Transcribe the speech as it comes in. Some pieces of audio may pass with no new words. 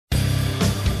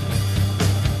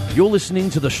You're listening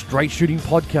to the Straight Shooting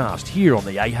Podcast here on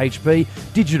the AHB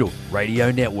Digital Radio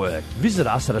Network. Visit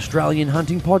us at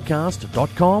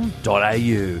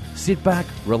australianhuntingpodcast.com.au. Sit back,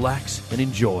 relax and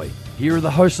enjoy. Here are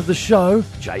the hosts of the show,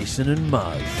 Jason and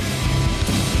Muzz.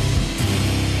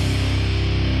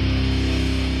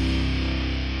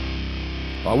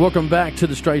 Welcome back to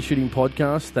the Straight Shooting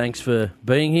Podcast. Thanks for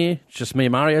being here. It's just me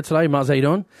and Mario today. Muzz, how you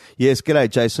doing? Yes, g'day,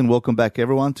 Jason. Welcome back,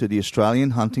 everyone, to the Australian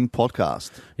Hunting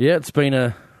Podcast. Yeah, it's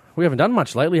been we haven't done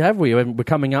much lately, have we? We're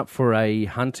coming up for a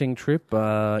hunting trip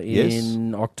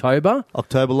in October.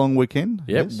 October long weekend.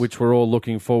 Yep, yes. Which we're all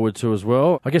looking forward to as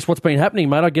well. I guess what's been happening,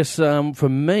 mate, I guess for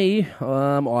me,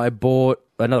 I bought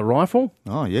another rifle.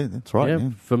 Oh, yeah, that's right.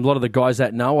 Yeah. From a lot of the guys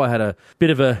that know, I had a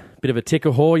bit of a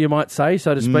ticker whore, you might say,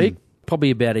 so to speak.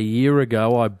 Probably about a year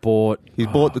ago, I bought... You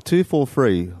bought the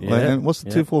 243. Yeah, and what's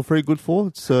the 243 good for?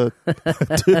 It's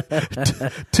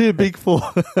too big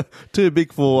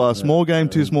for small game,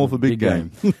 too small for big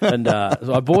game. And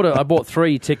so I bought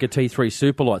three Tikka T3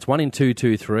 super lights, one in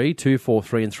 223,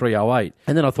 243 and 308.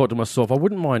 And then I thought to myself, I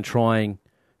wouldn't mind trying...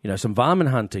 some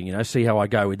varmint hunting, see how I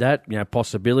go with that,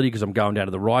 possibility, because I'm going down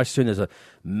to the Rice soon. There's a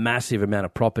massive amount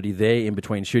of property there in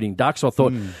between shooting ducks. So I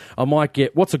thought I might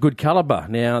get, what's a good calibre?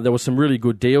 Now, there were some really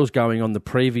good deals going on the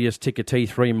previous Tikka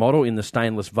T3 model in the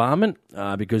stainless varmint,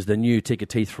 because the new Tikka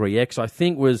T3X, I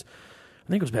think it was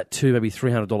about maybe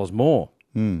 $300 more.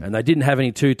 And they didn't have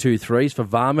any 223s for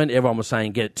varmint. Everyone was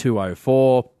saying get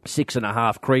 204,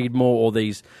 6.5 Creedmoor, all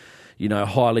these...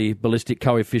 highly ballistic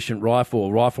coefficient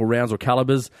rifle rounds or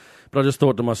calibers. But I just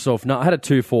thought to myself, no, I had a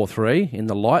 243 in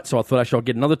the light, so I thought actually I'll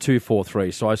get another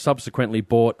 243. So I subsequently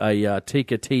bought a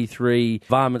Tikka T3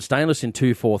 varmint stainless in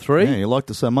 243. Yeah, you liked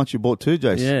it so much you bought two,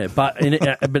 Jason. Yeah, but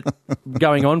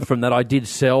going on from that, I did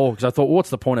sell, because I thought, what's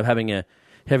the point of having a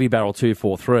heavy barrel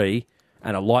 243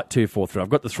 and a light 243? I've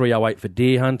got the 308 for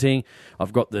deer hunting.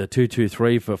 I've got the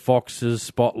 223 for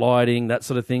foxes, spotlighting, that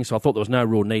sort of thing. So I thought there was no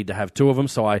real need to have two of them.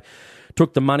 So I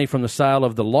took the money from the sale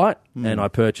of the light and I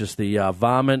purchased the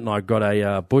varmint, and I got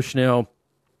a Bushnell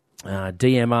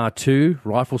DMR2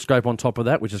 rifle scope on top of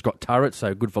that, which has got turrets,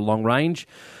 so good for long range.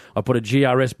 I put a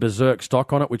GRS Berserk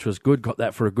stock on it, which was good. Got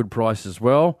that for a good price as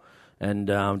well. And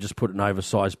just put an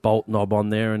oversized bolt knob on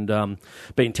there, and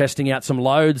been testing out some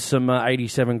loads, some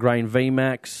 87 grain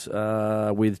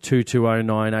VMAX with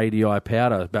 2209 ADI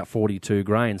powder, about 42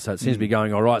 grain. So it seems to be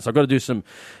going all right. So I've got to do some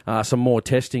more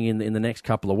testing in the next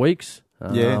couple of weeks.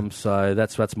 So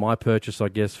that's my purchase, I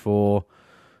guess, for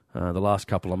the last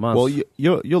couple of months. Well,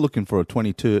 you're looking for a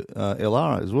 22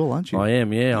 LR as well, aren't you? I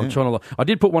am, yeah. I'm trying to. I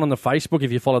did put one on the Facebook.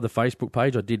 If you follow the Facebook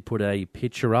page, I did put a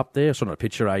picture up there. Sorry, not a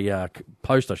picture, a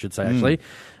post, I should say, actually,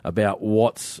 about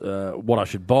what I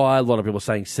should buy. A lot of people are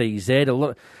saying CZ. A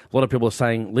lot of people are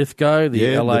saying Lithgow,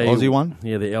 the LA, the Aussie one.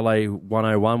 Yeah, the LA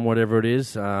 101, whatever it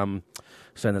is. Saying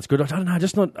that's good. I don't know.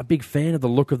 Just not a big fan of the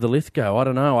look of the Lithgow. I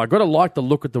don't know. I got to like the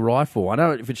look of the rifle. I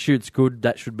know if it shoots good,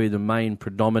 that should be the main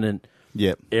predominant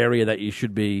area that you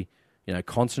should be,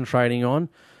 concentrating on.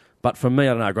 But for me,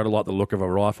 I don't know, I've got to like the look of a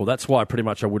rifle. That's why pretty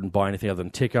much I wouldn't buy anything other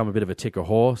than Tikka. I'm a bit of a Tikka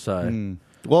whore, so...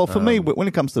 Well, for me, when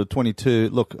it comes to the 22,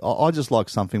 look, I just like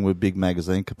something with big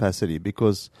magazine capacity,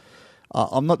 because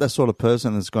I'm not that sort of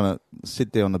person that's going to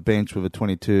sit there on the bench with a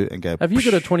 22 and go... Have you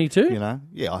got a 22?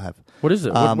 Yeah, I have. What is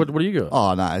it? What do you got?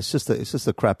 Oh, no, it's just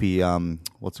a crappy,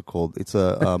 what's it called? It's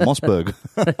a Mossberg.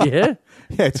 Yeah?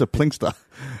 Yeah, it's a Plinkster.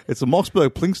 It's a Mossberg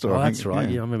Plinkster, I think. That's right.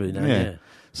 Yeah, I remember that, yeah.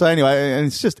 So anyway, and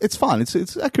it's fun.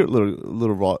 It's accurate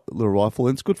little rifle,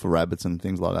 and it's good for rabbits and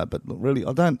things like that. But really,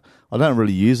 I don't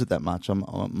really use it that much. I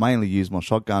mainly use my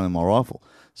shotgun and my rifle.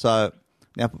 So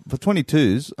now for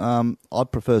 22s,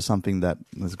 I'd prefer something that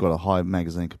has got a high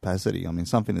magazine capacity. I mean,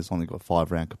 something that's only got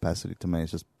 5-round capacity to me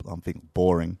is just, I think,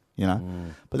 boring.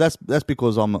 But that's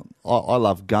because I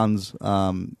love guns.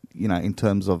 In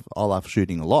terms of I love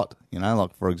shooting a lot.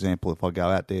 Like for example, if I go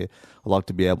out there, I like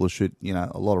to be able to shoot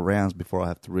a lot of rounds before I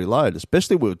have to reload.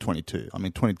 Especially with 22. I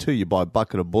mean, 22, you buy a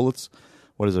bucket of bullets.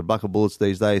 What is it? A bucket of bullets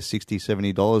these days, $60,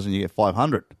 $70, and you get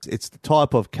 500. It's the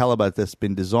type of caliber that's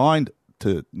been designed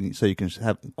so you can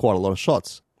have quite a lot of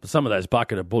shots. But some of those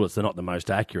bucket of bullets, they're not the most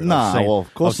accurate.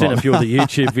 Of course I've seen a few of the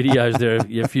YouTube videos. There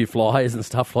are a few flyers and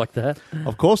stuff like that.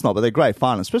 Of course not, but they're great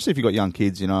fun, especially if you've got young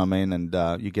kids, you know what I mean, and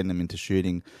you're getting them into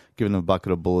shooting. Giving them a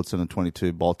bucket of bullets and a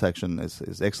 22 bolt action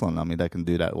is excellent. I mean, they can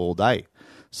do that all day.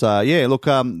 So, yeah, look,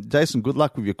 Jason, good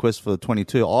luck with your quest for the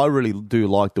 22. I really do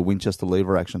like the Winchester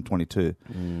lever action 22,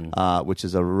 which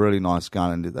is a really nice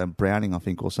gun. And Browning, I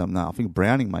think, also. No, I think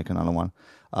Browning make another one.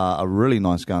 A really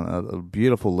nice gun, a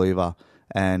beautiful lever.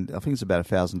 And I think it's about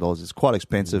 $1,000. It's quite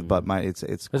expensive, but mate,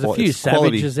 it's there's a few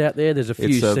Savages out there. There's a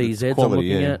few CZs I'm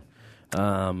looking at.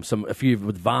 A few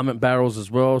with varmint barrels as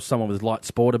well, some with light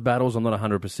sporter barrels. I'm not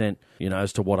 100%,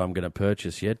 as to what I'm going to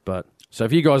purchase yet. But so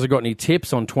if you guys have got any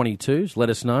tips on 22s, let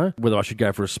us know whether I should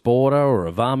go for a sporter or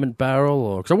a varmint barrel,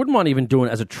 or because I wouldn't mind even doing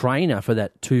it as a trainer for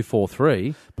that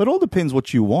 243. But it all depends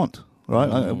what you want,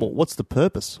 right? What's the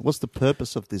purpose? What's the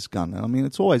purpose of this gun? I mean,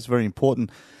 it's always very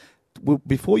important.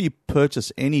 Before you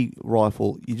purchase any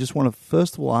rifle, you just want to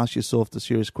first of all ask yourself the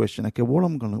serious question: okay, what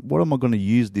am I going to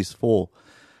use this for?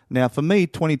 Now, for me,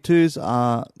 22s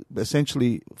are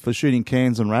essentially for shooting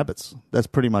cans and rabbits. That's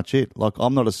pretty much it. Like,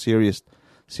 I'm not a serious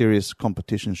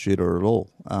competition shooter at all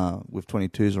with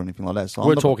 22s or anything like that. So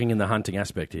we're talking in the hunting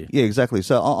aspect here. Yeah, exactly.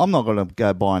 So I'm not going to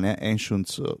go buy an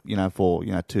Anschutz, for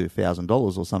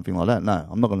 $2,000 or something like that. No,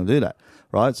 I'm not going to do that,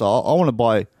 right? So I want to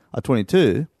buy a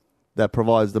 22 that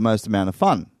provides the most amount of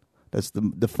fun. That's the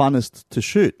funnest to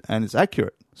shoot, and it's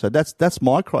accurate. So that's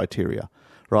my criteria,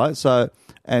 right? So,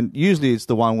 and usually it's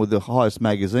the one with the highest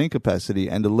magazine capacity,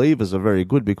 and the levers are very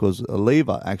good because a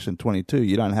lever action 22,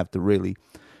 you don't have to really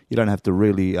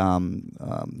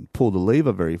pull the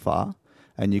lever very far,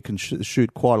 and you can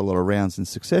shoot quite a lot of rounds in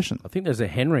succession. I think there's a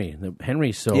Henry. The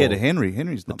Henry sell. Yeah, the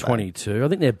Henry's not the 22. Bad. I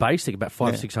think they're basic, about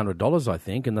 $500-$600, I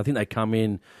think, and I think they come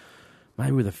in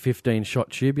maybe with a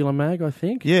 15-shot tubular mag, I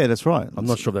think. Yeah, that's right. I'm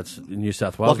not sure if that's in New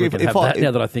South Wales. Like we can have that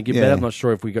now that I think about it. I'm not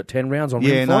sure if we got 10 rounds on rimfire.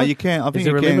 Yeah, no, you can. I think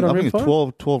you can. I think it's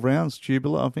 12 rounds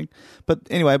tubular, I think. But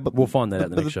anyway, we'll find that out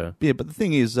in the next show. Yeah, but the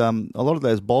thing is, a lot of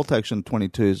those bolt action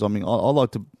 22s, I mean,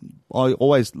 I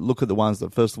always look at the ones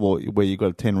that, first of all, where you've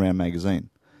got a 10-round magazine,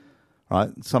 right?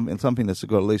 Something that's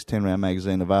got at least 10-round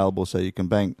magazine available, so you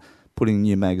can put in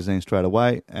new magazine straight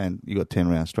away, and you got 10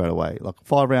 rounds straight away. Like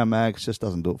 5-round mags just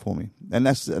doesn't do it for me, and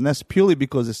that's purely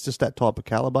because it's just that type of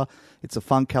caliber. It's a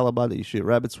fun caliber that you shoot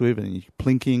rabbits with, and you're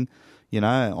plinking,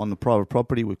 on the private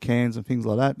property with cans and things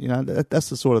like that. That's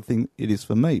the sort of thing it is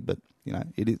for me. But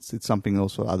it's something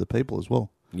else for other people as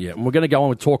well. Yeah, and we're going to go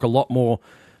on and talk a lot more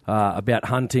about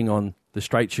hunting on the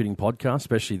Straight Shooting podcast,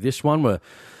 especially this one. We're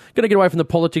going to get away from the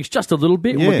politics just a little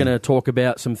bit. Yeah. We're going to talk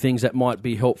about some things that might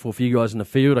be helpful for you guys in the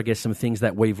field, I guess some things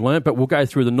that we've learnt, but we'll go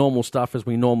through the normal stuff as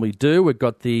we normally do. We've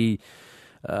got the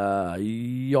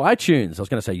iTunes. I was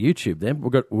going to say YouTube then.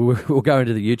 We'll go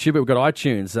into the YouTube, but we've got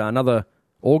iTunes. Another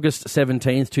August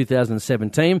 17th,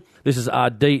 2017. This is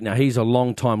Ardit. Now, he's a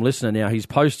long-time listener now. He's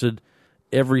posted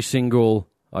every single,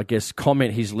 I guess,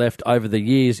 comment he's left over the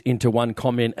years into one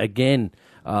comment again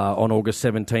on August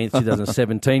 17th,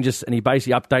 2017. And he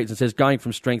basically updates and says, going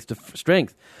from strength to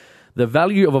strength. The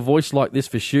value of a voice like this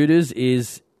for shooters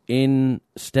is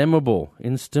inestimable.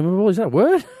 Inestimable? Is that a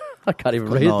word? I can't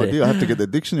even read no that. Idea. I have to get the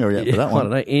dictionary out for that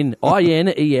one. I don't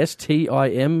know.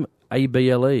 Inestimable.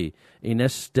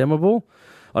 Inestimable.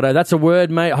 I know that's a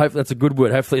word, mate. I hope that's a good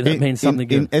word. Hopefully that means something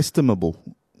good. Inestimable.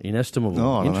 Inestimable.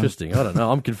 Oh, interesting. I don't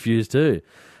know. I'm confused too.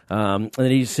 And then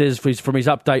he says from his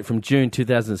update from June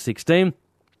 2016,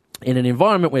 in an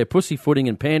environment where pussyfooting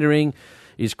and pandering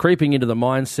is creeping into the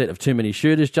mindset of too many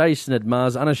shooters, Jason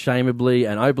admires unashamedly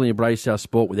and openly embrace our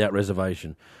sport without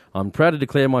reservation. I'm proud to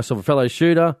declare myself a fellow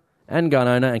shooter and gun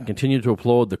owner and continue to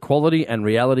applaud the quality and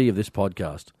reality of this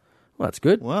podcast. Well, that's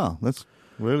good. Wow, that's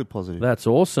really positive. That's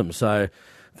awesome. So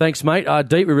thanks, mate.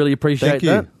 Deep, we really appreciate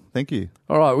that. Thank you.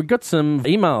 All right, we've got some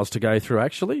emails to go through,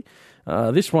 actually.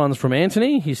 This one's from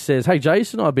Anthony. He says, hey,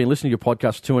 Jason, I've been listening to your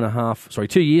podcast for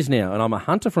 2 years now, and I'm a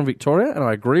hunter from Victoria, and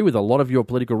I agree with a lot of your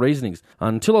political reasonings.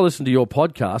 Until I listened to your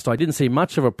podcast, I didn't see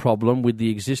much of a problem with the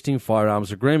existing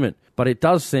firearms agreement, but it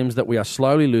does seem that we are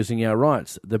slowly losing our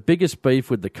rights. The biggest beef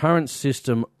with the current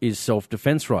system is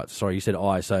self-defense rights. Sorry, you said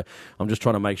I, so I'm just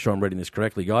trying to make sure I'm reading this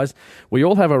correctly, guys. We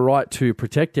all have a right to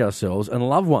protect ourselves and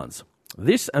loved ones.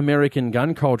 This American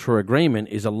gun culture agreement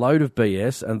is a load of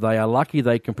BS, and they are lucky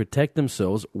they can protect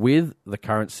themselves with the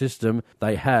current system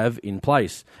they have in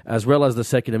place, as well as the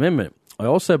Second Amendment. I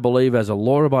also believe as a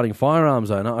law-abiding firearms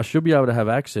owner, I should be able to have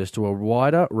access to a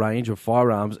wider range of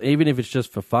firearms, even if it's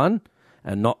just for fun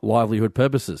and not livelihood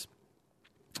purposes.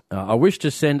 I wish to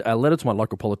send a letter to my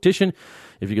local politician.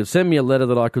 If you could send me a letter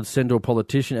that I could send to a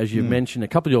politician, as you mentioned a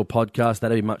couple of your podcasts,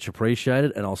 that'd be much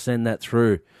appreciated, and I'll send that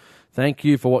through. Thank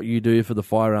you for what you do for the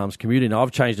firearms community. Now,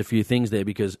 I've changed a few things there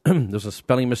because there was a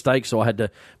spelling mistake, so I had to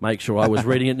make sure I was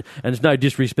reading it. And there's no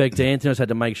disrespect to Anthony. I just had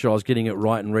to make sure I was getting it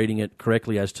right and reading it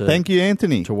correctly as to Thank you,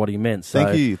 Anthony. To what he meant. So,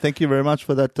 Thank you very much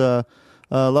for that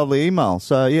lovely email.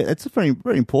 So, yeah, it's very,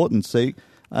 very important, see.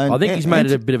 And, I think he's made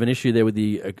it a bit of an issue there with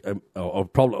the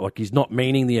problem. Like he's not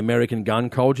meaning the American gun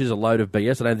culture is a load of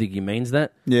BS. I don't think he means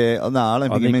that. Yeah, no, I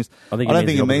don't think he means. I don't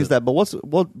think he means that. But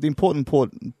what the important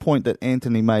point that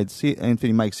Anthony makes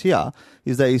here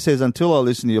is that he says until I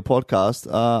listened to your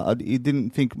podcast, he didn't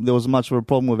think there was much of a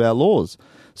problem with our laws.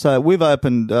 So we've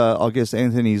opened, I guess,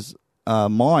 Anthony's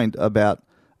mind about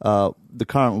the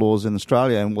current laws in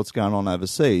Australia and what's going on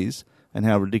overseas, and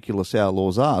how ridiculous our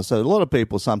laws are. So a lot of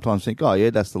people sometimes think, oh, yeah,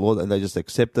 that's the law, and they just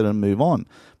accept it and move on.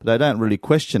 But they don't really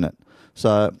question it.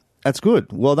 So that's good.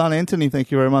 Well done, Anthony.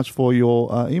 Thank you very much for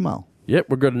your email. Yep,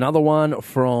 we've got another one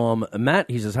from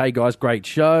Matt. He says, hey, guys, great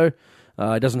show.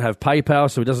 He doesn't have PayPal,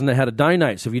 so he doesn't know how to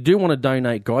donate. So if you do want to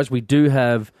donate, guys, we do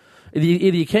have...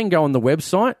 Either you can go on the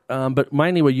website, but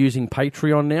mainly we're using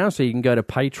Patreon now, so you can go to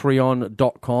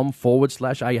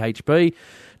patreon.com/AHP.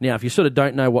 Now, if you sort of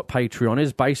don't know what Patreon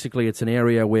is, basically it's an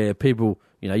area where people,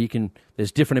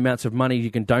 there's different amounts of money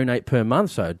you can donate per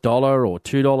month, so $1 or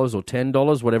 $2 or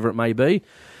 $10, whatever it may be,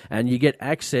 and you get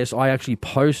access. I actually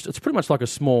post, it's pretty much like a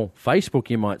small Facebook,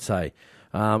 you might say.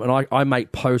 And I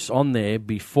make posts on there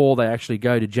before they actually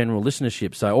go to general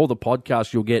listenership. So all the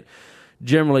podcasts you'll get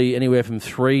generally anywhere from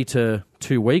 3 to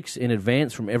 2 weeks in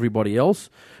advance from everybody else.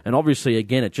 And obviously,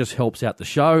 again, it just helps out the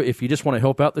show. If you just want to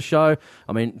help out the show,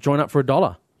 join up for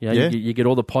 $1. You get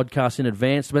all the podcasts in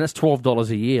advance. That's $12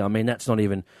 a year. That's not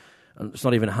even... It's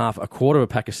not even a quarter of a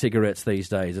pack of cigarettes these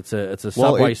days. It's a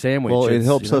Subway sandwich. Well, it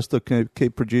helps us to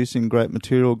keep producing great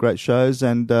material, great shows,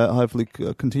 and hopefully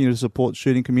continue to support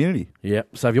shooting community. Yeah.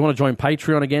 So if you want to join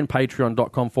Patreon again,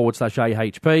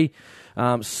 patreon.com/AHP.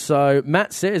 So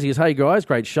Matt says, he goes, hey guys,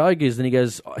 great show. And he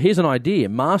goes, here's an idea.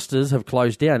 Masters have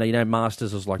closed down. Now,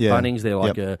 Masters is like Bunnings. They're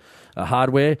like a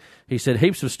hardware. He said,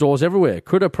 heaps of stores everywhere.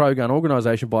 Could a pro-gun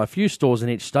organisation buy a few stores in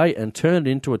each state and turn it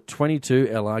into a 22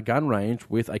 LR gun range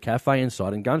with a cafe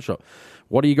inside and gun shop?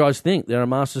 What do you guys think? There are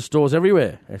Masters stores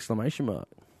everywhere! !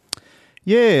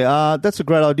 Yeah, that's a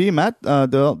great idea, Matt.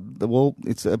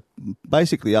 It's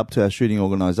basically up to our shooting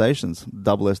organisations,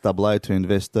 SSAA, to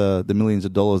invest the millions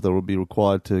of dollars that will be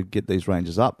required to get these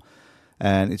ranges up.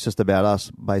 And it's just about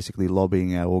us basically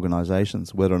lobbying our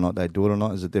organisations. Whether or not they do it or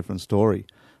not is a different story.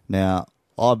 Now,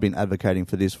 I've been advocating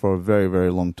for this for a very,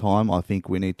 very long time. I think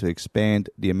we need to expand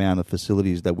the amount of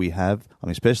facilities that we have.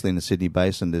 Especially in the Sydney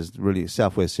Basin, there's really,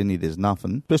 southwest Sydney, there's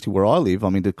nothing. Especially where I live,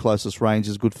 the closest range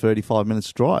is a good 35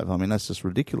 minutes drive. That's just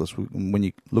ridiculous. When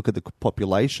you look at the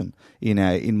population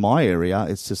in my area,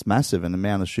 it's just massive, and the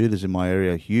amount of shooters in my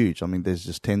area are huge. There's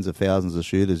just tens of thousands of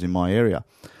shooters in my area.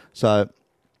 So,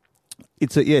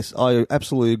 yes, I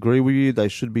absolutely agree with you. They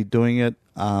should be doing it.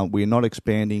 We're not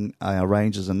expanding our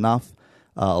ranges enough.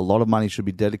 A lot of money should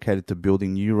be dedicated to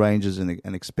building new ranges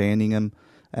and expanding them.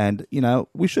 And,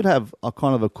 we should have a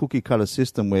kind of a cookie-cutter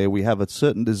system where we have a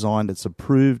certain design that's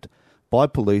approved by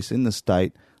police in the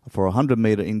state for a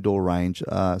 100-metre indoor range,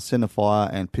 centerfire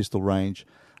and pistol range.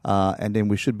 And then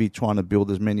we should be trying to build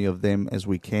as many of them as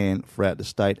we can throughout the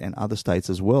state and other states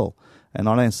as well. And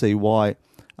I don't see why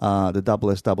the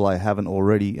SSAA haven't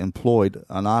already employed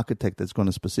an architect that's going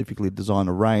to specifically design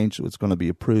a range that's going to be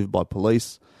approved by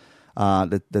police.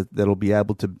 That'll be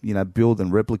able to build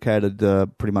and replicate it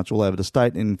pretty much all over the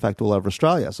state, and in fact all over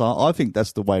Australia. So I think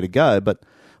that's the way to go. But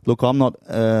look, I'm not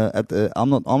at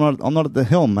the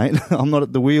helm, mate. I'm not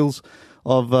at the wheels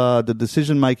of the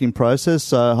decision making process.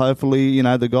 So hopefully,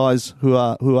 the guys who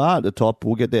are at the top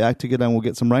will get their act together and we'll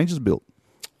get some ranges built.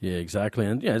 Yeah, exactly.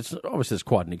 And it's obviously it's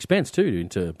quite an expense too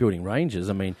into building ranges.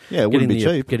 It wouldn't be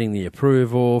cheap. Getting the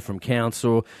approval from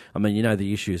council.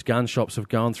 The issues gun shops have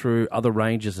gone through, other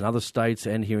ranges in other states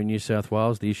and here in New South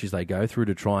Wales, the issues they go through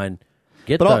to try and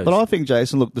get those. But I think,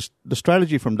 Jason, look, the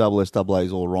strategy from SSAA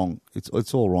is all wrong.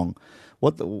 It's all wrong.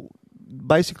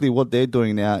 Basically what they're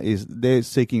doing now is they're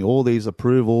seeking all these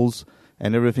approvals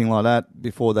and everything like that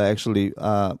before they actually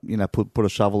put a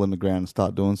shovel in the ground and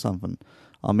start doing something.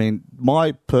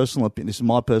 My personal opinion, this is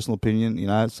my personal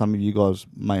opinion, some of you guys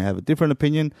may have a different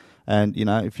opinion, and,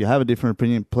 if you have a different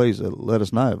opinion, please let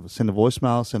us know. Send a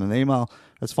voicemail, send an email,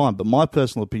 that's fine. But my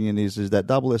personal opinion is that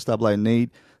SSAA need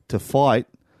to fight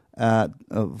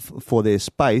for their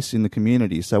space in the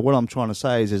community. So what I'm trying to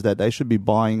say is that they should be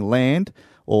buying land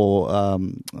or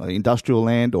industrial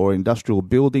land or industrial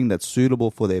building that's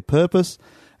suitable for their purpose,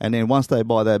 and then once they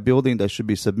buy that building, they should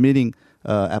be submitting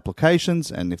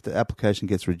applications, and if the application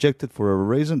gets rejected for a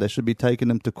reason, they should be taking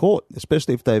them to court,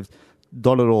 especially if they've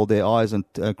dotted all their I's and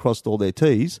crossed all their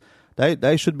T's.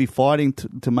 They should be fighting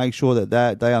to make sure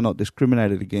that they are not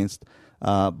discriminated against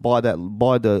by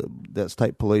that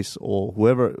state police or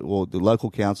whoever, or the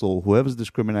local council, or whoever's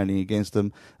discriminating against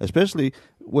them, especially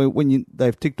when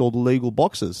they've ticked all the legal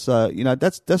boxes. So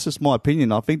that's just my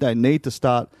opinion. I think they need to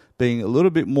start being a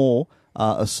little bit more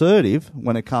assertive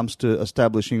when it comes to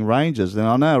establishing ranges. And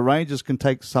I know ranges can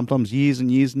take sometimes years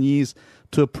and years and years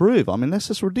to approve. I mean, that's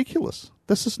just ridiculous.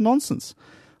 That's just nonsense.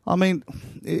 I mean,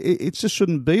 it just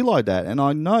shouldn't be like that. And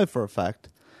I know for a fact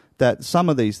that some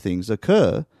of these things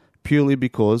occur purely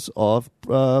because of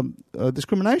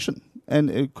discrimination. And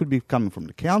it could be coming from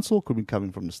the council, could be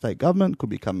coming from the state government, could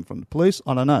be coming from the police.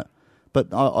 I don't know.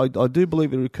 But I do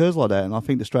believe it occurs like that, and I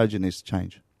think the strategy needs to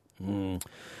change.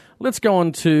 Let's go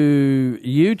on to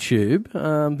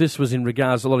YouTube. This was in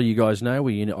regards, a lot of you guys know,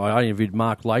 I interviewed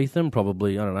Mark Latham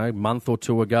probably, I don't know, a month or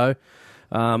two ago.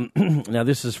 Now,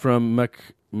 this is from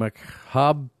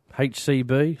McHub,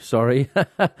 HCB, sorry.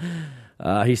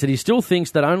 He said he still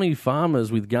thinks that only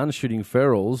farmers with gun shooting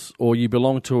ferals or you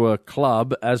belong to a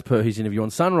club, as per his interview on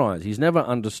Sunrise. He's never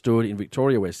understood in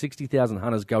Victoria, where 60,000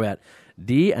 hunters go out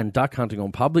deer and duck hunting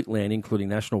on public land, including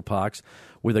national parks,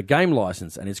 with a game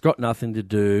licence, and it's got nothing to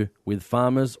do with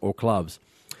farmers or clubs.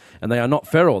 And they are not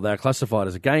feral. They are classified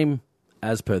as a game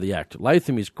as per the Act.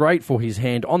 Latham is great for his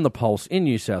hand on the pulse in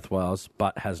New South Wales,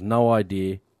 but has no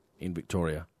idea in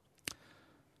Victoria.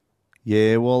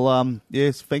 Yeah, well,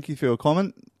 yes, thank you for your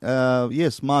comment.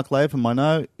 Yes, Mark Latham, I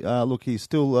know. Look, he's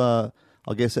still,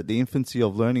 I guess, at the infancy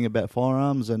of learning about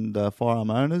firearms and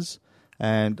firearm owners.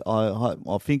 And I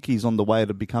think he's on the way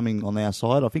to becoming on our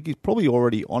side. I think he's probably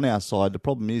already on our side. The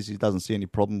problem is he doesn't see any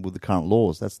problem with the current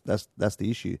laws. That's the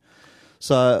issue.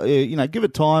 So, give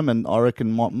it time, and I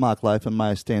reckon Mark Latham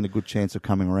may stand a good chance of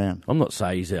coming around. I'm not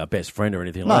saying he's our best friend or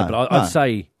anything like that, but I'd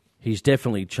say he's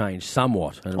definitely changed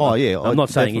somewhat. And I'm not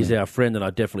saying he's our friend, and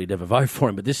I'd definitely never vote for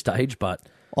him at this stage, but...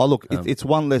 Oh, look, it's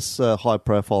one less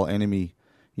high-profile enemy,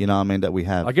 that we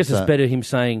have. I guess it's better him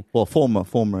saying... Well,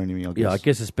 former enemy, I guess. Yeah, I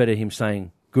guess it's better him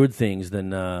saying good things than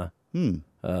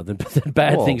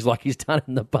bad things like he's done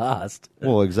in the past.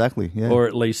 Well, exactly, yeah. Or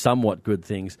at least somewhat good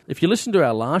things. If you listen to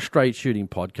our last straight shooting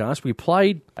podcast, we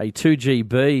played a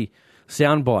 2GB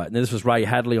soundbite. Now, this was Ray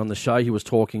Hadley on the show. He was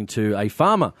talking to a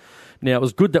farmer. Now, it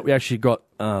was good that we actually got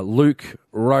Luke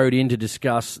Rode in to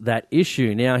discuss that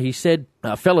issue. Now, he said,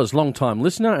 fellas, long-time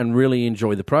listener and really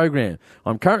enjoy the program.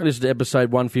 I'm currently listening to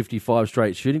episode 155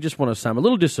 Straight Shooting. Just want to say I'm a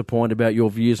little disappointed about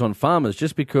your views on farmers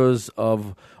just because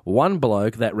of one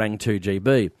bloke that rang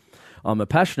 2GB. I'm a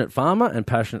passionate farmer and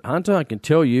passionate hunter. I can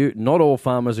tell you not all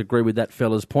farmers agree with that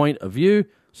fella's point of view,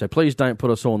 so please don't put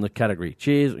us all in the category.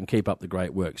 Cheers and keep up the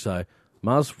great work. So,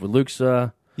 Muzz, with Luke's...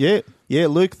 Yeah,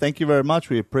 Luke, thank you very much.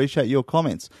 We appreciate your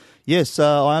comments. Yes,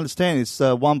 I understand it's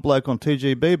one bloke on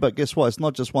 2GB, but guess what? It's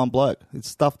not just one bloke. It's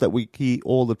stuff that we hear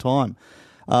all the time.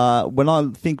 When I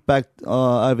think back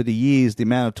over the years, the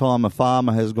amount of time a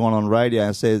farmer has gone on radio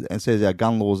and says our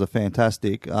gun laws are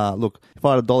fantastic. Look, if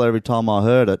I had $1 every time I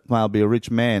heard it, I'll be a rich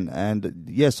man. And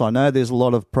yes, I know there's a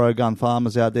lot of pro-gun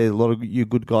farmers out there, a lot of you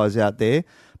good guys out there.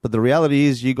 But the reality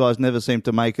is you guys never seem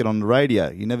to make it on the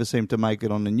radio. You never seem to make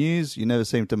it on the news. You never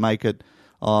seem to make it,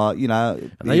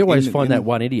 And they always find that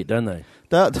one idiot, don't they?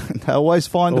 They always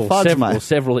find the fuds, mate. Or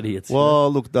several idiots.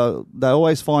 Well, look, they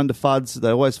always find the fuds. They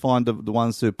always find the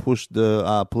ones who push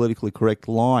the politically correct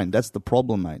line. That's the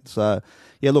problem, mate. So,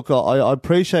 yeah, look, I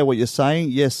appreciate what you're saying.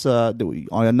 Yes, I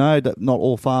know that not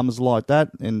all farmers are like that,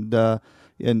 and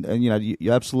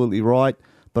you're absolutely right.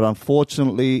 But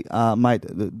unfortunately, mate,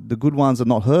 the good ones are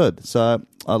not heard. So,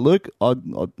 Luke,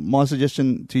 my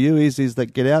suggestion to you is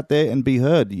that get out there and be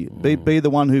heard. Be the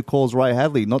one who calls Ray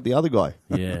Hadley, not the other guy.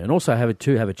 Yeah, and also have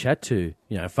a chat to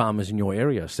farmers in your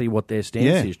area. See what their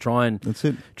stance is. Try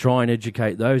and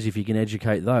educate those. If you can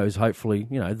educate those, hopefully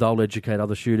they'll educate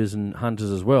other shooters and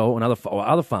hunters as well, and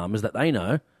other farmers that they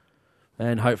know.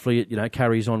 And hopefully it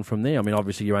carries on from there. I mean,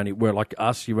 obviously we're like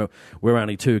us. We're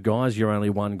only two guys. You're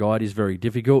only one guy. It is very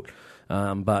difficult.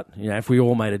 But if we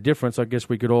all made a difference, I guess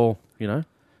we could all,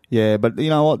 Yeah, but you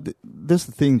know what? This is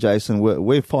the thing, Jason.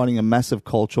 We're fighting a massive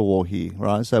culture war here,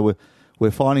 right? So we're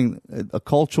fighting a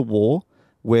culture war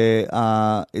where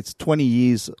it's 20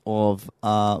 years of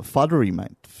fuddery,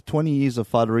 mate. 20 years of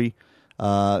fuddery.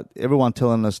 Everyone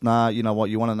telling us, nah, you know what,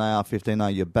 you want an AR-15, no,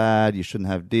 you're bad, you shouldn't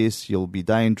have this, you'll be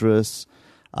dangerous.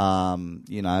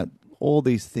 All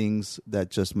these things that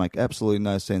just make absolutely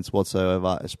no sense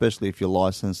whatsoever, especially if you're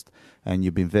licensed and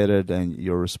you've been vetted and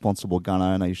you're a responsible gun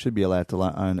owner. You should be allowed to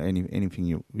own anything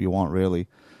you want, really.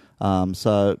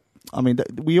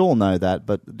 We all know that,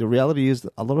 but the reality is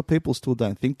that a lot of people still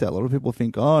don't think that. A lot of people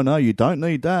think, oh, no, you don't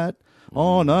need that.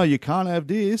 oh no, you can't have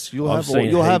this. You'll I've have all, seen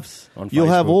you'll have heaps on you'll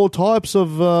have Facebook. all types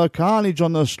of carnage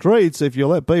on the streets if you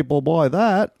let people buy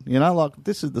that. You know, like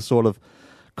this is the sort of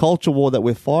culture war that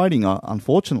we're fighting,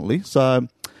 unfortunately. So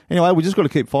anyway, we just got to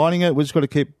keep fighting it. We just got to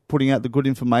keep putting out the good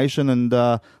information and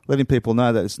letting people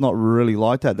know that it's not really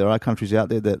like that. There are countries out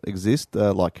there that exist,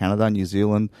 like Canada, New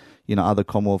Zealand, you know, other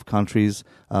Commonwealth countries,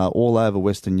 all over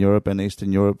Western Europe and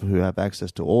Eastern Europe who have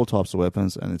access to all types of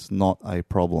weapons, and it's not a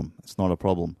problem. It's not a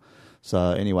problem.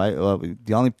 So anyway,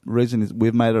 the only reason is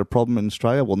we've made it a problem in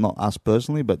Australia, well, not us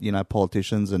personally, but, you know,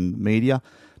 politicians and media,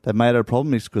 they've made it a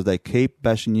problem is because they keep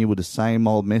bashing you with the same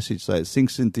old message. So it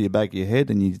sinks into your back of your head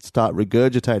and you start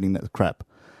regurgitating that crap.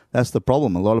 That's the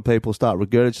problem. A lot of people start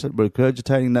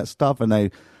regurgitating that stuff and they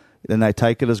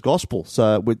take it as gospel.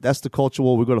 So that's the culture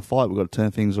war we've got to fight. We've got to turn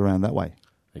things around that way.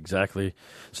 Exactly.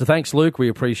 So thanks, Luke. We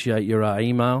appreciate your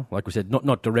email. Like we said,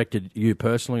 not directed you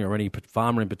personally or any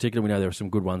farmer in particular. We know there are some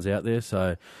good ones out there.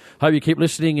 So hope you keep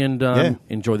listening and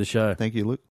enjoy the show. Thank you,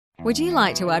 Luke. Would you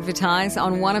like to advertise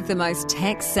on one of the most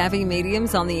tech-savvy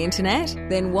mediums on the internet?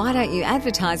 Then why don't you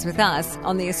advertise with us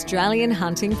on the Australian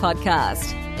Hunting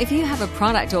Podcast? If you have a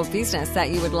product or business that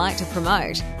you would like to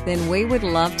promote, then we would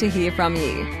love to hear from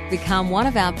you. Become one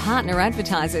of our partner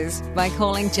advertisers by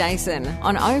calling Jason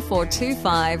on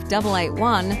 0425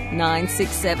 881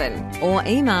 967 or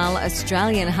email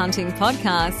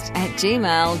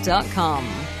australianhuntingpodcast@gmail.com.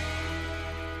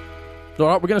 All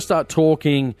right, we're going to start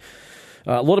talking.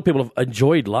 A lot of people have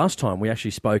enjoyed last time. We actually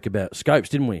spoke about scopes,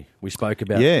 didn't we? We spoke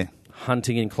about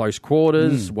hunting in close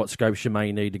quarters, what scopes you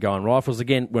may need to go on rifles.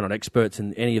 Again, we're not experts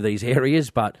in any of these areas,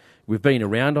 but we've been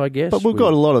around, I guess. But we've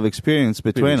got a lot of experience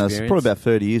between us. Probably about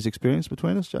 30 years experience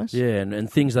between us, Jace. Yeah,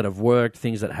 and things that have worked,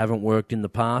 things that haven't worked in the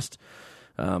past,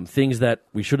 things that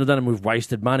we should have done and we've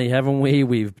wasted money, haven't we?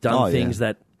 We've done things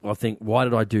that I think, why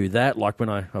did I do that? Like when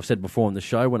I've said before on the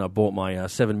show, when I bought my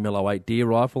 7mm08 deer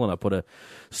rifle and I put a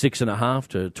 6.5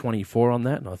 to 24 on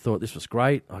that, and I thought this was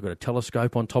great. I got a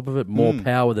telescope on top of it, more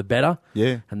power the better.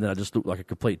 Yeah. And then I just looked like a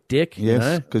complete dick.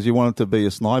 Yes, because you wanted to be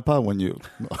a sniper when you...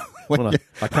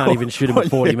 I can't even shoot him at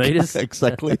 40 metres.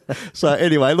 Exactly. So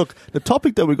anyway, look, the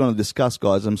topic that we're going to discuss,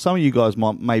 guys, and some of you guys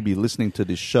may be listening to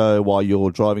this show while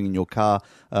you're driving in your car,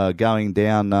 going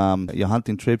down your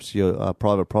hunting trips, your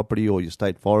private property or your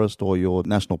state forest or your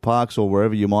national parks or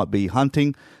wherever you might be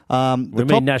hunting. We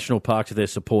mean national parks if they're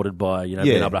supported by, being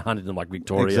able to hunt in them like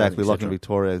Victoria. Exactly, like in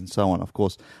Victoria and so on, of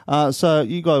course. So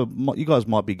you guys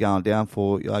might be going down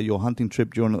for your hunting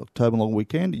trip during October long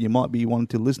weekend. You might be wanting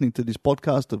to listening to this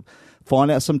podcast to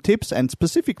find out some tips. And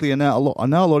specifically, I know a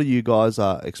lot of you guys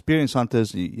are experienced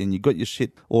hunters and you got your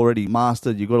shit already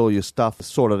mastered. You got all your stuff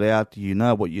sorted out. You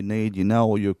know what you need. You know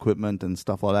all your equipment and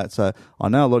stuff like that. So I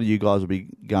know a lot of you guys will be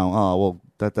going, oh, well,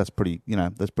 that's pretty,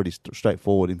 that's pretty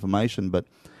straightforward information. But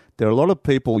there are a lot of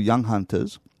people, young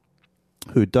hunters,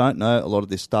 who don't know a lot of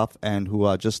this stuff and who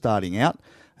are just starting out.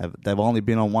 They've only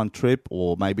been on one trip,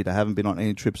 or maybe they haven't been on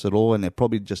any trips at all, and they're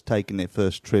probably just taking their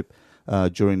first trip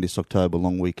during this October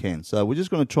long weekend. So we're just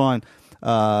going to try and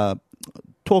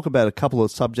talk about a couple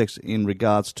of subjects in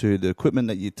regards to the equipment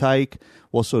that you take,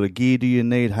 what sort of gear do you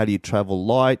need, how do you travel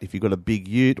light, if you've got a big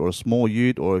ute or a small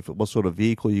ute, or what sort of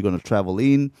vehicle you're going to travel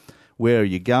in, where are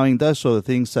you going, those sort of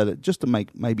things, so that just to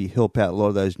maybe help out a lot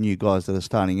of those new guys that are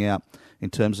starting out in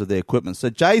terms of their equipment.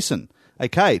 So Jason,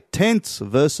 okay, tents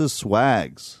versus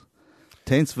swags.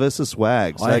 Tents versus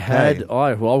swags.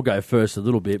 I'll go first a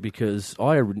little bit because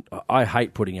I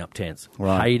hate putting up tents.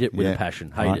 Right. Hate it with a passion.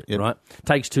 Hate it, right?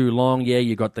 Takes too long. Yeah,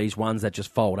 you got these ones that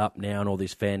just fold up now and all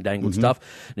this fandangled stuff.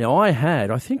 Now, I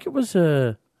think it was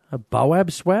a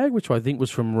Boab swag, which I think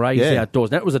was from Ray's Outdoors.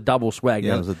 Now, it was a double swag.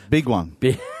 Yeah, it was a big one.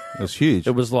 It was huge.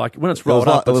 It was like, when it's rolled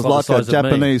up, it was like a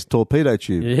Japanese torpedo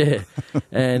tube. Yeah.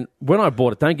 And when I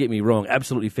bought it, don't get me wrong,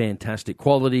 absolutely fantastic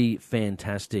quality,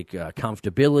 fantastic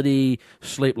comfortability,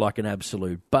 sleep like an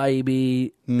absolute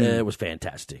baby. It was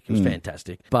fantastic. It was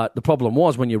fantastic. But the problem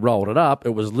was when you rolled it up,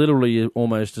 it was literally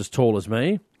almost as tall as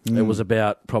me. It was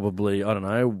about probably,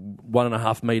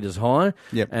 1.5 meters high.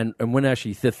 Yep. And when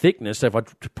actually the thickness, so if I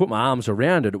put my arms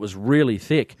around it, it was really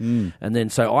thick. And then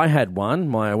so I had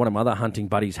one of my other hunting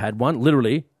buddies had one.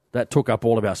 Literally, that took up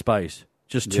all of our space.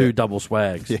 Just two double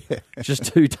swags. Yeah. Just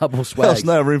two double swags. There's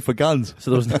no room for guns.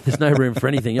 So there's no room for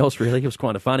anything else, really. It was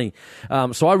kind of funny.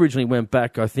 So I originally went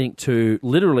back, I think, to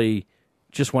literally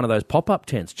just one of those pop-up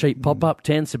tents, cheap pop-up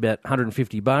tents, about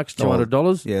 $150,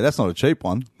 $200. Yeah, that's not a cheap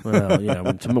one. Well,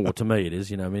 to me it is.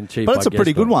 Cheap. But it's a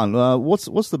pretty good one.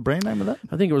 What's the brand name of that?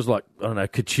 I think it was like,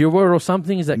 Couture or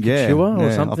something. Is that Couture or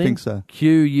something? I think so.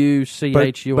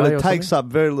 Couchua. But it takes up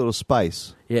very little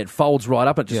space. Yeah, it folds right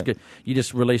up. You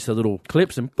just release the little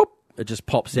clips and boop. It just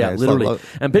pops Yeah, out, it's literally. like-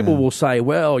 and people will say,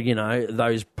 well,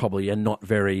 those probably are not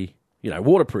very,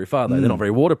 waterproof, are they? They're not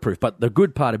very waterproof. But the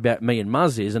good part about me and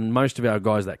Muzz is, and most of our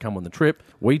guys that come on the trip,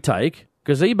 we take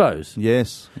gazebos.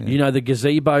 Yes. Yeah. The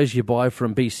gazebos you buy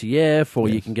from BCF, or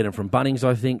you can get them from Bunnings,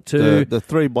 I think, too. The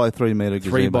 3x3 metre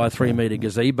gazebo. 3x3 metre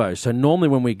gazebos. So normally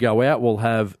when we go out, we'll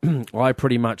have, I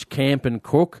pretty much camp and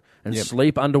cook and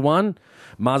sleep under one.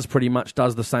 Muzz pretty much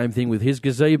does the same thing with his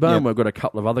gazebo, and we've got a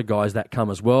couple of other guys that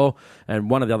come as well. And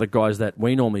one of the other guys that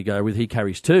we normally go with, he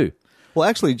carries two. Well,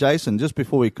 actually, Jason, just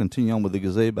before we continue on with the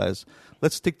gazebos,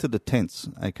 let's stick to the tents,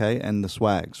 okay, and the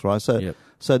swags, right? So,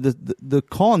 so the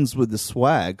cons with the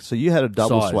swag. So you had a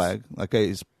double Size. swag, okay,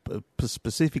 is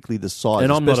specifically the size,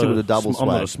 And especially with a double swag.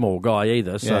 I'm not a small guy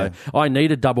either, so I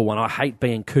need a double one. I hate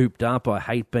being cooped up. I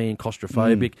hate being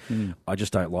claustrophobic. I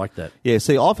just don't like that. Yeah,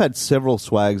 see, I've had several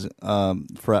swags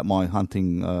throughout my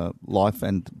hunting life,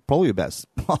 and probably about,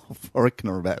 I reckon,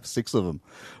 about 6 of them,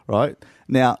 right?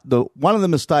 Now, one of the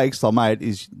mistakes I made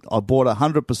is I bought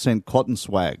 100% cotton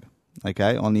swag,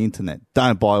 okay, on the internet.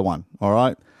 Don't buy one, all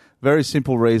right? Very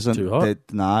simple reason. Too hot?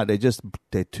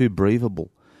 They're too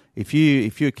breathable. If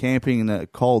you're camping in a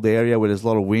cold area where there's a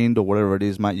lot of wind or whatever it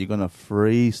is, mate, you're going to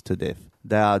freeze to death.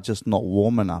 They are just not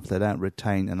warm enough. They don't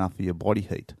retain enough of your body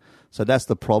heat. So that's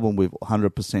the problem with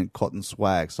 100% cotton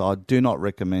swag. So I do not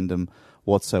recommend them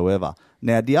whatsoever.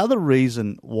 Now, the other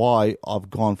reason why I've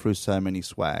gone through so many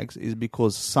swags is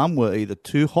because some were either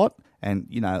too hot, and,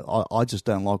 I just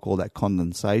don't like all that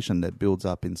condensation that builds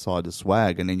up inside the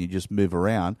swag, and then you just move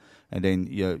around, and then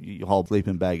your whole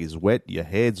sleeping bag is wet, your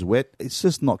head's wet. It's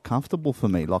just not comfortable for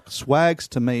me. Like, swags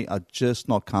to me are just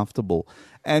not comfortable.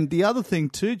 And the other thing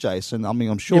too, Jason, I mean,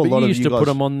 I'm sure a lot of you used to guys... put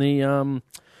them on the...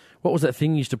 what was that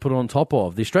thing you used to put on top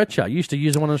of? The stretcher. You used to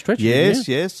use the one on the stretcher.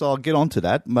 Yes, I'll get onto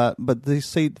that. But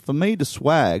see, for me, the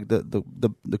swag,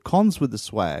 the cons with the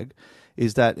swag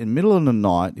is that in the middle of the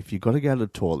night, if you've got to go to the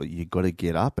toilet, you've got to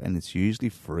get up, and it's usually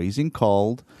freezing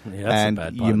cold. Yeah, that's and a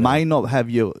bad part you of may it. not have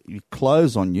your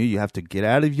clothes on you. You have to get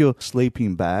out of your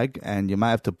sleeping bag, and you may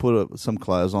have to put some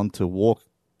clothes on to walk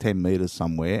 10 metres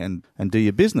somewhere and do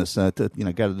your business, to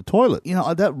go to the toilet.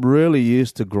 That really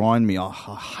used to grind me. I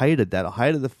hated that. I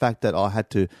hated the fact that I had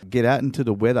to get out into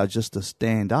the weather just to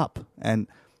stand up. And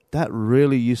that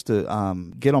really used to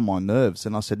get on my nerves.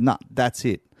 And I said, nah, that's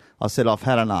it. I said, I've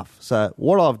had enough. So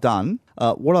what I've done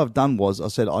was I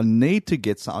said, I need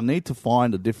to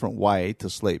find a different way to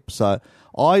sleep. So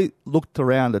I looked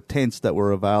around at tents that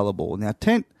were available. Now,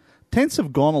 tents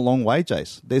have gone a long way,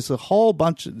 Jace. There's a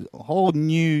whole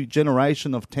new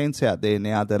generation of tents out there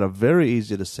now that are very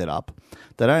easy to set up.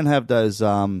 They don't have those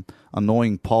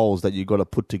annoying poles that you've got to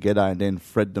put together and then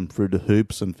thread them through the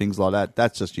hoops and things like that.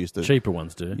 That's just used to... Cheaper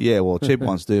ones do. Yeah, well, cheaper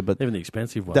ones do, but... Even the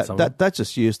expensive ones. That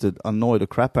just used to annoy the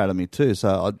crap out of me too.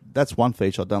 So that's one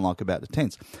feature I don't like about the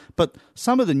tents. But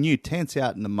some of the new tents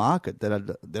out in the market that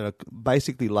are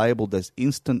basically labelled as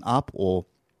instant up or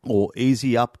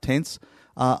easy up tents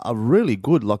are really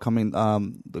good. Like, I mean,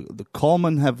 the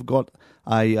Coleman have got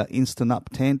a instant up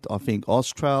tent. I think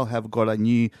Austrail have got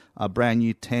a brand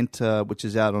new tent which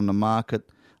is out on the market.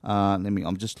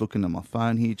 I'm just looking at my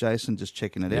phone here, Jason, just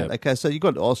checking it out. Okay, so you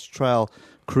got Austrail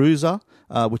Cruiser,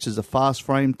 which is a fast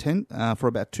frame tent for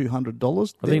about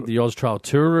 $200. I think the Austrail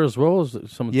Tourer as well,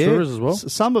 some Tourers as well.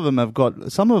 Some of them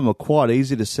are quite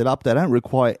easy to set up. They don't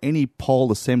require any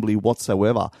pole assembly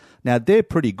whatsoever. Now, they're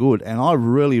pretty good, and I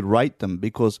really rate them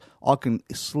because I can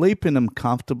sleep in them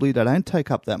comfortably. They don't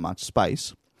take up that much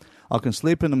space. I can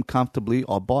sleep in them comfortably.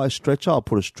 I buy a stretcher. I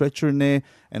put a stretcher in there,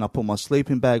 and I put my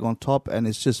sleeping bag on top, and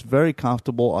it's just very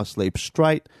comfortable. I sleep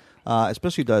straight,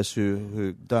 especially those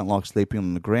who don't like sleeping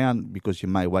on the ground because you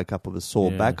may wake up with a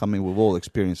sore back. I mean, we've all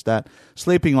experienced that.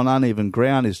 Sleeping on uneven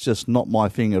ground is just not my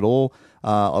thing at all.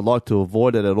 I like to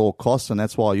avoid it at all costs, and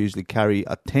that's why I usually carry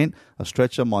a tent, a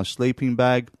stretcher, my sleeping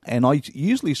bag, and I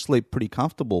usually sleep pretty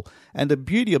comfortable. And the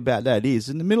beauty about that is,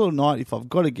 in the middle of the night, if I've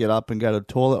got to get up and go to the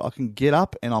toilet, I can get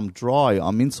up and I'm dry.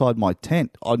 I'm inside my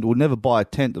tent. I would never buy a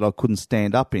tent that I couldn't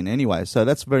stand up in anyway, so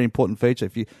that's a very important feature.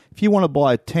 If you want to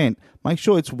buy a tent, make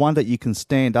sure it's one that you can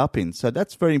stand up in. So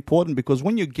that's very important because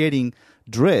when you're getting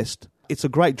dressed, it's a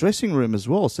great dressing room as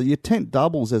well. So your tent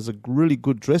doubles as a really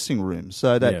good dressing room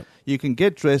so that you can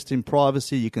get dressed in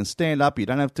privacy. You can stand up. You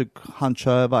don't have to hunch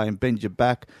over and bend your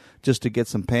back just to get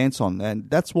some pants on. And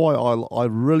that's why I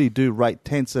really do rate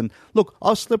tents. And look,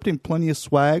 I've slept in plenty of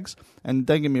swags, and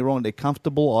don't get me wrong, they're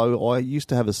comfortable. I used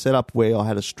to have a setup where I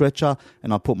had a stretcher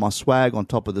and I put my swag on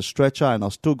top of the stretcher, and I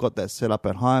still got that set up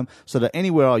at home so that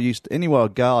anywhere I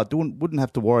go, I wouldn't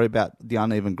have to worry about the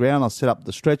uneven ground. I set up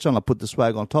the stretcher and I put the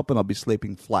swag on top and I'll be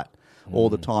sleeping flat. all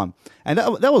the time. And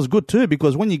that was good too,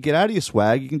 because when you get out of your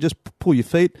swag, you can just pull your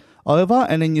feet over,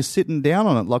 and then you're sitting down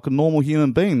on it like a normal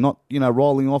human being, not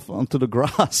rolling off onto the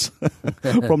grass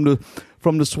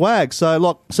from the swag.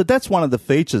 So that's one of the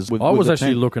features. I was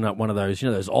actually looking at one of those,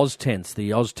 those Oz tents,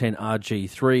 the Oz tent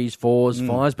RG3s, 4s,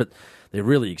 5s, but they're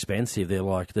really expensive.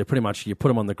 They're pretty much, you put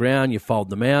them on the ground, you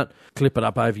fold them out, clip it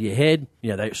up over your head.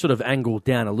 They sort of angle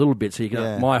down a little bit, so you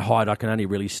can. My height, I can only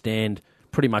really stand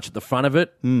pretty much at the front of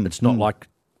it. It's not like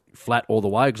flat all the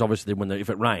way, because obviously if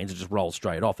it rains, it just rolls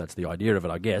straight off. That's the idea of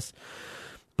it, I guess.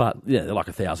 But yeah, they're like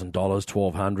 $1,000,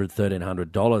 $1,200,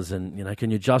 $1,300, and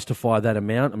can you justify that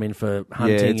amount? I mean, for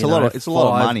hunting, it's a lot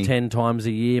of money. 10 times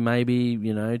a year, maybe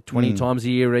 20 times a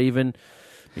year, even.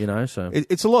 So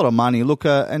it's a lot of money. Look,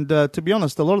 and to be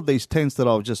honest, a lot of these tents that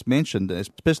I've just mentioned,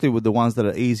 especially with the ones that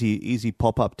are easy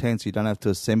pop-up tents, you don't have to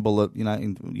assemble it.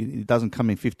 It doesn't come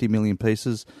in 50 million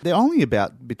pieces. They're only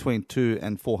about between $200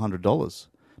 and $400.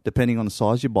 Depending on the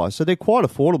size you buy. So they're quite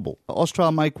affordable.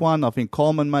 Austral make one. I think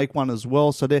Coleman make one as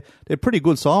well. So they're pretty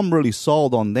good. So I'm really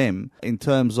sold on them in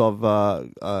terms of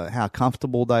how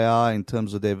comfortable they are, in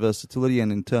terms of their versatility,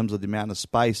 and in terms of the amount of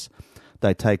space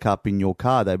they take up in your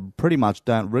car. They pretty much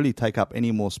don't really take up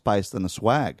any more space than a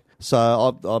swag.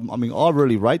 So, I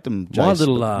really rate them,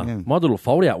 Jace. My little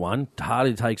fold-out one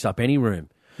hardly takes up any room.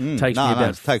 Takes me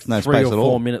about takes no 3 space or at 4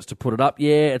 all. minutes to put it up.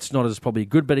 Yeah, it's not as probably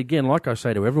good, but again, like I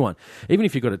say to everyone, even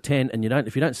if you've got a tent and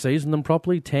if you don't season them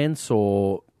properly, tents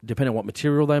or depending on what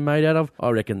material they're made out of, I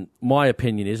reckon, my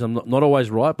opinion is, I'm not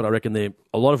always right, but I reckon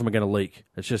a lot of them are going to leak.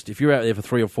 It's just, if you're out there for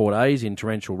 3 or 4 days in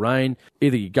torrential rain,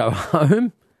 either you go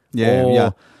home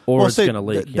or it's going to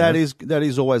leak. That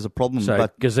is always a problem. So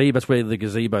but that's where the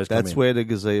gazebos come in. That's where the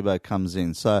gazebo comes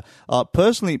in. So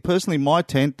personally, my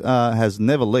tent has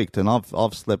never leaked, and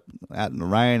I've slept out in the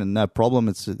rain and no problem.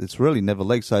 It's really never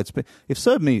leaked. So it's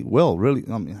served me well. Really,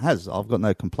 it has. I've got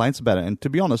no complaints about it. And to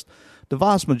be honest, the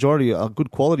vast majority are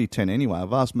good quality tent anyway. A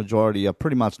vast majority are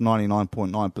pretty much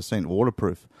 99.9%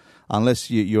 waterproof, unless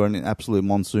you're in absolute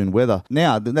monsoon weather.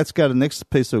 Now, let's go to the next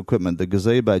piece of equipment, the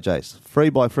gazebo, Jace.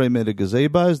 3x3 metre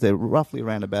gazebos, they're roughly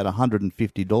around about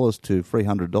 $150 to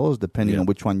 $300, depending on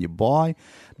which one you buy.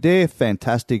 They're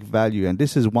fantastic value, and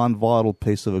this is one vital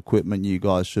piece of equipment you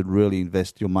guys should really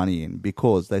invest your money in,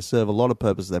 because they serve a lot of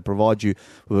purposes. They provide you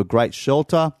with a great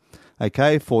shelter,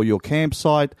 for your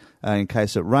campsite in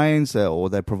case it rains, or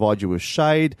they provide you with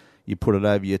shade. You put it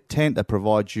over your tent. They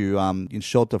provide you in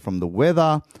shelter from the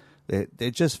weather. They're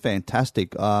just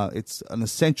fantastic. It's an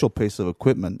essential piece of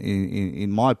equipment, in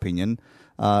my opinion,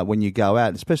 when you go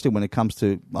out, especially when it comes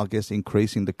to, I guess,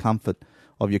 increasing the comfort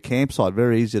of your campsite.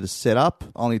 Very easy to set up.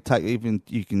 You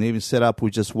can even set up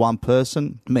with just one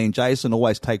person. Me and Jason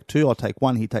always take 2. I take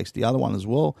one. He takes the other one as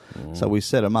well. So we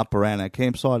set them up around our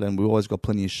campsite, and we've always got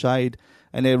plenty of shade.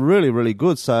 And they're really, really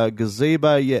good. So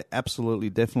gazebo, absolutely,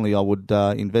 definitely, I would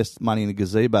invest money in a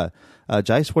gazebo.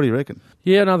 Jace, what do you reckon?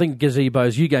 Yeah, and I think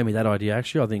gazebos, you gave me that idea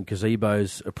actually. I think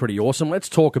gazebos are pretty awesome. Let's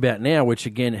talk about now, which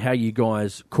again, how you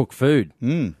guys cook food.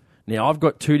 Now, I've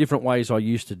got 2 different ways I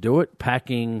used to do it.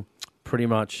 Packing, pretty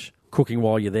much cooking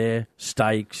while you're there,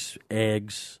 steaks,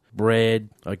 eggs, bread,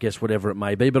 I guess whatever it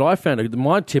may be. But I found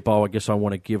my tip I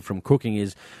want to give from cooking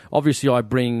is, obviously I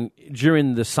bring,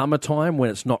 during the summertime when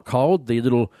it's not cold, the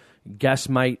little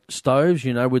Gasmate stoves,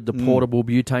 with the portable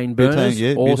butane burners.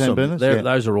 Awesome. Butane burners,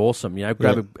 Those are awesome.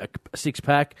 Grab a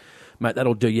 6-pack, mate,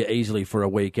 that'll do you easily for a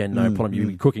weekend, no problem. You'll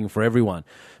be cooking for everyone.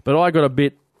 But I got a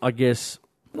bit, I guess,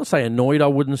 not say annoyed, I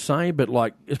wouldn't say, but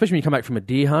especially when you come back from a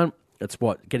deer hunt, it's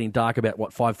getting dark about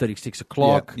 5:30, 6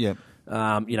 o'clock.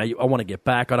 I want to get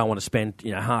back. I don't want to spend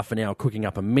half an hour cooking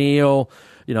up a meal.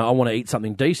 I want to eat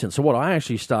something decent. So what I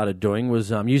actually started doing was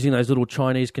using those little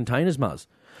Chinese containers, Muzz.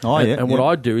 And what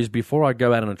I'd do is, before I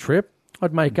go out on a trip,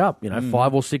 I'd make up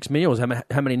 5 or 6 meals.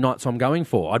 How many nights I'm going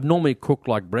for? I'd normally cook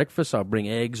breakfast. I'd bring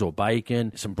eggs or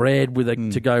bacon, some bread with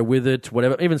to go with it,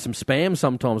 whatever. Even some Spam.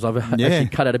 Sometimes I've actually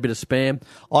cut out a bit of Spam.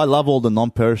 I love all the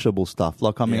non-perishable stuff.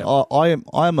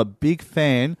 I am a big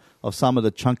fan of some of the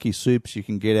chunky soups you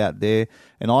can get out there,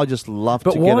 and I just love.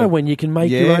 But why, when you can make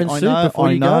your own soup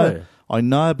before you go? I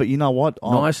know, but you know what?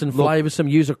 Nice and flavoursome.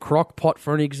 Use a crock pot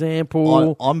for an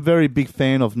example. I'm very big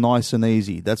fan of nice and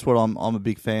easy. That's what I'm a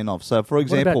big fan of. So, for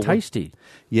example, what about tasty?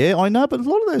 Yeah, I know, but a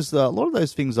lot of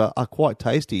those things are quite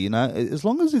tasty. As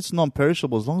long as it's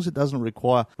non-perishable, as long as it doesn't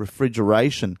require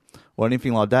refrigeration or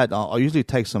anything like that. I usually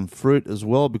take some fruit as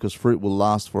well, because fruit will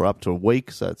last for up to a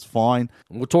week, so it's fine.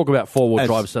 We'll talk about four-wheel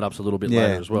drive setups a little bit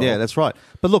later as well. Yeah, that's right.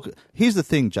 But look, here's the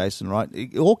thing, Jason, right?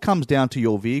 It all comes down to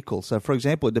your vehicle. So, for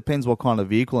example, it depends what kind of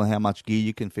vehicle and how much gear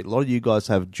you can fit. A lot of you guys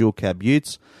have dual cab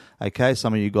utes. Okay,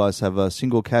 some of you guys have a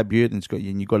single cab ute, and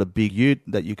you've got a big ute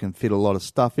that you can fit a lot of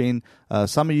stuff in.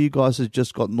 Some of you guys have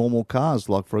just got normal cars,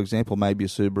 like, for example, maybe a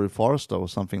Subaru Forester or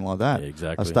something like that. Yeah,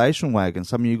 exactly. A station wagon.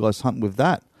 Some of you guys hunt with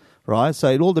that, right? So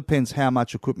it all depends how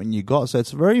much equipment you got. So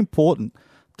it's very important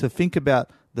to think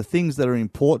about the things that are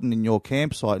important in your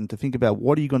campsite, and to think about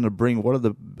what are you going to bring, what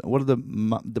are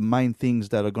the main things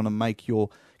that are going to make your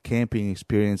camping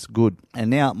experience good. And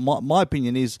now my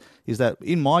opinion is that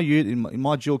in my ute, in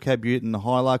my dual cab ute and the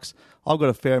Hilux, I've got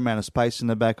a fair amount of space in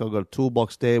the back. I've got a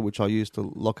toolbox there which I use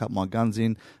to lock up my guns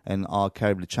in, and I'll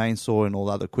carry the chainsaw and all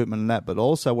the other equipment and that. But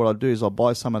also what I do is I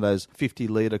buy some of those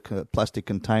 50-litre plastic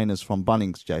containers from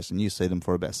Bunnings, Jason. You see them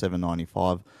for about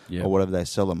 $7.95 or whatever they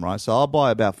sell them, right? So I'll buy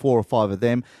about 4 or 5 of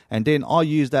them, and then I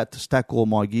use that to stack all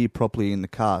my gear properly in the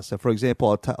car. So for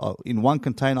example, in one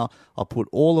container I'll put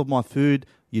all of my food,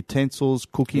 utensils,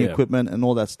 cooking equipment, and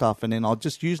all that stuff. And then I'll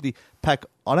just usually pack.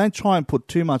 I don't try and put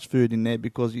too much food in there,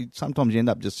 because sometimes you end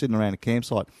up just sitting around a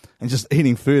campsite and just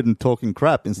eating food and talking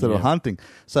crap instead of hunting.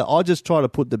 So I just try to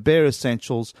put the bare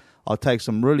essentials. I'll take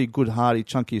some really good, hearty,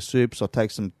 chunky soups. I'll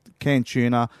take some canned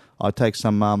tuna. I'll take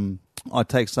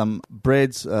some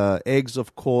breads, eggs,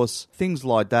 of course, things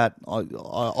like that.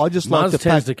 I just like to pack.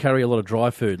 tends to carry a lot of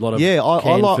dry food, a lot of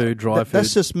canned food, dry food.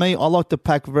 That's just me. I like to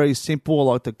pack very simple.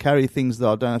 I like to carry things that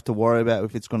I don't have to worry about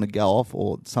if it's going to go off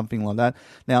or something like that.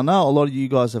 Now, I know a lot of you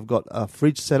guys have got a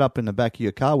fridge set up in the back of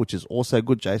your car, which is also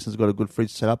good. Jason's got a good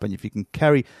fridge set up, and if you can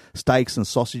carry steaks and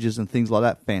sausages and things like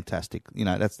that, fantastic. You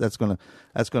know, that's going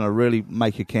to really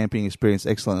make your camping experience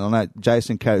excellent. I know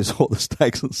Jason carries all the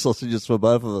steaks and sausages for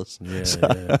both of us.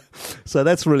 So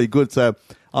that's really good. So,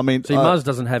 I mean... See, Muzz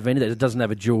doesn't have any. It doesn't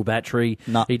have a dual battery.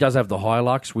 No. He does have the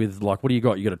Hilux with, like, what do you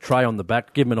got? You got a tray on the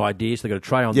back. Give them an idea. So they've got a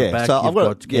tray on the back. So I've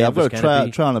got a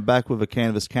canopy. tray on the back with a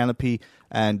canvas canopy,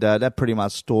 and that pretty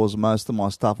much stores most of my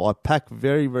stuff. I pack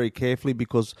very, very carefully,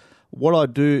 because what I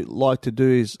do like to do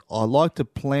is I like to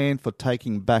plan for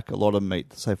taking back a lot of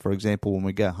meat. So, for example, when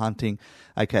we go hunting,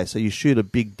 okay, so you shoot a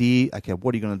big deer. Okay,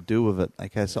 what are you going to do with it?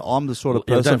 Okay, so I'm the sort of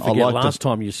person don't forget, I like last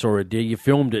time you saw a deer, you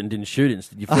filmed it and didn't shoot it.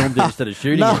 You filmed it instead of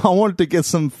shooting No, it. I wanted to get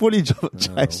some footage of it,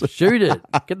 Jason. Shoot it.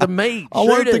 Get the meat. I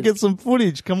wanted to get some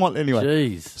footage. Come on, anyway.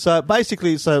 Jeez. So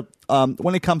basically,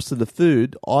 when it comes to the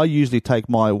food, I usually take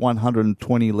my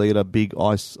 120-litre big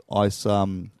ice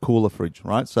cooler fridge,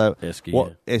 right? So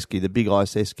Esky, the big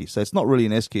ice esky. So it's not really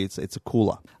an esky; it's a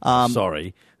cooler.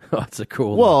 Sorry, it's a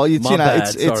cooler. Well,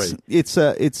 it's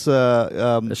it's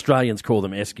Australians call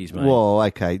them eskies, mate. Well,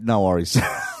 okay, no worries.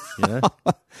 You know?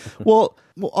 Well,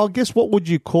 I guess what would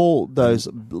you call those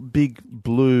big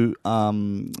blue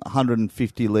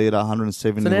 150-litre,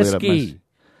 170-litre? It's an esky.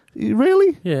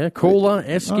 Really? Yeah, cooler,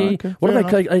 esky. Oh, okay, What do fair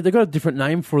they call? They've got a different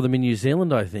name for them in New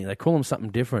Zealand, I think. They call them something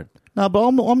different. No, but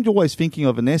I'm always thinking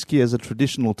of an esky as a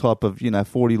traditional type of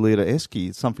 40-litre esky.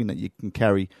 It's something that you can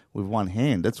carry with one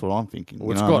hand. That's what I'm thinking.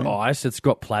 Well, it's got ice. It's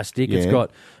got plastic. Yeah. It's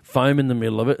got foam in the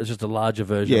middle of it. It's just a larger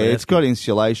version. Yeah, of it's got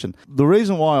insulation. The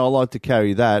reason why I like to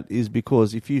carry that is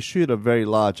because if you shoot a very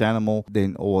large animal,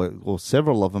 then or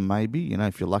several of them, maybe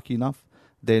if you're lucky enough,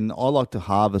 then I like to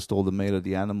harvest all the meat of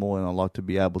the animal, and I like to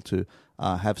be able to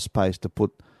have space to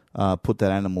put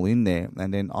that animal in there.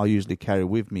 And then I usually carry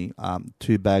with me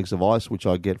 2 bags of ice, which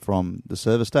I get from the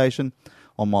service station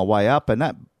on my way up. And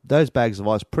those bags of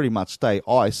ice pretty much stay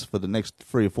ice for the next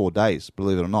 3 or 4 days,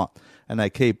 believe it or not. And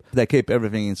they keep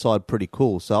everything inside pretty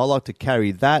cool. So I like to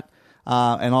carry that.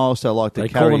 And I also like to carry...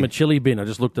 They carry... call them a chili bin. I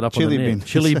just looked it up on the net. Bin.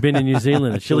 Chili bin in New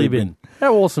Zealand, a chili bin.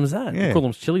 How awesome is that? Yeah. We call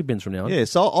them chili bins from now on. Yeah,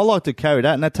 so I like to carry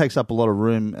that, and that takes up a lot of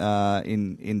room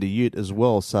in the ute as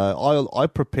well. So I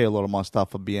prepare a lot of my stuff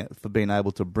for being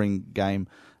able to bring game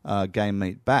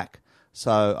meat back.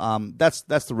 So that's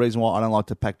the reason why I don't like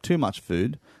to pack too much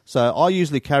food. So I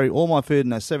usually carry all my food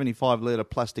in a 75-litre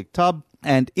plastic tub,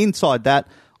 and inside that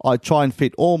I try and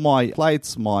fit all my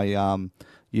plates, my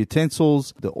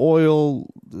utensils, the oil,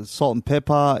 the salt and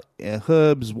pepper,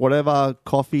 herbs, whatever,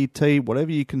 coffee, tea, whatever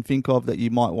you can think of that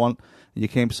you might want in your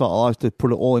campsite. I like to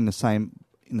put it all in the same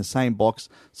box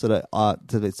so that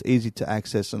it's easy to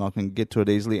access and I can get to it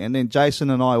easily. And then Jason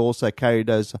and I also carry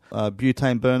those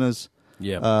butane burners.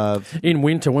 Yeah. In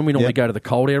winter, when we normally go to the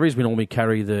cold areas, we normally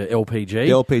carry the LPG.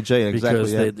 The LPG,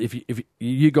 exactly. Because if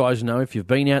you guys know, if you've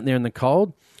been out there in the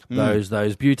cold, those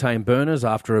butane burners,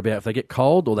 if they get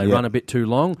cold or they run a bit too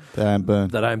long, they don't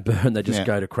burn. They just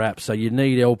go to crap. So you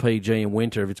need LPG in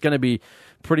winter. If it's going to be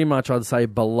pretty much, I'd say,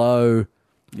 below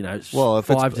Well,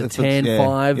 5 to 10,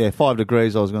 5. Yeah, 5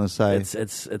 degrees. I was going to say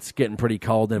it's getting pretty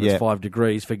cold. Then if it's 5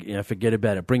 degrees, forget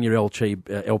about it. Bring your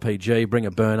LPG, bring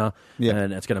a burner,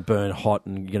 and it's going to burn hot,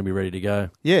 and you're going to be ready to go.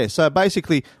 Yeah. So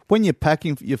basically, when you're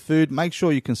packing your food, make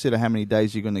sure you consider how many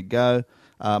days you're going to go.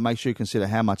 Make sure you consider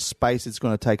how much space it's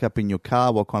going to take up in your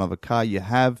car, what kind of a car you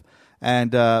have,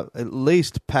 and at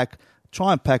least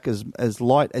try and pack as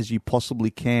light as you possibly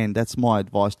can. That's my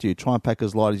advice to you. Try and pack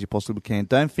as light as you possibly can.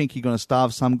 Don't think you're going to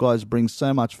starve. Some guys bring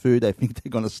so much food, they think they're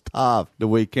going to starve the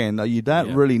weekend. No, you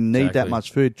don't really need that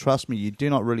much food. Trust me, you do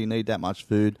not really need that much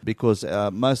food because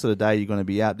most of the day you're going to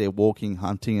be out there walking,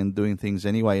 hunting, and doing things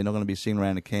anyway. You're not going to be sitting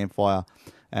around a campfire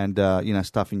and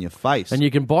stuff in your face. And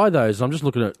you can buy those. I'm just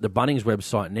looking at the Bunnings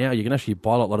website now. You can actually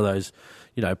buy a lot of those,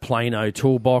 Plano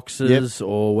toolboxes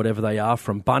or whatever they are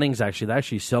from Bunnings. Actually, they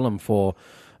actually sell them for.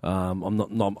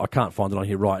 I can't find it on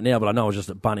here right now, but I know I was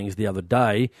just at Bunnings the other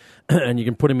day, and you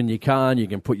can put them in your car, and you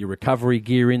can put your recovery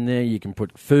gear in there, you can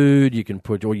put food, you can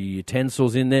put all your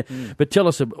utensils in there. But tell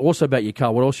us also about your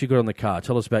car. What else you got on the car?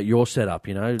 Tell us about your setup,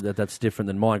 that's different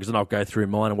than mine, because then I'll go through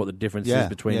mine and what the difference is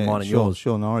between mine and yours.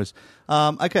 Sure, no worries.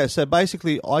 Okay, so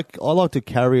basically I like to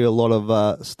carry a lot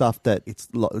of stuff that it's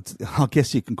I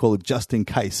guess you can call it just in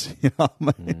case. I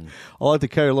like to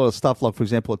carry a lot of stuff like, for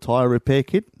example, a tyre repair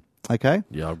kit. Okay.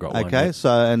 Yeah, I've got one. Okay, so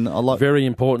and I like very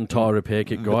important tyre repair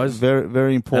kit, guys. Very,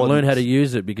 very important. And learn how to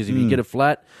use it, because if you get a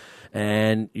flat,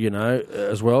 and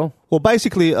as well. Well,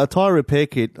 basically, a tyre repair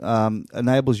kit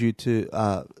enables you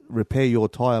to repair your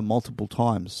tyre multiple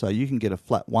times. So you can get a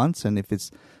flat once, and if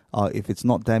it's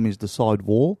not damaged the side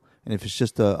wall, and if it's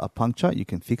just a puncture, you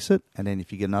can fix it. And then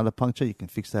if you get another puncture, you can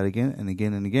fix that again and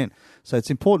again and again. So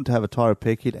it's important to have a tyre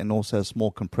repair kit and also a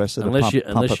small compressor unless to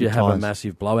pump you up have tires. a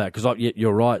massive blowout. Because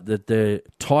you're right that the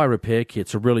tyre repair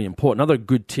kits are really important. Another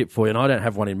good tip for you, and I don't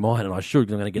have one in mind, and I should,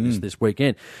 because I'm going to get this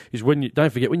weekend, is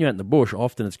don't forget, when you're out in the bush,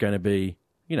 often it's going to be,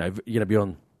 you're going to be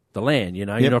on the land, you're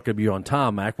not going to be on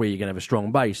tarmac where you're going to have a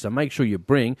strong base. So make sure you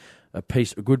bring a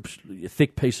good,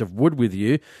 thick piece of wood with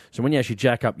you. So when you actually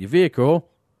jack up your vehicle,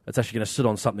 it's actually going to sit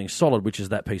on something solid, which is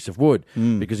that piece of wood.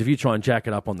 Because if you try and jack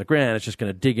it up on the ground, it's just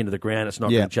going to dig into the ground. It's not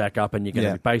going to jack up, and you're going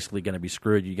to be basically going to be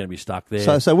screwed. You're going to be stuck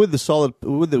there. So with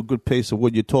the good piece of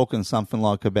wood, you're talking something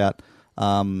like about.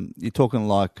 You're talking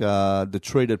like the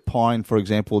treated pine, for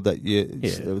example,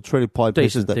 treated pine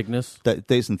pieces,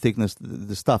 decent thickness,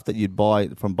 the stuff that you'd buy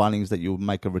from Bunnings that you would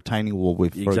make a retaining wall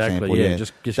with, for example.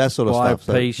 Just that sort of buy stuff.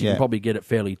 A piece, you can probably get it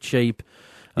fairly cheap.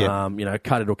 Cut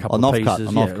it to a couple of pieces.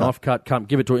 An off-cut.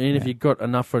 Give it to it. And if you've got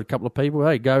enough for a couple of people,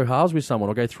 hey, go halves with someone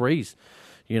or go threes.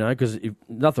 Because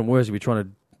nothing worse if you're trying to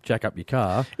jack up your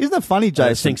car. Isn't it funny,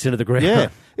 Jason? It sinks into the ground. Yeah.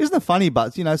 Isn't it funny?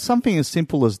 But, something as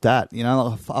simple as that,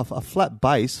 a flat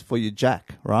base for your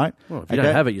jack, right? Well, if you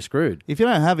don't have it, you're screwed. If you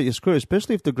don't have it, you're screwed,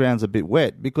 especially if the ground's a bit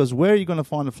wet, because where are you going to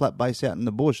find a flat base out in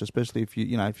the bush, especially if you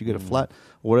get a flat,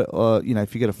 or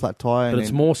if you get a flat tyre. But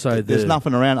it's more so there's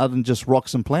nothing around other than just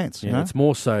rocks and plants. It's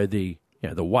more so the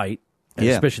weight, and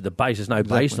especially the base. There's no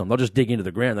base on them. They'll just dig into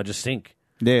the ground. They'll just sink.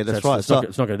 Yeah, that's right. It's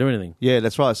not going to do anything. Yeah,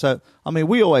 that's right. So,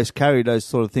 we always carry those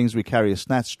sort of things. We carry a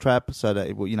snatch trap so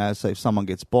that, so if someone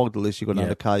gets bogged, at least you've got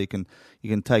another car you can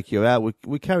take you out.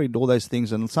 We carried all those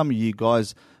things, and some of you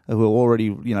guys who are already,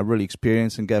 really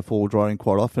experienced and go four-wheel driving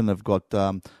quite often have got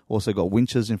also got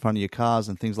winches in front of your cars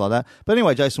and things like that. But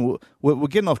anyway, Jason, we're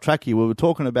getting off track here. We were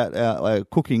talking about our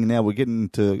cooking. Now we're getting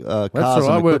into cars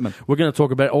and equipment. We're going to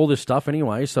talk about all this stuff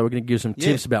anyway, so we're going to give some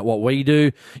tips about what we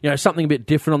do. Something a bit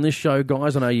different on this show,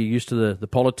 guys. I know you're used to the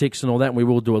politics and all that, and we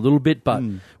will do a little bit, but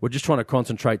we're just trying to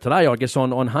concentrate today, I guess,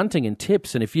 on hunting and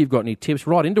tips. And if you've got any tips,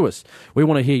 write into us. We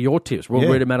want to hear your tips. We'll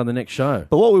read them out on the next show.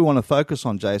 But what we want to focus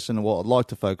on, Jason, and what I'd like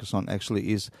to focus on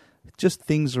actually is just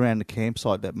things around the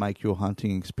campsite that make your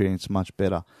hunting experience much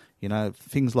better.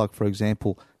 Things like, for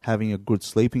example, having a good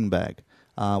sleeping bag.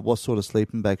 What sort of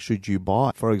sleeping bag should you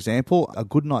buy? For example, a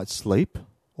good night's sleep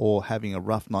or having a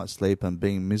rough night's sleep and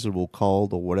being miserable,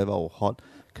 cold or whatever, or hot,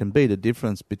 can be the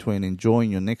difference between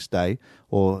enjoying your next day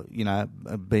or,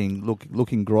 being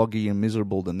looking groggy and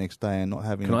miserable the next day and not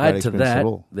having a great experience at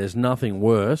all. There's nothing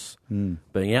worse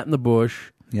being out in the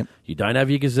bush. Yep. You don't have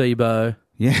your gazebo.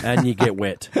 Yeah. And you get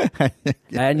wet.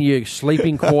 And your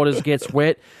sleeping quarters gets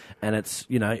wet, and it's,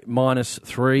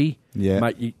 -3. Yeah.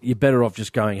 Mate, you're better off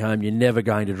just going home. You're never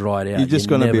going to dry it out. You're just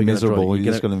going to be miserable.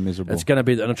 You're just going to be miserable. It's going to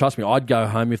be, and trust me, I'd go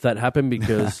home if that happened,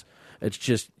 because it's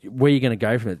just, where you're going to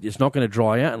go from it? It's not going to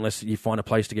dry out unless you find a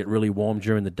place to get really warm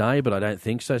during the day, but I don't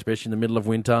think so, especially in the middle of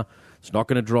winter. It's not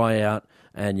going to dry out,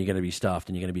 and you're going to be stuffed,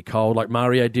 and you're going to be cold. Like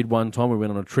Mario did one time. We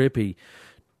went on a trip.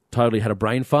 totally had a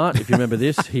brain fart. If you remember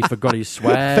this, he forgot his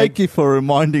swag. Thank you for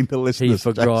reminding the listeners. He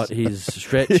forgot Jason. his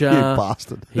stretcher. You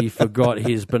bastard. He forgot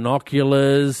his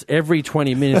binoculars. Every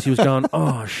 20 minutes he was going,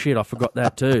 oh, shit, I forgot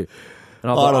that too.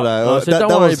 And I don't know.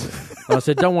 I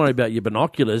said, don't worry about your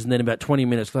binoculars. And then about 20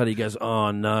 minutes later, he goes,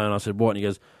 oh, no. And I said, what? And he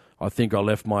goes, I think I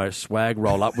left my swag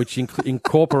roll up, which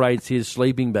incorporates his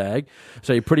sleeping bag.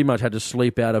 So he pretty much had to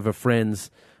sleep out of a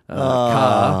friend's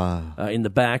car in the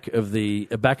back of a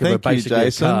basically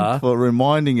Jason, a car. for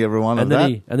reminding everyone of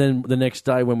that. And then the next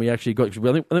day when we actually got,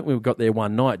 I think we got there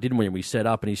one night, didn't we? And we set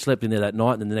up and he slept in there that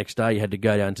night. And then the next day he had to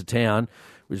go down to town,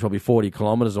 which is probably 40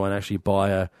 kilometres away, and actually buy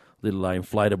a little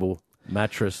inflatable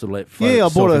mattress to let float. Yeah, I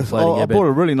bought self-inflating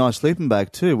a really nice sleeping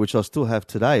bag too, which I still have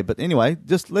today. But anyway,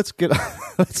 just let's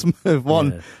move on.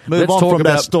 Yeah. Move Let's on talk from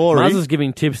about that story. Muzz is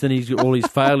giving tips, then he's got all his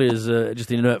failures,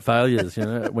 just inert failures,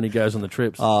 when he goes on the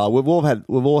trips. We've all had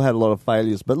a lot of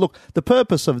failures, but look, the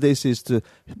purpose of this is to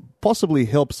possibly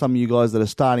help some of you guys that are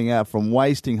starting out from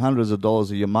wasting hundreds of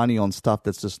dollars of your money on stuff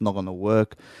that's just not going to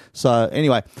work. So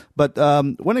anyway, but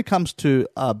when it comes to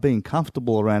being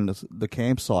comfortable around the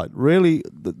campsite, really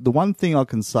the one thing I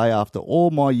can say after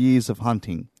all my years of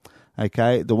hunting,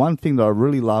 okay, the one thing that I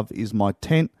really love is my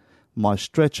tent, my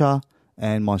stretcher,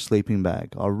 and my sleeping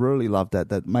bag. I really love that.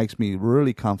 That makes me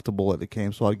really comfortable at the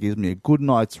campsite. It gives me a good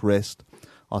night's rest.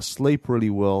 I sleep really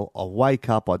well. I wake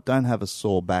up. I don't have a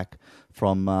sore back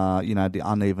from the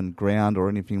uneven ground or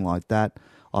anything like that.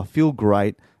 I feel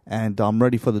great, and I'm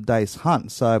ready for the day's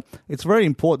hunt. So it's very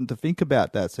important to think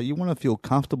about that. So you want to feel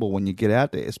comfortable when you get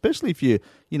out there, especially if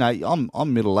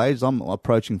I'm middle-aged. I'm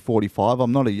approaching 45.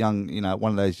 I'm not a young,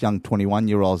 one of those young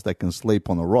 21-year-olds that can sleep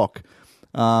on a rock.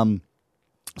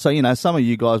 So, some of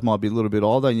you guys might be a little bit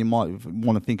older, and you might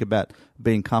want to think about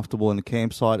being comfortable in the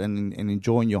campsite and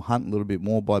enjoying your hunt a little bit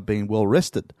more by being well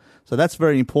rested. So that's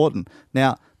very important.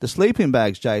 Now, the sleeping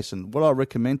bags, Jason, what I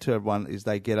recommend to everyone is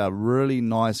they get a really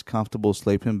nice, comfortable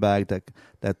sleeping bag that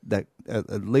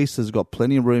at least has got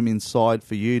plenty of room inside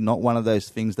for you, not one of those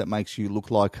things that makes you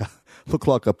look like a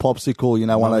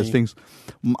popsicle, one of those things,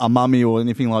 a mummy or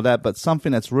anything like that, but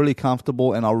something that's really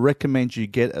comfortable. And I recommend you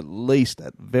get at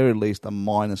very least a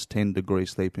minus 10 degree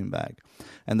sleeping bag.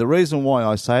 And the reason why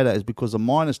I say that is because a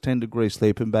minus 10 degree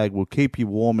sleeping bag will keep you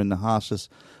warm in the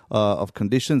harshest of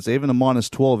conditions, even a minus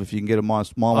 12 if you can get a minus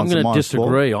 12. I'm going to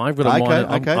disagree. I'm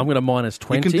going to minus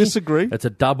 20. You can disagree. It's a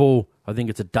double. I think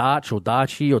it's a Darch or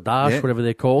Darchie or Darsh, whatever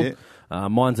they're called. Yeah.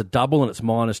 Mine's a double and it's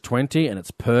minus 20 and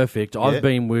it's perfect. I've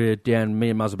been me and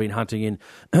Muzz have been hunting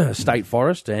in State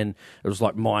Forest and it was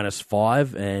like minus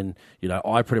 5 and,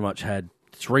 I pretty much had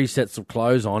 3 sets of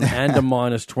clothes on and a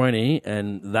minus 20,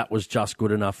 and that was just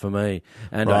good enough for me.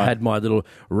 And I had my little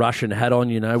Russian hat on,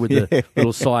 with the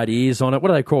little side ears on it. What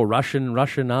do they call Russian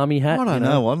army hat? I don't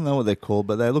know. I don't know what they're called,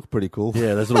 but they look pretty cool.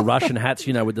 Yeah, those little Russian hats,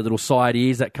 with the little side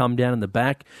ears that come down in the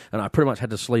back. And I pretty much had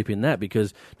to sleep in that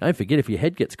because don't forget, if your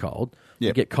head gets cold,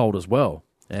 you get cold as well.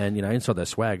 And, inside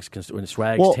those tents can still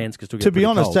get to be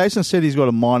honest, cold. Jason said he's got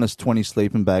a minus 20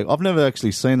 sleeping bag. I've never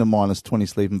actually seen a minus 20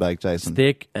 sleeping bag, Jason. It's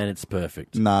thick and it's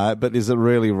perfect. No, but is it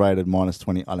really rated minus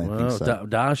 20? I don't think so.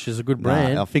 Dash is a good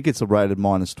brand. No, I think it's a rated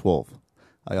minus 12.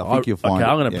 I think you'll find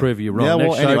I'm going to prove you wrong.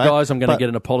 Next show, guys, I'm going to get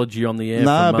an apology on the air.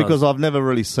 No, because I've never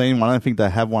really seen one. I don't think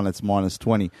they have one that's minus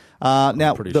 20. Now,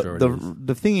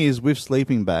 the thing is, with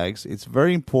sleeping bags, it's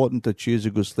very important to choose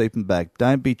a good sleeping bag.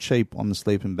 Don't be cheap on the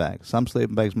sleeping bag. Some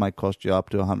sleeping bags may cost you up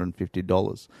to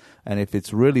 $150. And if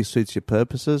it really suits your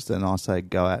purposes, then I say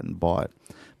go out and buy it.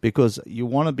 Because you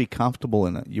want to be comfortable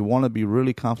in it. You want to be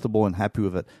really comfortable and happy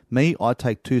with it. Me, I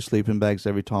take 2 sleeping bags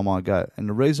every time I go. And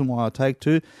the reason why I take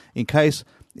 2, in case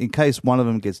one of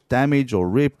them gets damaged or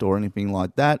ripped or anything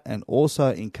like that, and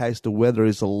also in case the weather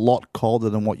is a lot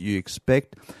colder than what you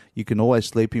expect, you can always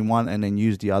sleep in one and then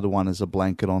use the other one as a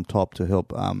blanket on top to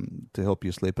help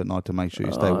you sleep at night to make sure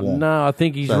you stay warm. No, I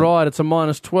think he's right. It's a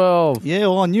minus 12. Yeah,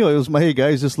 well, I knew it was. Here you go.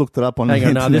 He's just looked it up on the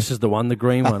internet. No, this is the one, the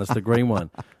green one. It's the green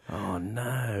one. Oh,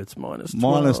 no, it's minus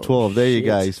 12. Minus 12. There you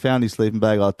go. He's found his sleeping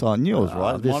bag. I knew it was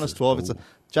right. Minus 12. It's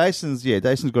Jason's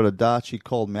got a Darchie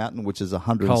Cold Mountain, which is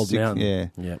 $106. Cold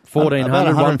Mountain. Yeah.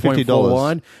 $1,400, 1.4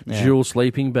 wide, dual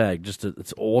sleeping bag.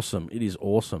 It's awesome. It is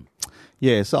awesome.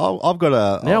 Yeah, so I've got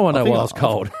a... Now I know why it's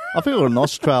cold. I think I've got an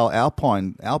Austral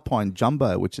Alpine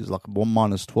Jumbo, which is like a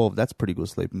minus 12. That's a pretty good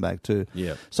sleeping bag too.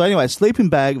 Yeah. So anyway, sleeping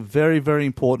bag, very, very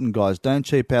important, guys. Don't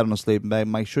cheap out on a sleeping bag.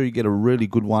 Make sure you get a really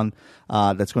good one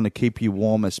that's going to keep you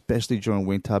warm, especially during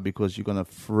winter, because you're going to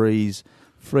freeze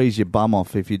freeze your bum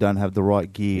off if you don't have the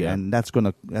right gear, and that's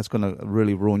gonna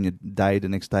really ruin your day the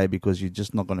next day because you're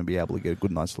just not going to be able to get a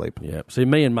good night's sleep. Yeah. See,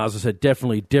 me and Muzz, I said,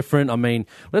 definitely different. I mean,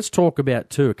 let's talk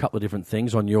about, a couple of different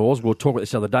things on yours. We'll talk about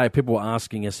this the other day. People were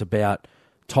asking us about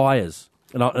tyres.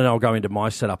 And I'll go into my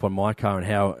setup on my car and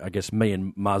how, I guess, me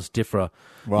and Muzz differ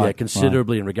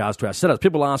considerably in regards to our setups.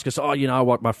 People ask us, you know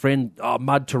what, my friend,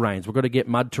 mud terrains. We've got to get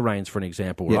mud terrains, for an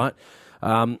example, right?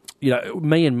 You know,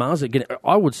 me and Muzz, again,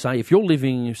 I would say if you're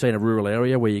living, say, in a rural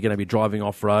area where you're going to be driving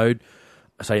off-road,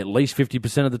 say at least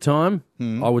 50% of the time,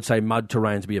 I would say mud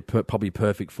terrains would be probably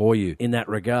perfect for you in that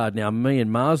regard. Now, me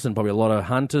and Muzz and probably a lot of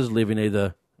hunters live in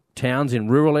either towns in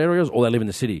rural areas or they live in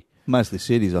the city. Mostly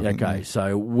cities, I think. Okay,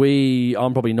 so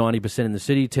I'm probably 90% in the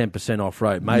city, 10%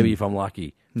 off-road, maybe if I'm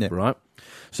lucky, right?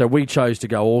 So we chose to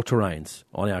go all-terrains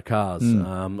on our cars.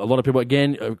 A lot of people,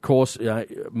 again, of course,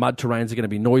 mud terrains are going to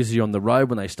be noisy on the road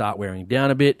when they start wearing down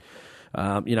a bit.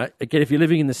 You know, again, if you're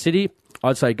living in the city,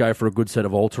 I'd say go for a good set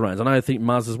of all-terrains. I think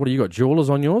Muzz's, what do you got, Jewelers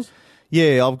on yours?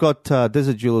 Yeah, I've got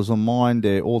Desert Jewelers on mine.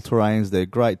 They're all-terrains. They're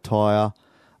great tyre.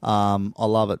 I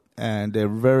love it, and they're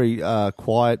very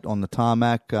quiet on the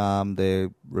tarmac.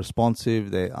 They're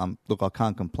responsive. Look, I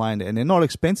can't complain, and they're not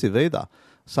expensive either.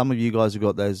 Some of you guys have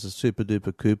got those super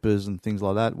duper Coopers and things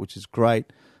like that, which is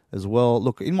great as well.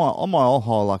 Look, on my old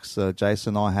Hilux,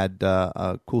 Jason, I had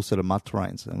a cool set of mud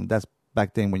terrains, and that's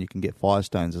back then when you can get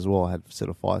Firestones as well. I had a set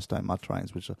of Firestone mud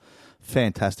terrains, which are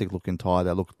fantastic looking tyre.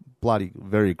 They look bloody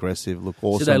very aggressive, look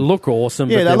awesome. So they look awesome,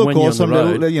 yeah, but they look when awesome. You're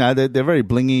on the road, they're very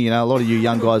blingy. You know, a lot of you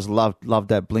young guys love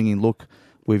that blingy look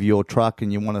with your truck,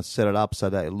 and you want to set it up so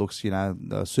that it looks,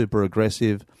 super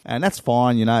aggressive, and that's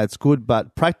fine. You know, it's good,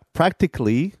 but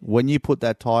practically when you put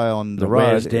that tyre on the road,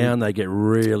 wears down, they get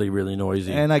really, really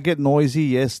noisy, and they get noisy.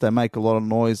 Yes, they make a lot of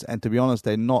noise, and to be honest,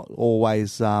 they're not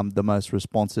always the most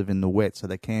responsive in the wet, so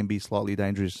they can be slightly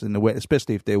dangerous in the wet,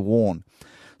 especially if they're worn.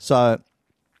 So,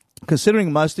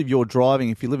 considering most of your driving,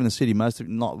 if you live in a city,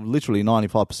 literally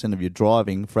 95% of your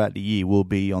driving throughout the year will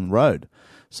be on road.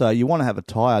 So you want to have a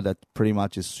tyre that pretty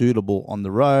much is suitable on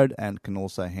the road and can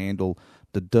also handle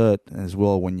the dirt as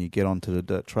well when you get onto the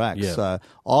dirt tracks. Yeah. So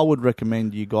I would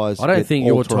recommend you guys. I don't think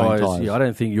your tyres. Yeah, I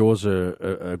don't think yours are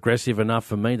aggressive enough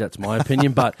for me. That's my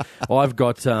opinion. But I've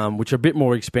got which are a bit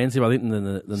more expensive, I think, than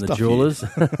the Jewelers.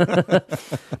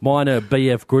 Mine are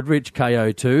BF Goodrich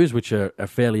KO2s, which are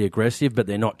fairly aggressive, but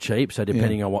they're not cheap. So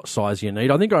depending on what size you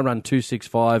need, I think I run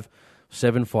 265,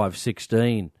 75,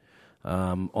 16.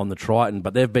 On the Triton,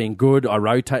 but they've been good. I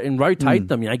rotate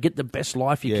them, get the best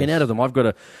life you can out of them. I've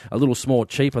got a little small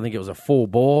cheap, I think it was a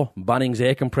 4-bore Bunnings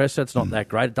air compressor. It's not that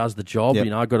great. It does the job.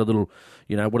 Yep. I've got a little,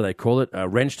 what do they call it? A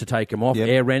wrench to take them off,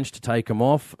 air wrench to take them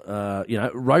off.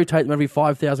 Rotate them every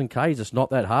 5,000 Ks. It's not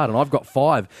that hard. And I've got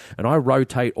 5, and I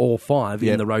rotate all 5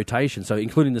 in the rotation. So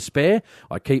including the spare,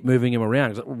 I keep moving them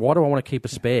around. Why do I want to keep a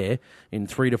spare in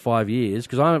 3 to 5 years?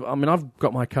 Because I've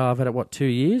got my car, I've had it, 2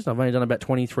 years? I've only done about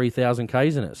 23,000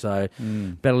 Ks in it, so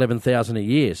about 11,000 a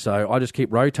year. So I just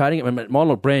keep rotating it. Mine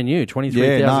look brand new,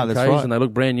 23,000 Ks, right. And they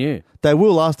look brand new. They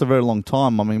will last a very long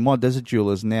time. I mean, my Desert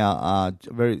Jewelers now are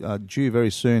due very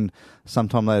soon.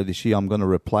 Sometime later this year, I'm going to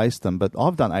replace them. But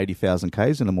I've done 80,000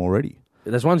 Ks in them already.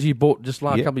 There's ones you bought just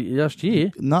last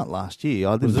year. Not last year.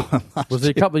 I didn't. Was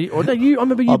it a couple? I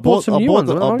remember you bought some new ones.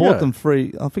 I bought them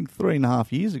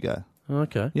 3.5 years ago.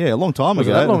 Okay. Yeah, a long time ago. Was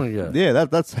it that long ago? Yeah,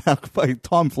 that's how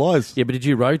time flies. Yeah, but did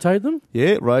you rotate them?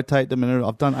 Yeah, rotate them, and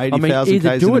I've done 80,000 Ks in them already.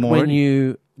 Either do it when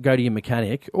you go to your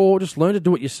mechanic, or just learn to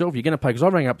do it yourself. You're going to pay, because I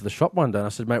rang up to the shop one day and I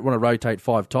said, mate, I want to rotate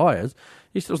 5 tyres.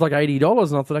 He said it was like $80,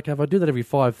 and I thought, okay, if I do that every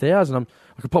 5,000,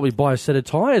 I could probably buy a set of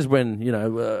tyres when,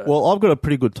 Well, I've got a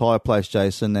pretty good tyre place,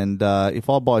 Jason, and if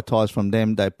I buy tyres from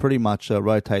them, they pretty much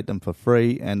rotate them for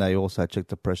free, and they also check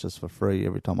the pressures for free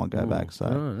every time I go back. So,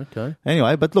 okay.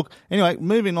 Anyway,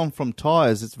 moving on from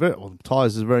tyres,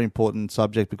 tyres is a very important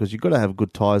subject because you've got to have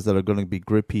good tyres that are going to be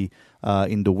grippy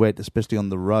in the wet, especially on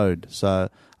the road. So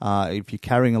if you're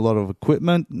carrying a lot of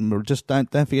equipment, just don't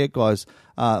forget, guys,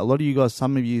 a lot of you guys,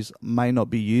 some of you may not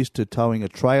be used to towing a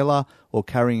trailer or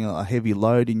carrying a heavy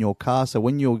load in your car. So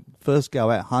when you first go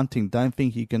out hunting, don't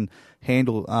think you can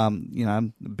handle,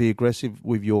 be aggressive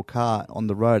with your car on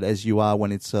the road as you are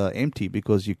when it's empty,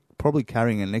 because you're probably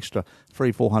carrying an extra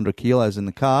 300-400 kilos in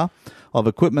the car of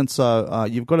equipment. So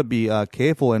you've got to be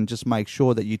careful and just make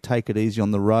sure that you take it easy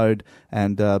on the road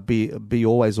and be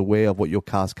always aware of what your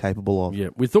car's capable of. Yeah,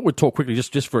 we thought we'd talk quickly,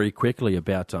 just very quickly,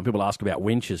 about people ask about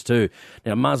winches too.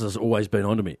 Now, Muzz has always been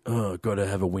on to me. Oh, got to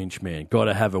have a winch, man. Got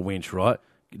to have a winch, right?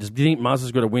 Do you think Muzz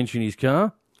has got a winch in his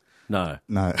car? No.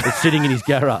 No. It's sitting in his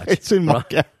garage. It's in my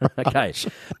garage. Okay.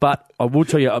 But I will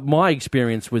tell you, my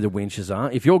experience with the winches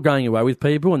are, if you're going away with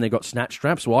people and they've got snatch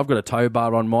straps, well, I've got a tow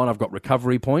bar on mine, I've got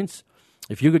recovery points.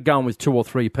 If you're going with 2 or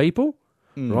 3 people,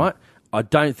 right, I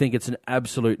don't think it's an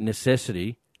absolute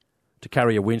necessity to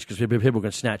carry a winch because people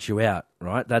can snatch you out,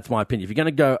 right? That's my opinion. If you're going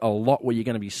to go a lot where you're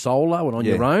going to be solo and on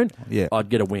your own, I'd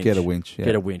get a winch. Get a winch, yeah.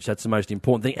 Get a winch. That's the most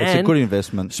important thing. It's a good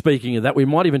investment. Speaking of that, we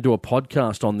might even do a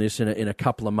podcast on this in a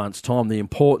couple of months' time, the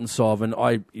importance of, and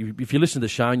if you listen to the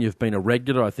show and you've been a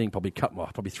regular, I think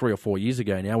probably 3 or 4 years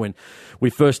ago now, when we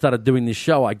first started doing this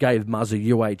show, I gave Muzz a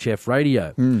UHF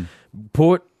radio.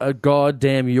 Put a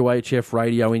goddamn UHF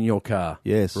radio in your car.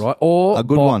 Yes. Right? Or a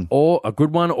good one. Or a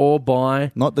good one, or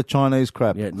buy... Not the Chinese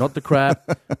crap. Yeah, not the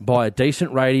crap. Buy a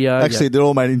decent radio. Actually, they're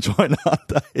all made in China, aren't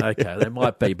they? Okay, they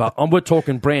might be. But we're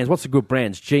talking brands. What's the good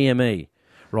brands? GME.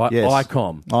 Right, yes.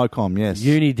 ICOM, yes.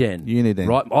 Uniden.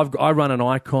 Right, I run an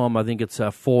ICOM. I think it's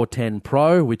a 410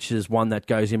 Pro, which is one that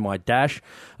goes in my dash.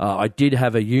 I did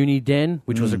have a Uniden,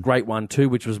 which was a great one too,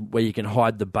 which was where you can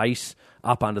hide the base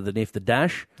up underneath the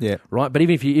dash. Yeah. Right, but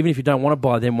even if you don't want to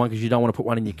buy them one because you don't want to put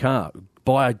one in your car,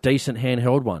 buy a decent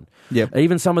handheld one. Yep.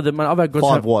 Even some of the... I've had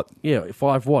 5 watt. Yeah,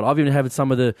 5 watt. I've even had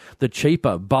some of the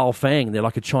cheaper Baofeng. They're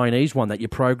like a Chinese one that you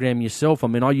program yourself. I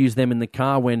mean, I use them in the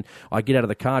car when I get out of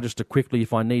the car just to quickly,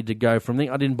 if I need to go from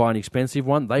there. I didn't buy an expensive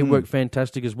one. They work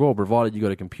fantastic as well, provided you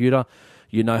got a computer.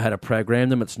 You know how to program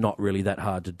them. It's not really that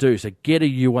hard to do. So get a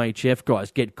UHF, guys.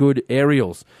 Get good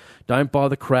aerials. Don't buy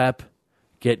the crap.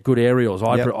 Get good aerials.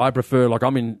 I prefer, like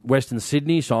I'm in Western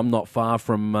Sydney, so I'm not far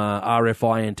from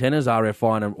RFI antennas.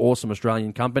 RFI, an awesome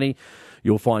Australian company.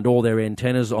 You'll find all their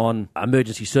antennas on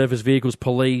emergency service vehicles,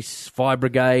 police, fire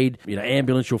brigade,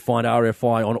 ambulance. You'll find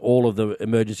RFI on all of the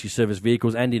emergency service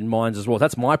vehicles and in mines as well.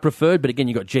 That's my preferred, but again,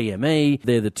 you've got GME.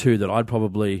 They're the two that I'd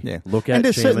probably look at,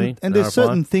 GME. There's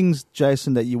certain things,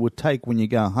 Jason, that you would take when you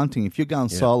go hunting. If you're going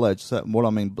solo, what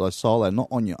I mean by solo, not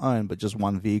on your own, but just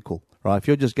one vehicle. Right, if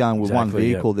you're just going with one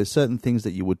vehicle, there's certain things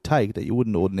that you would take that you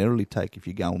wouldn't ordinarily take if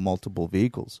you're going with multiple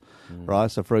vehicles, right?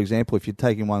 So, for example, if you're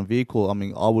taking one vehicle, I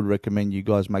mean, I would recommend you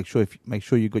guys make sure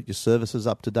you got your services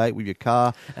up to date with your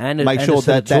car, and make sure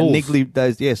that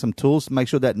niggly, some tools. Make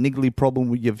sure that niggly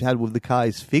problem you've had with the car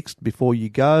is fixed before you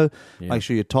go. Yeah. Make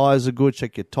sure your tires are good.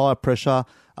 Check your tire pressure.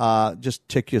 Just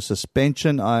check your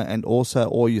suspension and also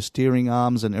all your steering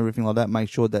arms and everything like that. Make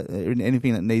sure that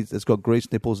anything that's got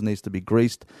grease nipples needs to be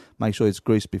greased. Make sure it's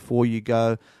greased before you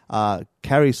go.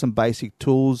 Carry some basic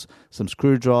tools, some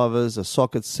screwdrivers, a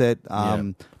socket set,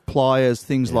 pliers,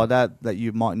 things like that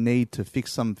you might need to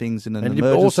fix some things in an emergency.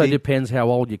 And it also depends how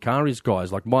old your car is,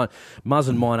 guys. Like Muzz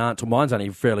and mine's only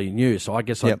fairly new, so I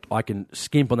guess I can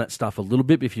skimp on that stuff a little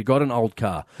bit. But if you've got an old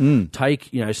car, take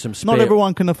some spare... Not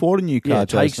everyone can afford a new car, Yeah,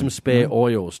 take some spare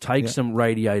oils, take some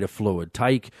radiator fluid,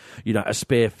 take a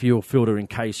spare fuel filter in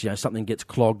case something gets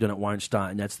clogged and it won't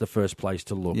start, and that's the first place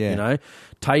to look.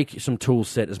 Take some tool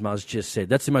set, as Muzz just said.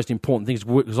 That's the most important thing,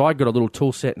 because I've got a little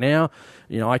tool set now.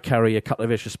 I carry a couple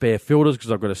of extra spare filters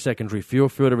because I've got a secondary fuel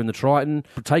filter in the Triton.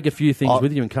 Take a few things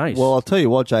with you in case. Well, I'll tell you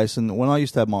what, Jason, when I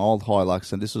used to have my old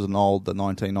Hilux, and this was an old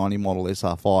 1990 model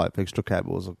SR5 extra cab,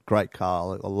 it was a great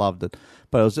car. I loved it.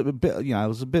 But it was a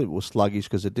bit, it was sluggish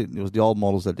because it was the old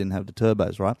models that didn't have the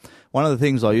turbos, right? One of the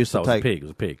things I used to take... It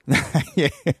was a pig. Yeah.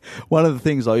 One of the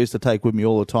things I used to take with me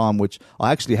all the time, which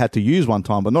I actually had to use one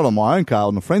time, but not on my own car,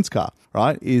 on a friend's car,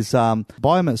 right, is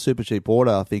buy them at Super Cheap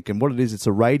Auto, I think. And what it is, it's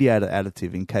a radiator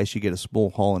additive in case you get a small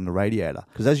hole in the radiator.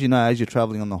 Because as you know, as you're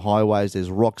traveling on the highways, there's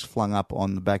rocks flung up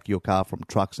on the back of your car from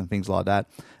trucks and things like that.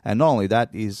 And not only that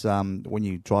is when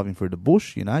you're driving through the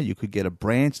bush, you could get a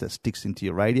branch that sticks into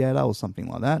your radiator or something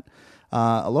like that.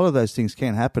 A lot of those things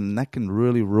can happen, and that can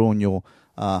really ruin your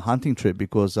hunting trip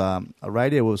because a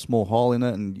radiator with a small hole in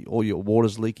it and all your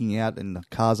water's leaking out and the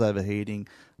car's overheating.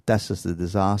 That's just a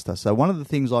disaster. So one of the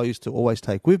things I used to always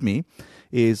take with me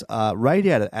is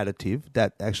radiator additive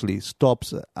that actually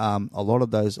stops a lot of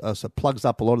those, so plugs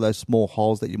up a lot of those small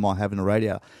holes that you might have in a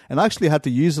radiator. And I actually had to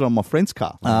use it on my friend's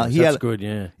car. That's good,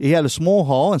 yeah. He had a small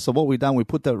hole, and so what we done, we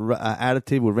put the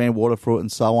additive, we ran water through it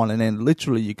and so on, and then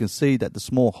literally you can see that the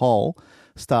small hole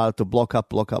started to block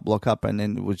up, and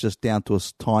then it was just down to a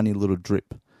tiny little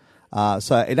drip.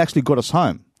 So it actually got us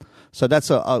home. So that's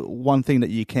one thing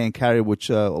that you can carry, which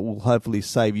will hopefully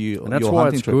save you. And that's why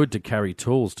it's good to carry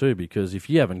tools too, because if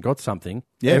you haven't got something,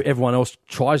 everyone else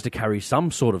tries to carry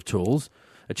some sort of tools.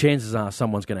 chances are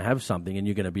someone's going to have something and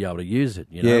you're going to be able to use it.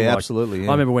 You know? Yeah, Like, absolutely, yeah.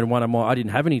 I remember when I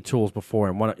didn't have any tools before,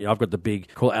 and I've got the big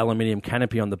aluminium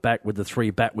canopy on the back with the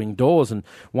 3 batwing doors, and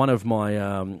one of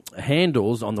my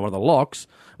handles on one of the locks,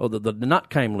 or the nut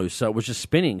came loose, so it was just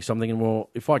spinning. So I'm thinking, well,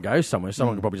 if I go somewhere,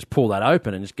 someone could probably just pull that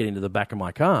open and just get into the back of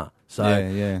my car. So,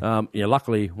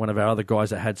 luckily, one of our other guys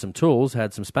that had some tools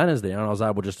had some spanners there, and I was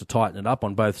able just to tighten it up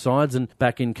on both sides and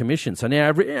back in commission. So now,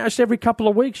 every couple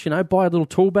of weeks, buy a little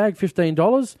tool bag,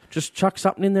 $15, just chuck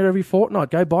something in there every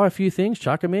fortnight. Go buy a few things,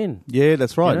 chuck them in. Yeah,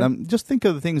 that's right. Just think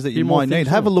of the things that you might need.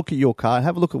 Have a look at your car.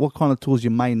 Have a look at what kind of tools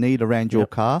you may need around your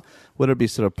car, whether it be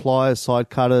sort of pliers, side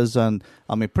cutters, and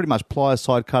pretty much pliers,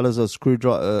 side cutters, a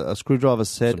screwdriver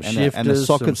set, and a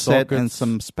socket set, and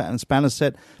some spanner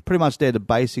set. Pretty much they're the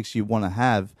basics you want to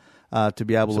have to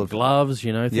be able some to gloves,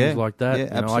 things like that. Yeah,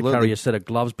 absolutely. I carry a set of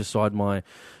gloves beside my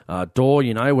door.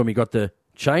 When we got the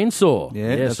chainsaw.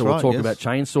 That's so we'll right, talk yes. about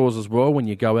chainsaws as well when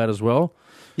you go out as well.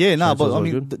 Yeah, no, but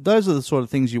Chainsaws those are the sort of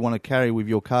things you want to carry with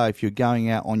your car if you're going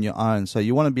out on your own. So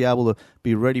you want to be able to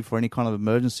be ready for any kind of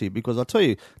emergency, because I tell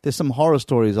you, there's some horror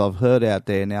stories I've heard out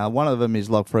there. Now, one of them is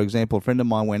like, for example, a friend of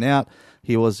mine went out.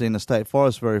 He was in a state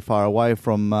forest very far away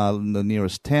from the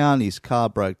nearest town. His car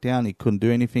broke down. He couldn't do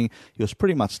anything. He was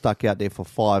pretty much stuck out there for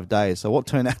 5 days. So what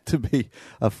turned out to be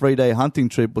a 3-day hunting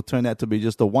trip would turn out to be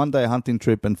just a 1-day hunting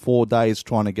trip and 4 days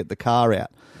trying to get the car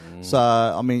out.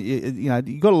 So,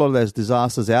 you got a lot of those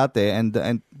disasters out there,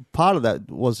 and part of that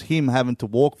was him having to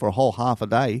walk for a whole half a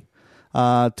day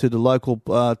to the local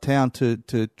town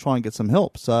to try and get some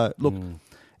help. So, look,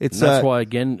 that's why,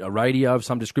 again, a radio of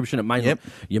some description,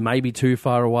 you may be too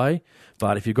far away,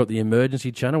 but if you've got the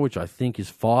emergency channel, which I think is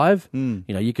 5,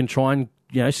 you can try and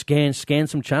scan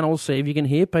some channels, see if you can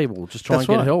hear people. Just try and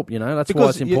get help. That's why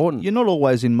it's important. You're not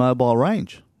always in mobile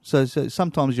range. So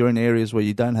sometimes you're in areas where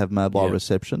you don't have mobile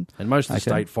reception. And most of the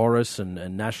state forests and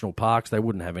national parks, they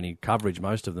wouldn't have any coverage,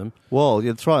 most of them. Well,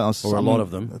 that's right. Or a lot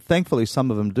of them. Thankfully, some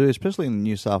of them do, especially in the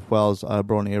New South Wales,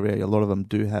 Oberon area. A lot of them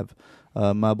do have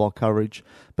mobile coverage.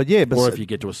 But or if you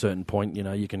get to a certain point,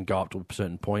 you can go up to a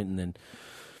certain point and then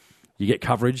you get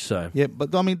coverage. So yeah,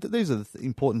 but these are the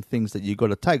important things that you got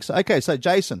to take. So so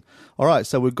Jason, all right.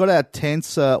 So we've got our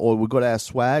tents, or we've got our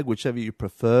swag, whichever you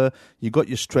prefer. You got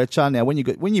your stretcher. Now, when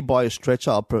you buy a stretcher,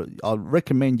 I'll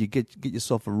recommend you get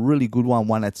yourself a really good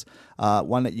one that's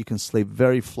one that you can sleep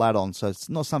very flat on. So it's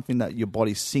not something that your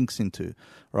body sinks into.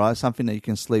 Right, something that you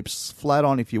can sleep flat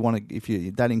on. If you're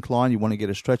that inclined, you want to get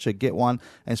a stretcher, get one,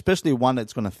 and especially one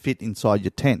that's going to fit inside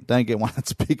your tent. Don't get one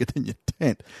that's bigger than your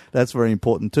tent. That's very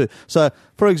important too. So,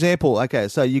 for example,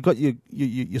 so you got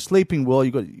your sleeping well,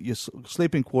 you got your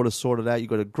sleeping quarters sorted out. You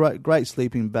got a great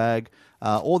sleeping bag.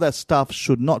 All that stuff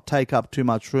should not take up too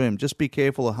much room. Just be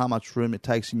careful of how much room it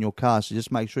takes in your car. So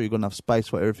just make sure you've got enough space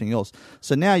for everything else.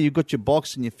 So now you've got your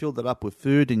box and you filled it up with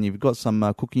food, and you've got some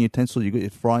cooking utensils. You've got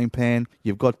your frying pan.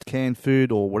 You've got canned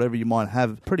food or whatever you might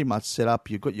have pretty much set up.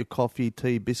 You've got your coffee,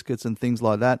 tea, biscuits and things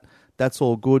like that. That's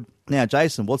all good. Now,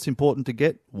 Jason, what's important to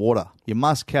get? Water. You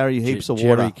must carry heaps of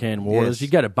water. Jerry can waters. Yes. You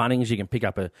go to Bunnings, you can pick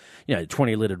up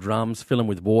 20-litre drums, fill them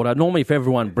with water. Normally, if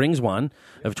everyone brings one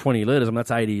of 20 litres, that's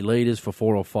 80 litres for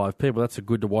 4 or 5 people. That's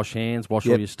good to wash hands, wash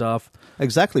all your stuff.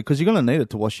 Exactly, because you're going to need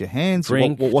it to wash your hands,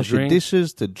 wash your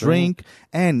dishes, to drink,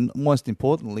 and most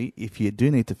importantly, if you do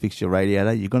need to fix your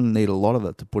radiator, you're going to need a lot of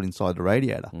it to put inside the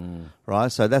radiator,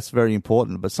 right? So that's very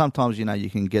important. But sometimes, you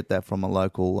can get that from a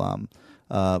local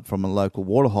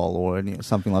water hole or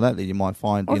something like that you might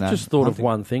find. I've just thought of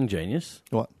one thing, Genius.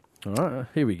 What? All right,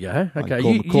 here we go.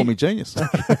 Okay, call me genius.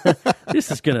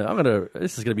 This is gonna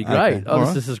be great.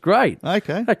 Okay, this is great.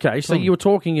 Okay. So you were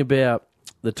talking about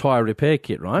the tyre repair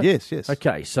kit, right? Yes.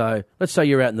 Okay, so let's say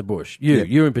you're out in the bush.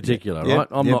 You in particular, right?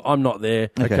 I'm not there.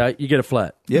 Okay, you get a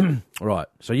flat. Yep. Right.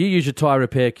 So you use your tyre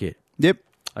repair kit. Yep.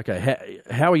 Okay.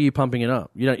 How are you pumping it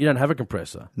up? You don't have a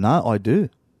compressor. No, I do.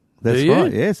 That's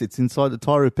right. Yes, it's inside the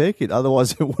tyre repair kit.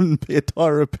 Otherwise, it wouldn't be a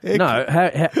tyre repair kit.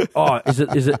 No. Is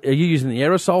it? Are you using the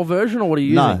aerosol version, or what are you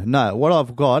using? No. What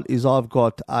I've got is a.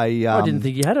 I didn't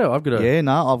think you had it.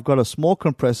 I've got a small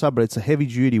compressor, but it's a heavy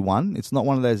duty one. It's not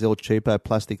one of those El Cheapo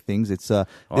plastic things. It's I've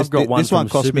got one. This one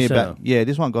cost Super me Center. about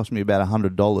This one cost me about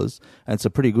 $100, and it's a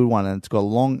pretty good one. And it's got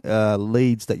long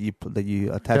leads that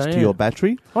you attach to your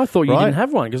battery. I thought you didn't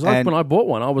have one because when I bought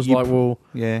one, I was like, well,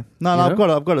 yeah, no, I've got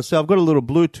a little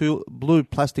blue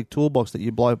plastic toolbox that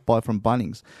you buy from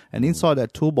Bunnings, and inside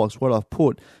that toolbox, what I've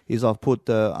put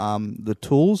the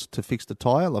tools to fix the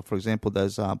tire, like for example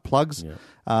those plugs,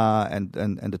 and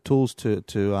the tools to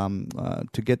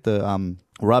get the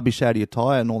rubbish out of your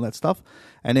tire and all that stuff,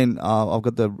 and then I've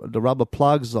got the rubber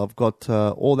plugs, I've got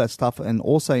all that stuff, and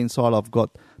also inside I've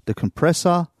got the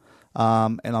compressor.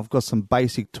 and I've got some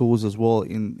basic tools as well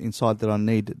inside that I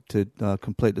need to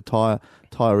complete the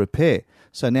tire repair.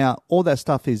 So now all that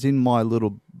stuff is in my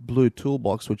little blue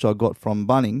toolbox, which I got from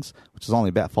Bunnings, which is only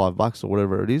about $5 or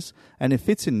whatever it is, and it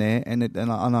fits in there, and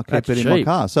I keep it in my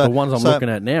car. So the ones I'm looking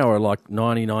at now are like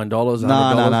 $99,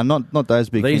 $100. No, not those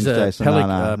big These things, are Jason.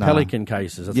 Pelican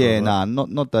cases. That's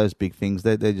not those big things.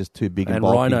 They're just too big and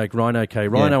bulky.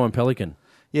 Rhino and Pelican.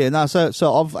 Yeah, no. So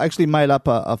I've actually made up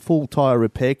a full tire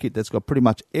repair kit that's got pretty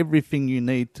much everything you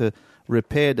need to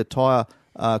repair the tire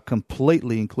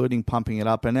completely, including pumping it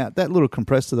up. And now that little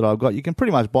compressor that I've got, you can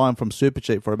pretty much buy them from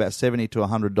Supercheap for about $70 to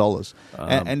 $100,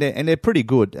 and they're pretty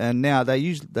good. And now they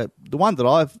use the one that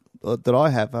I've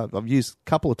used a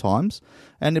couple of times,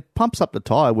 and it pumps up the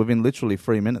tire within literally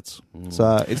 3 minutes.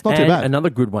 So it's not too bad. Another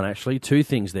good one, actually. Two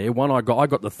things there. One, I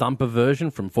got the Thumper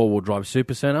version from 4 Wheel Drive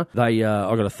Supercenter. I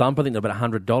got a Thumper. I think they're about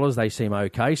 $100. They seem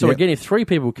okay. So again, if 3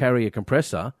 people carry a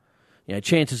compressor,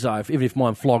 chances are, even if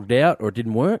mine flogged out or it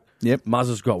didn't work, Muzz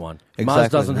has got one. Exactly. Muzz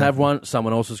doesn't have one,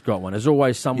 someone else has got one. There's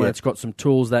always someone that's got some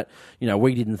tools that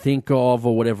we didn't think of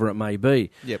or whatever it may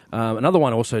be. Yep. Another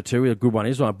one also too, a good one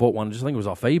is, I bought one, I think it was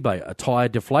off eBay, a tyre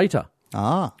deflator.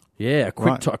 Ah. Yeah, a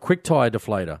quick tyre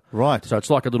deflator. Right. So it's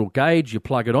like a little gauge. You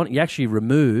plug it on. You actually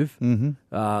remove the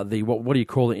what do you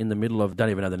call it in the middle of?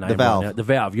 Don't even know the name. The valve. Right now. The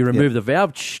valve. You remove the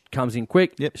valve. Comes in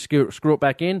quick. Yep. Screw it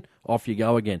back in. Off you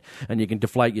go again. And you can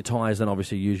deflate your tyres. Then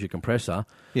obviously use your compressor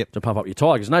to pump up your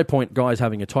tyre. There's no point, guys,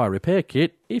 having a tyre repair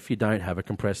kit if you don't have a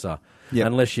compressor. Yep.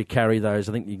 Unless you carry those.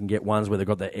 I think you can get ones where they've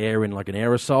got the air in, like an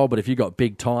aerosol. But if you've got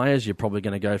big tyres, you're probably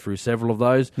going to go through several of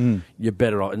those. You're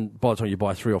better off. And by the time you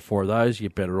buy 3 or 4 of those, you're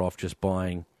better off just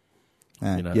buying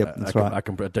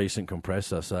a decent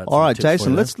compressor. So all right,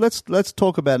 Jason, let's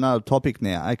talk about another topic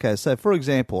now. Okay, so for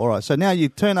example, all right, so now you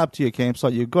turn up to your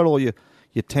campsite, you've got all your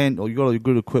tent, or you've got all your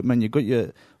good equipment, you've got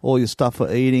all your stuff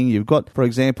for eating, you've got, for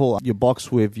example, your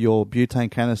box with your butane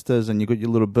canisters, and you've got your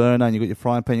little burner, and you've got your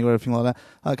frying pan, you've got everything like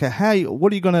that. Okay,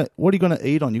 what are you gonna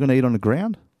eat on? You're gonna eat on the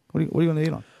ground? What are you gonna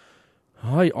eat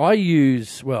on? I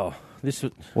use Well,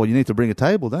 you need to bring a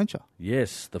table, don't you?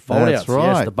 Yes, the fold-outs. That's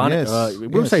right. Yes, the Bunnings. We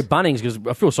wouldn't say Bunnings because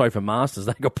I feel sorry for Masters.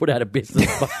 They got put out of business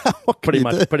pretty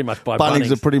much by Bunnings.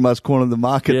 Bunnings are pretty much cornered the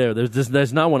market. Yeah,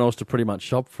 there's no one else to pretty much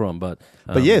shop from. But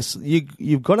yes,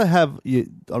 you've got to have.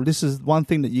 This is one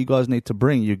thing that you guys need to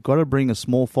bring. You've got to bring a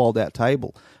small fold-out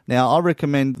table. Now, I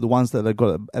recommend the ones that I've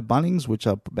got at Bunnings, which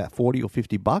are about $40 or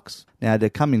 $50. Now, they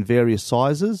come in various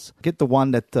sizes. Get the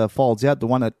one that folds out, the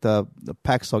one that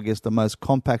packs, I guess, the most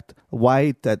compact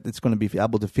way that it's going to be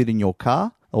able to fit in your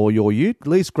car or your ute. At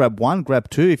least grab 1, grab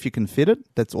 2 if you can fit it.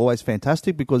 That's always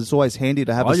fantastic because it's always handy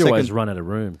to have a second. I always run out of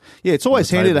room. Yeah, it's always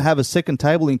handy to have a second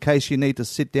table in case you need to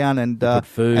sit down and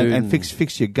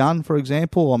fix your gun, for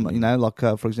example.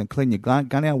 For example, clean your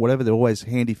gun out, whatever. They're always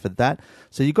handy for that.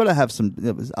 So you've got to have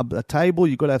a table.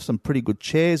 You've got to have some pretty good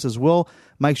chairs as well.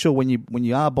 Make sure when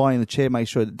you are buying the chair, make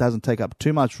sure it doesn't take up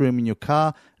too much room in your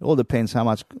car. It all depends how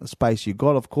much space you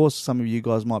got. Of course, some of you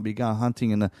guys might be going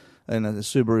hunting in a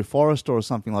Subaru Forester or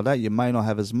something like that. You may not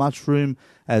have as much room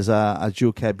as a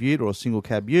dual cab ute or a single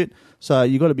cab ute. So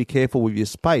you've got to be careful with your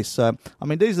space. So, I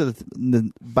mean, these are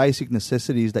the basic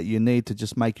necessities that you need to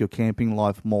just make your camping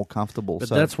life more comfortable. But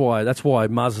that's why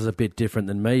Muzz is a bit different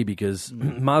than me because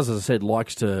Muzz, as I said,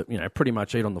 likes to pretty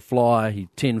much eat on the fly. He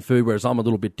tin food, whereas I'm a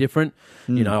little bit different.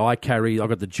 I've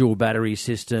got the dual battery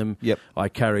system. Yep. I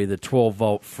carry the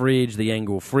 12-volt fridge, the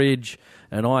Engel fridge.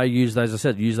 And I use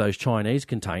those Chinese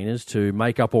containers to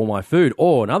make up all my food.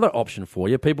 Or another option for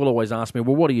you, people always ask me,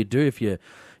 well, what do you do if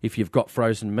you've got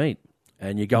frozen meat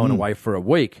and you're going away for a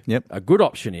week? Yep. A good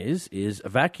option is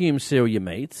vacuum seal your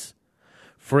meats,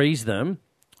 freeze them,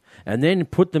 and then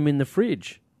put them in the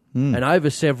fridge. And over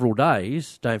several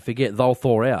days, don't forget, they'll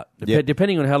thaw out,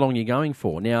 depending on how long you're going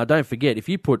for. Now, don't forget, if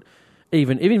you put,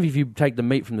 even if you take the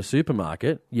meat from the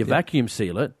supermarket, you vacuum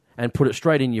seal it, and put it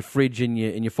straight in your fridge in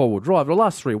your 4-wheel drive, it'll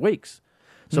last 3 weeks.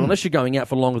 So unless you're going out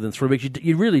for longer than 3 weeks,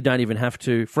 you really don't even have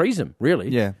to freeze them, really.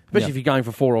 Yeah. Especially if you're going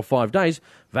for 4 or 5 days.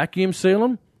 Vacuum seal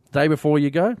them, day before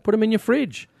you go, put them in your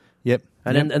fridge. Yep.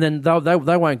 And then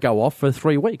they won't go off for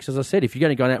 3 weeks. As I said, if you're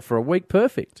only going out for a week,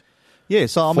 perfect. Yeah,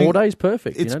 so I 4 days,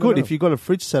 perfect. It's good if you've got a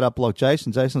fridge set up like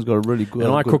Jason. Jason's got a really good.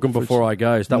 And I cook them fridge. before I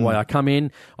go. So that way I come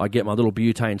in, I get my little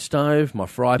butane stove, my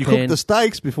fry pan. You cook the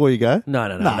steaks before you go?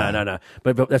 No.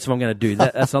 But that's what I'm going to do.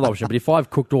 That's another option. But if I've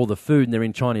cooked all the food and they're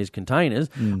in Chinese containers,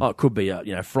 it could be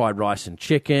fried rice and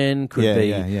chicken, could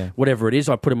be whatever it is.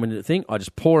 I put them into the thing. I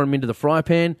just pour them into the fry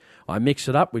pan. I mix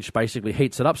it up, which basically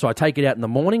heats it up. So I take it out in the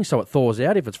morning so it thaws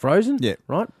out if it's frozen. Yeah.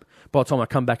 Right? By the time I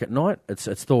come back at night, it's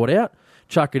thawed out.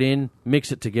 Chuck it in,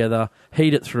 mix it together,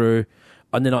 heat it through.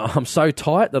 And then I'm so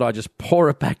tight that I just pour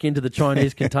it back into the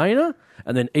Chinese container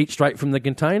and then eat straight from the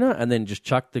container and then just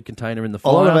chuck the container in the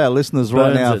fire. A lot of our listeners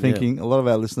right now Burns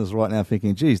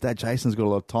thinking, geez, that Jason's got a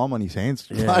lot of time on his hands.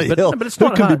 Yeah. Bloody But it's hell.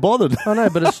 not Who can hard. be bothered? I know,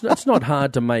 but it's not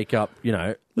hard to make up,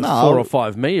 4 or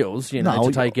 5 meals,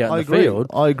 to take out in the agree. field.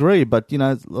 I agree, but,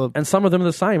 And some of them are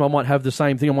the same. I might have the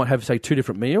same thing. I might have, say, 2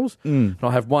 different meals. And I'll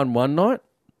have one night,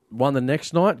 one the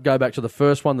next night, go back to the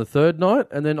first one the third night,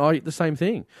 and then I eat the same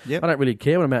thing. Yep. I don't really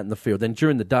care when I'm out in the field. Then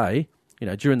during the day,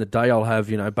 I'll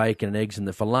have, bacon and eggs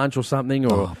for lunch or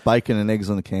something, or bacon and eggs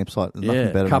on the campsite. There's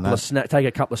nothing better than that. Take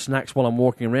a couple of snacks while I'm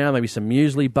walking around, maybe some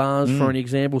muesli bars for an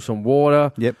example, some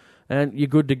water. Yep. And you're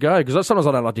good to go. Because sometimes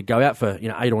I don't like to go out for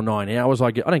 8 or 9 hours.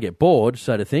 I don't get bored,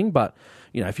 sort of thing. But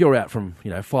if you're out from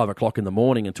 5 o'clock in the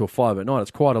morning until 5 at night,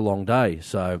 it's quite a long day.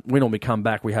 So we normally come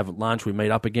back, we have lunch, we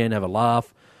meet up again, have a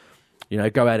laugh.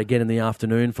 Go out again in the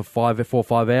afternoon for 4 or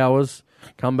 5 hours.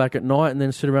 Come back at night and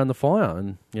then sit around the fire.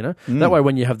 And that way,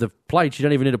 when you have the plates, you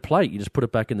don't even need a plate. You just put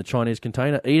it back in the Chinese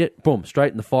container, eat it, boom,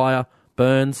 straight in the fire,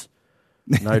 burns.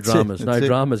 No dramas,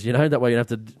 dramas. That way you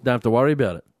don't have to worry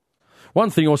about it. One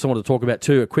thing also I wanted to talk about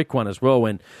too, a quick one as well.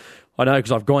 When I know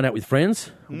because I've gone out with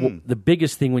friends, the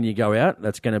biggest thing when you go out,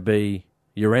 that's going to be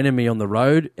your enemy on the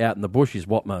road out in the bush is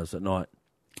Watmos at night.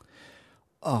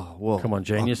 Oh, well. Come on,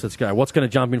 genius, let's go. What's going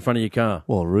to jump in front of your car?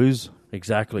 Well, ruse.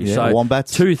 Exactly. Yeah, so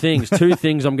wombats. two things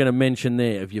I'm going to mention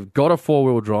there. If you've got a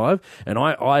 4-wheel drive, and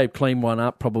I cleaned one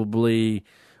up probably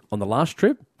on the last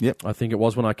trip. Yep. I think it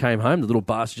was when I came home. The little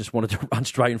bastard just wanted to run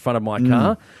straight in front of my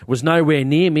car, was nowhere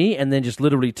near me, and then just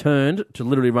literally turned to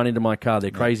literally run into my car.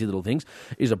 They're crazy little things.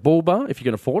 Is a bull bar, if you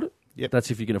can afford it. Yep.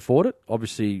 That's if you can afford it.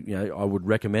 Obviously, I would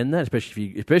recommend that,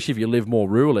 especially if you live more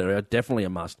rural area. Definitely a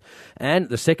must. And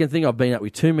the second thing, I've been out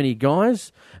with too many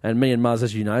guys, and me and Muzz,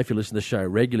 as you know, if you listen to the show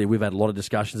regularly, we've had a lot of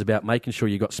discussions about making sure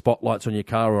you've got spotlights on your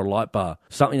car or a light bar,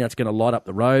 something that's going to light up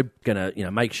the road, going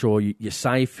to make sure you're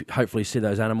safe. Hopefully, see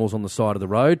those animals on the side of the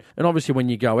road. And obviously, when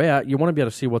you go out, you want to be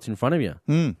able to see what's in front of you.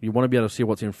 You want to be able to see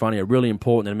what's in front of you. Really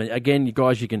important. And again, you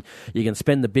guys, you can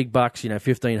spend the big bucks,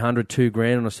 $1,500,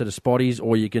 $2,000 on a set of spotties,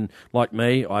 or you can, like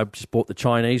me, I just bought the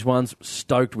Chinese ones,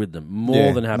 stoked with them,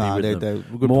 more than happy with them.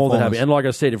 They're good more than happy. And like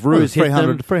I said, if Ruse hit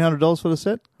them, $300 for the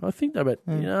set. I think they're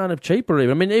about cheaper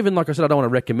even. I mean, even like I said, I don't want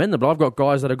to recommend them, but I've got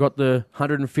guys that have got the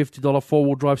 $150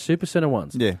 4-wheel drive Super Center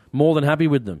ones. Yeah, more than happy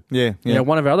with them. Yeah.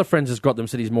 One of our other friends has got them,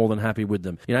 said he's more than happy with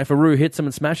them. If a Roo hits them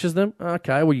and smashes them,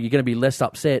 okay, well you're going to be less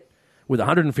upset with a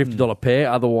 $150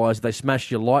 pair. Otherwise, they smash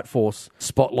your Light Force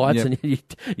spotlights, and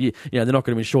they're not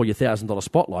going to insure your $1,000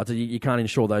 spotlights. You can't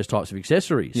insure those types of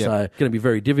accessories, so it's going to be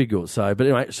very difficult. So, but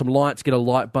anyway, some lights, get a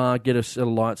light bar, get a set of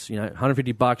lights. $150,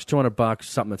 $200,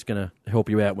 something that's going to help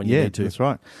you out when you need to. That's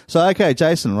right. So, okay,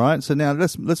 Jason, right? So now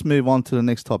let's move on to the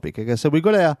next topic. Okay, so we've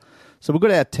got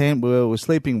our tent. We're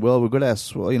sleeping well. We've got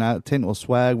our tent or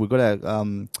swag. We've got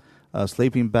our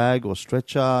sleeping bag or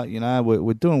stretcher,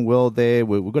 we're doing well there.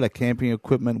 We've got our camping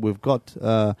equipment. We've got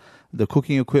the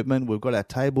cooking equipment. We've got our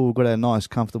table. We've got our nice,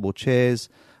 comfortable chairs.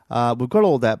 We've got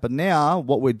all that. But now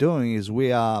what we're doing is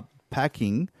we are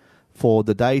packing for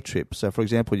the day trip. So, for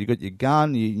example, you got your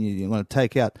gun. You're going to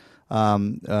take out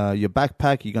your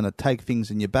backpack. You're going to take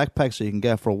things in your backpack so you can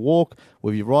go for a walk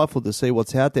with your rifle to see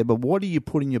what's out there. But what do you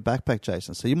put in your backpack,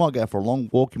 Jason? So you might go for a long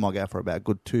walk. You might go for about a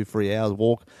good 2-3 hours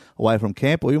walk away from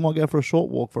camp, or you might go for a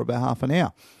short walk for about half an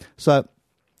hour. So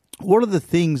what are the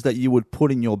things that you would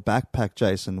put in your backpack,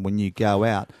 Jason, when you go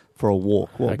out for a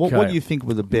walk? What do you think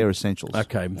were the bare essentials?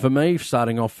 Okay, for me,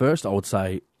 starting off first, I would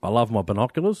say I love my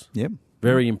binoculars. Yep.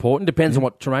 Very important. Depends on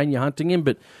what terrain you're hunting in,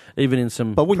 but even in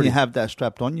some... But wouldn't you have that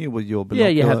strapped on you with your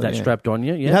binocular? Yeah, you have that strapped on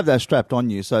you. Yeah. You have that strapped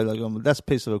on you, so that's a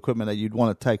piece of equipment that you'd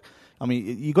want to take. I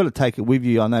mean, you got to take it with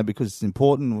you, I know, because it's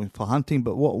important for hunting,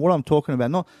 but what I'm talking about,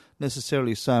 not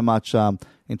necessarily so much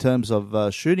in terms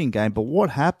of shooting game, but what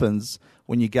happens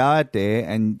when you go out there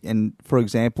and for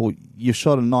example, you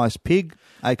shot a nice pig,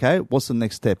 okay, what's the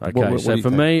next step? Okay, what so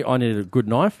for me, I need a good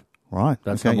knife. Right.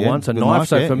 That's number one. So knife.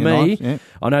 So for me,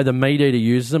 I know the meat eater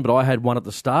uses them, but I had one at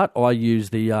the start. I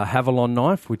use the Havalon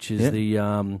knife, which is the,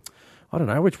 I don't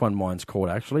know which one mine's called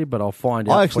actually, but I'll find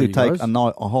out. I actually take a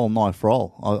whole knife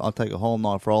roll. I take a whole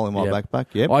knife roll in my backpack.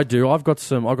 Yep. I do. I've got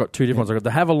two different ones. I've got the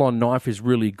Havalon knife is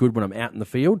really good when I'm out in the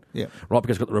field. Yeah. Right,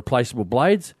 because it's got the replaceable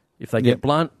blades. If they get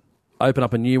blunt, open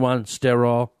up a new one,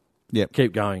 sterile,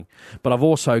 keep going. But I've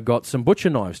also got some butcher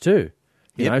knives too.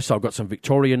 So I've got some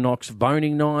Victoria Knox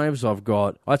boning knives. That's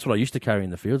what I used to carry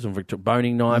in the field, some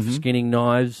boning knives, skinning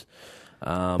knives.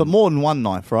 But more than one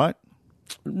knife, right?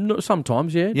 No,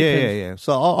 sometimes, yeah. Yeah, depends. yeah.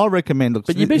 So I recommend. Look,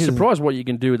 But you'd be here's- surprised what you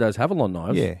can do with those Havilon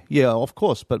knives. Yeah, of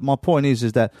course. But my point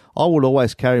is that I would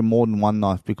always carry more than one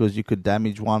knife because you could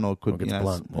damage one or could Or it gets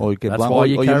blunt, yeah. or you get That's blunt. why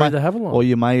you carry may, the Havilon. or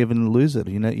you may even lose it.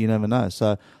 You never know.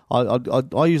 So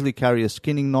I usually carry a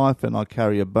skinning knife and I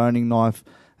carry a boning knife.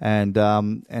 And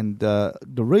the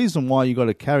reason why you got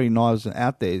to carry knives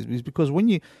out there is because when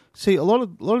you see a lot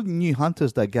of new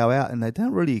hunters, they go out and they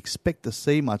don't really expect to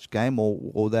see much game,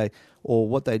 or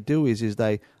what they do is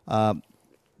they're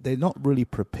not really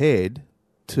prepared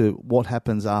to what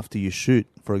happens after you shoot,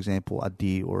 for example, a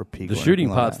deer or a pig. The or shooting anything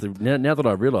like part's that. now that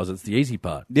I realise it's the easy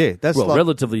part. Yeah, that's Well,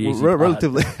 relatively easy part.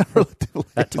 Relatively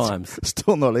At it's times.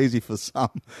 still not easy for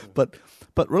some, but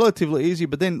relatively easy.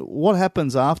 But then, what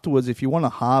happens afterwards? If you want to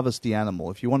harvest the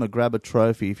animal, if you want to grab a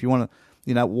trophy, if you want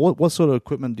to, what sort of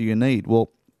equipment do you need?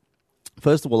 Well,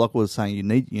 first of all, like I was saying,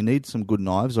 you need some good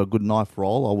knives or a good knife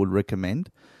roll. I would recommend,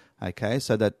 okay,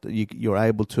 so that you're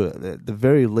able to, at the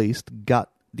very least, gut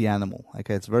the animal.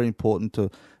 Okay, it's very important to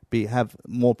have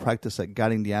more practice at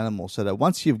gutting the animal, so that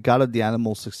once you've gutted the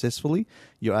animal successfully,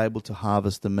 you're able to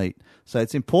harvest the meat. So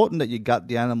it's important that you gut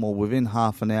the animal within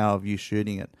half an hour of you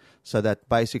shooting it, so that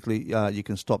basically you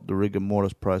can stop the rigor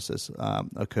mortis process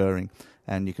occurring,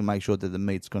 and you can make sure that the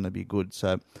meat's going to be good.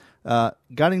 So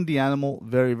gutting the animal,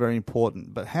 very, very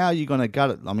important. But how are you going to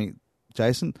gut it? I mean,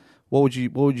 Jason, what would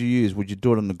you use? Would you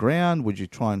do it on the ground? Would you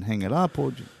try and hang it up? Or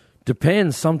would you...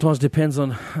 Depends. Sometimes depends on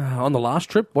the last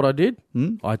trip what I did.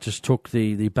 I just took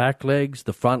the back legs,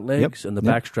 the front legs, and the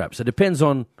back straps. So it depends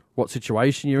on what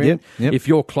situation you're in. Yep. If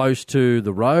you're close to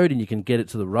the road and you can get it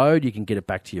to the road, you can get it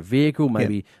back to your vehicle,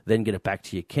 maybe then get it back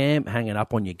to your camp, hang it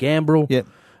up on your gambrel. Yep.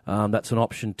 That's an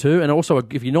option too. And also,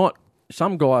 if you're not,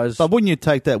 some guys... But wouldn't you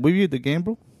take that with you, the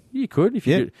gambrel? You could if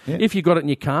you if you got it in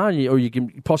your car, or you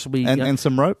can possibly and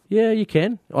some rope. Yeah, you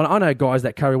can. I know guys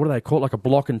that carry, what do they call it, like a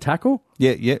block and tackle.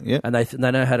 Yeah. And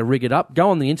they know how to rig it up. Go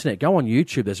on the internet, go on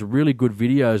YouTube. There's really good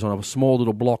videos on a small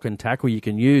little block and tackle you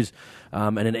can use,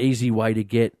 and an easy way to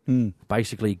get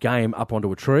basically game up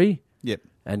onto a tree. Yep.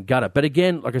 And gut it. But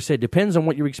again, like I said, depends on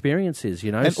what your experience is.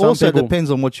 And also depends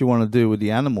on what you want to do with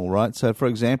the animal, right? So, for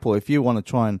example, if you want to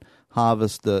try and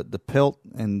harvest the pelt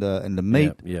and the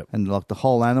meat and like the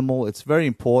whole animal, it's very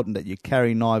important that you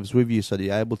carry knives with you so that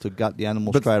you're able to gut the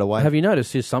animal straight away. Have you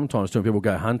noticed this sometimes too, when people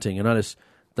go hunting, you notice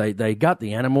they gut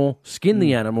the animal, skin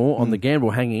the animal on the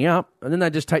gambrel hanging up, and then they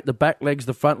just take the back legs,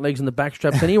 the front legs, and the back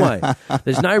straps anyway.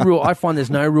 I find there's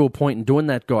no real point in doing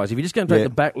that, guys. If you're just going to take the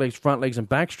back legs, front legs, and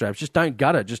back straps, just don't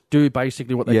gut it. Just do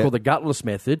basically what they call the gutless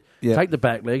method. Yeah. Take the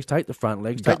back legs, take the front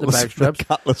legs, take the back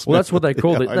straps. Well, that's what they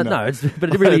call it. No,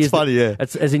 but it really it's is. Funny, yeah.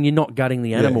 It's as in you're not gutting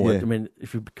the animal. Yeah. I mean,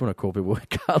 if you want to call people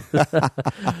gutless,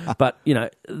 but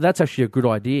that's actually a good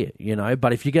idea.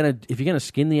 But if you're gonna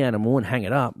skin the animal and hang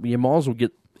it up, you might as well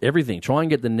get everything. Try and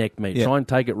get the neck meat. Try and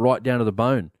take it right down to the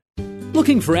bone.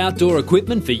 Looking for outdoor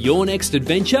equipment for your next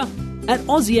adventure? At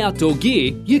Aussie Outdoor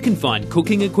Gear, you can find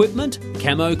cooking equipment,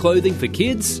 camo clothing for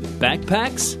kids,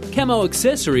 backpacks, camo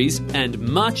accessories, and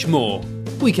much more.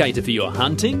 We cater for your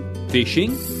hunting,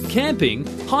 fishing, camping,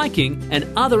 hiking, and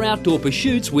other outdoor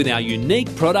pursuits with our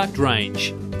unique product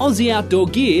range.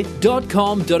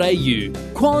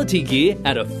 AussieOutdoorGear.com.au. Quality gear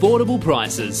at affordable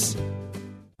prices.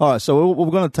 All right, so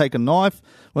we're going to take a knife,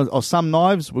 or some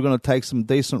knives. We're going to take some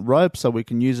decent rope so we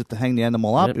can use it to hang the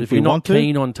animal up if we you're want not to.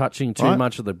 keen on touching too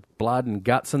much of the blood and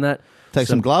guts and that, take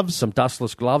some gloves, some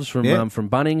dustless gloves from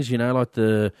Bunnings. Like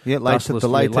the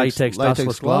latex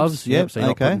dustless gloves. Yeah, so you're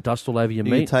not putting dust all over your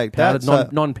meat. Take powdered,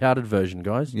 that, non-powdered version,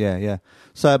 guys. Yeah.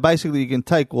 So basically, you can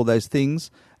take all those things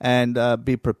and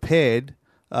be prepared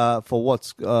for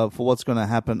what's going to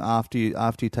happen after you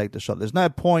take the shot. There's no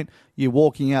point you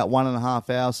walking out 1.5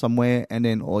 hours somewhere and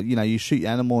then you shoot your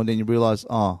animal and then you realise,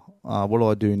 what do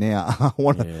I do now? I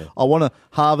want to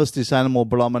harvest this animal,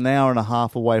 but I'm an hour and a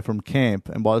half away from camp,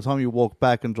 and by the time you walk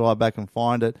back and drive back and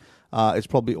find it, it's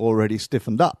probably already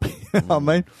stiffened up. You know what I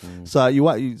mean? So you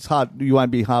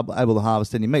won't be able to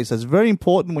harvest any meat. So it's very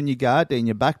important when you go out there in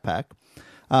your backpack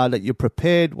that you're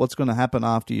prepared what's going to happen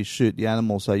after you shoot the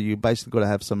animal. So you basically got to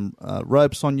have some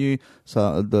ropes on you,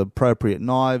 so the appropriate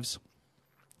knives,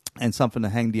 and something to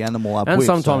hang the animal up with. And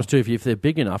sometimes too, if they're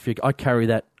big enough, I carry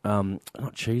that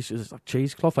not cheese, it's like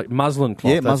cheesecloth, like muslin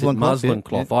cloth. Yeah, muslin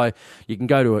cloth. Yeah. You can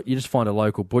go to you just find a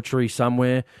local butchery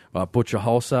somewhere, butcher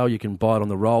wholesale. You can buy it on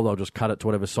the roll. They'll just cut it to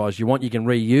whatever size you want. You can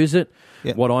reuse it.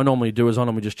 Yeah. What I normally do is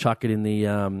just chuck it in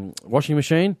the washing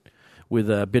machine with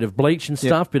a bit of bleach and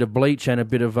stuff, bit of bleach and a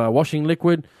bit of washing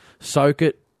liquid, soak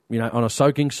it, on a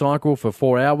soaking cycle for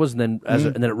 4 hours, and then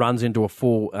and then it runs into a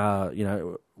full,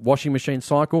 washing machine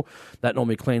cycle. That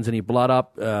normally cleans any blood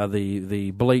up.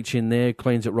 The bleach in there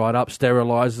cleans it right up,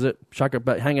 sterilises it, chuck it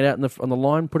back, hang it out on the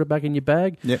line, put it back in your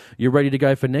bag. Yep. You're ready to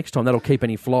go for next time. That'll keep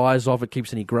any flies off. It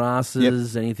keeps any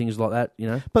grasses, any things like that. You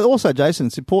know. But also, Jason,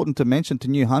 it's important to mention to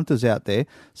new hunters out there.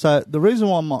 So the reason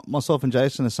why myself and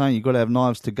Jason are saying you've got to have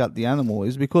knives to gut the animal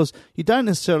is because you don't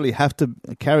necessarily have to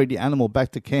carry the animal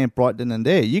back to camp right then and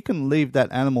there. You can leave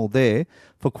that animal there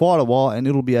for quite a while and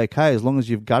it'll be okay as long as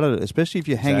you've gutted it, especially if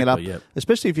you hang it up. Yep.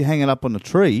 Especially if you hang it up on a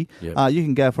tree. Yep. You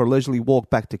can go for a leisurely walk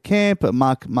back to camp,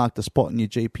 mark the spot in your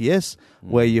GPS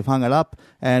where you've hung it up,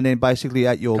 and then basically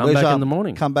at your leisure, back in the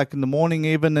morning. Come back in the morning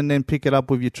even, and then pick it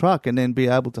up with your truck, and then be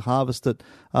able to harvest it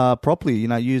properly. You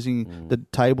know, using the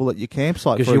table at your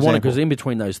campsite. Because in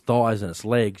between those thighs and its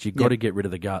legs, you've got to get rid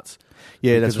of the guts.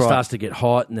 Yeah, because that's right. It starts to get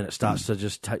hot, and then it starts to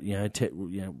just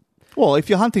Well, if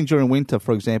you're hunting during winter,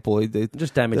 for example, it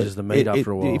just damages the meat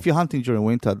after a while. If you're hunting during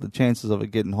winter, the chances of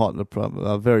it getting hot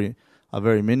are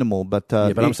very minimal. But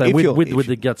but I'm saying with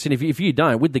the guts in, if you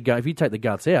don't if you take the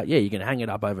guts out, you can hang it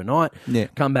up overnight. Yeah.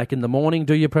 Come back in the morning,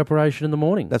 do your preparation in the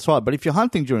morning. That's right. But if you're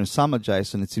hunting during summer,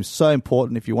 Jason, it's so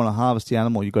important. If you want to harvest the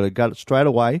animal, you've got to gut it straight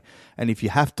away. And if you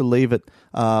have to leave it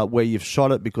where you've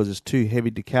shot it because it's too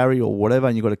heavy to carry or whatever,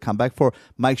 and you've got to come back for it,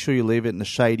 make sure you leave it in a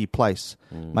shady place.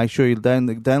 Make sure you don't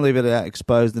leave it out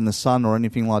exposed in the sun or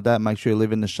anything like that. Make sure you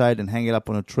leave it in the shade and hang it up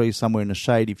on a tree somewhere in the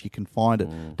shade if you can find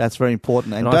it. That's very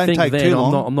important. And don't take too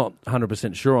long. I'm not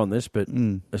 100% sure on this, but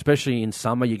especially in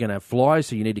summer, you're going to have flies,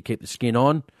 so you need to keep the skin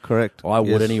on. Correct. I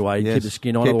would anyway. Yes. Keep the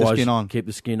skin on. Keep otherwise, the skin on. Keep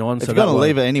the skin on. If you're going to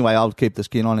leave it anyway, I'll keep the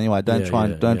skin on anyway. Don't try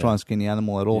and skin the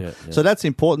animal at all. Yeah. So that's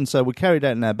important. So we carry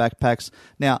that in our backpacks.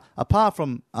 Now, apart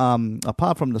from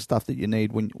the stuff that you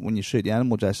need when you shoot the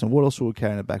animal, Jason, what else will we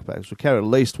carry in our backpacks? We carry at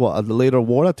least a litre of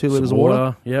water, 2 litres of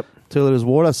water. Yep. 2 litres of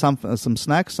water, some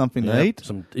snacks, something to eat.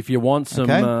 If you want some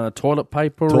toilet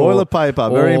paper.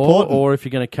 Very important. Or if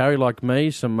you're going to carry, like me,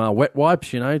 some wet wipes,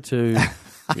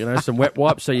 some wet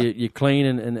wipes so you're clean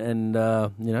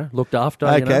and looked after.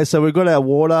 Okay, so we've got our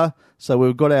water, so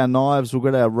we've got our knives, we've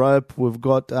got our rope, we've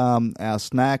got our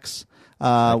snacks.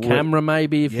 A camera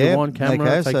maybe if you want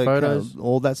camera, take photos.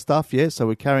 All that stuff, so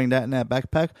we're carrying that in our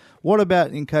backpack. What about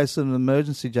in case of an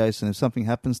emergency, Jason, if something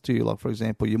happens to you, like for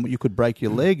example, you could break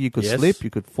your leg, you could slip,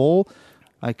 you could fall.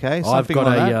 Okay, I've got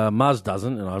like Muzz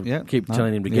doesn't, and I keep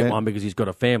telling him to get one because he's got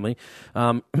a family.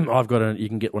 I've got you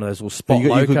can get one of those little spot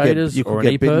locators you could or an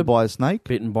get EPIRB. Bitten by a snake.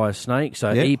 Bitten by a snake.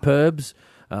 So EPIRBs.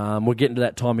 We're getting to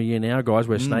that time of year now, guys,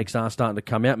 where snakes are starting to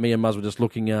come out. Me and Muzz were just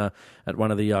looking at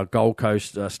one of the Gold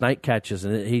Coast snake catchers,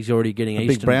 and he's already getting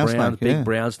big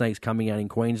brown snakes coming out in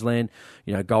Queensland,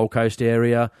 Gold Coast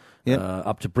area,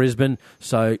 up to Brisbane.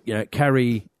 So,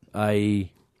 carry a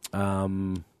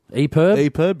EPIRB.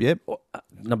 EPIRB, yep.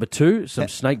 Number 2, some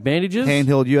snake bandages.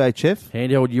 Handheld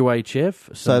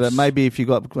UHF. So that maybe if you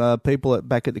got people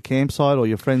back at the campsite or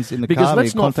your friends in the because car,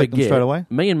 let's not forget, them straight away.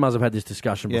 Me and Muzz have had this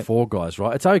discussion before, guys,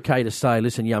 right? It's okay to say,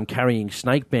 listen, I'm carrying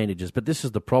snake bandages, but this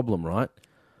is the problem, right?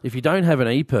 If you don't have an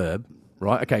EPIRB,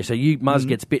 right? Okay, so Muzz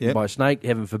gets bitten by a snake,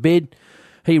 heaven forbid.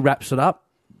 He wraps it up.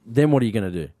 Then what are you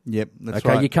going to do? Yep, that's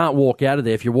right. Okay, you can't walk out of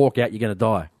there. If you walk out, you're going to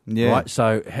die. Yeah. Right.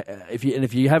 So if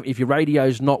your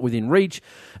radio's not within reach,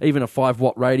 even a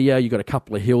 5-watt radio, you've got a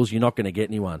couple of hills, you're not going to get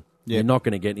anyone. Yep. You're not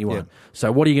going to get anyone. Yep.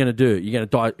 So what are you going to do? You're going to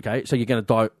die. Okay. So you're going to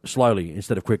die slowly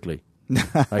instead of quickly.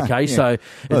 Okay. So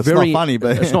it's not funny,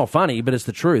 but it's not funny, but it's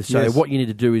the truth. So what you need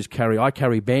to do is I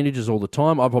carry bandages all the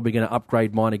time. I'm probably going to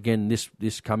upgrade mine again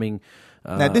this coming.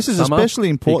 Now this is summer especially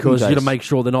important because you got to make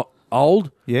sure they're not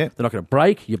old. Yeah. They're not going to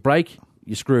break. You break.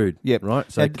 You're screwed. Yep.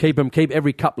 Right. So keep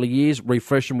every couple of years,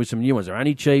 refresh them with some new ones. They're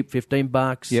only cheap,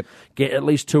 $15. Yep. Get at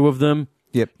least 2 of them.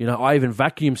 Yep. I even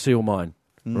vacuum seal mine,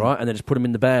 right, and then just put them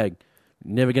in the bag.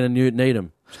 Never going to need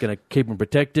them. Just going to keep them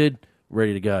protected,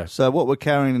 ready to go. So what we're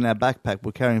carrying in our backpack,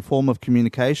 we're carrying a form of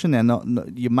communication.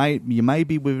 And you may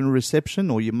be within reception,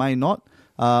 or you may not.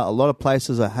 A lot of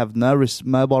places have no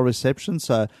mobile reception,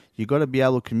 so you've got to be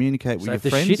able to communicate with your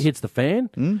friends. So if the shit hits the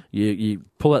fan, you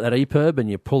pull out that EPIRB and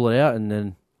you pull it out and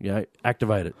then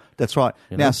activate it. That's right.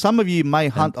 Now, some of you may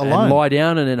hunt alone. And lie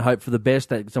down and then hope for the best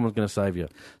that someone's going to save you.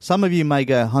 Some of you may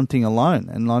go hunting alone,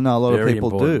 and I know a lot of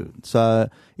people do. So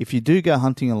if you do go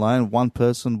hunting alone, one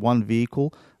person, one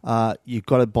vehicle, you've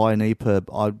got to buy an EPIRB.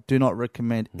 I do not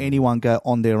recommend anyone go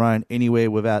on their own anywhere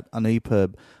without an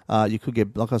EPIRB. You could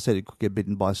get, like I said, you could get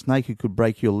bitten by a snake. You could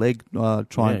break your leg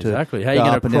trying to exactly. How are you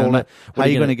going to crawl out? How are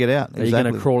you going to get out? Are you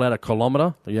going to crawl out a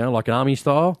kilometre? Like an army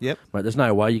style? Yep. Mate, there's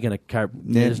no way you're going to carry.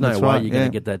 There's no way you're going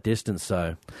to get that distance.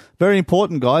 So very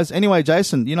important, guys. Anyway,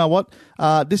 Jason, you know what?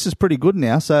 this is pretty good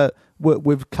now. So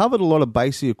we've covered a lot of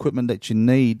basic equipment that you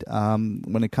need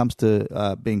when it comes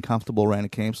to being comfortable around a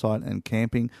campsite and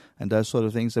camping and those sort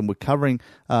of things. And we're covering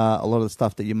a lot of the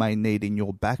stuff that you may need in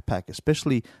your backpack,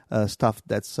 especially stuff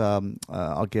that's,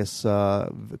 I guess,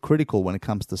 critical when it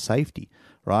comes to safety,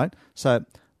 right? So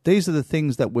these are the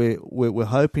things that we're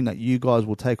hoping that you guys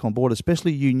will take on board,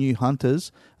 especially you new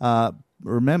hunters.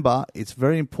 Remember, it's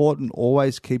very important,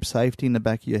 always keep safety in the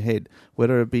back of your head,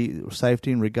 whether it be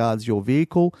safety in regards your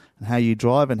vehicle and how you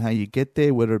drive and how you get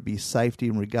there, whether it be safety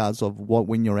in regards of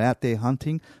when you're out there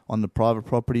hunting on the private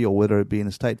property or whether it be in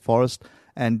a state forest,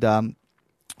 and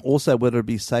also whether it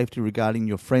be safety regarding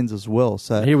your friends as well.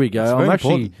 So here we go. I'm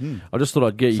actually, important. I just thought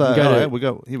I'd get you. So, can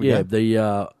go here we go.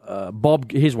 The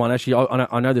Bob, here's one actually.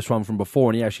 I know this one from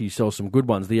before, and he actually sells some good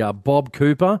ones. The Bob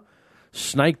Cooper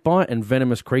snake bite and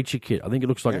venomous creature kit. I think it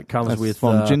looks like it comes That's with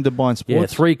from Jindabyne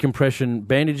Sports. Yeah, 3 compression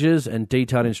bandages and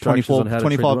detailed instructions on how to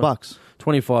treat $25.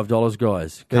 $25,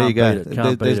 guys. There you go.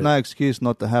 There's no excuse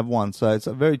not to have one. So it's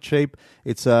very cheap.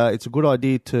 It's a good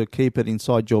idea to keep it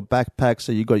inside your backpack.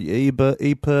 So you got your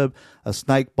EPIRB, a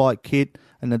snake bite kit,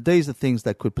 and these are things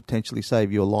that could potentially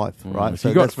save your life, right? If so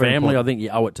you've got that's very family, I important. think you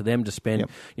owe it to them to spend. Yep.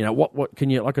 You know, what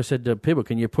can you, like I said to people,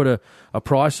 can you put a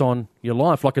price on your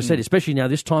life? Like I said, especially now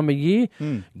this time of year,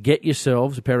 get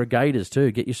yourselves a pair of gaiters too.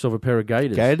 Get yourself a pair of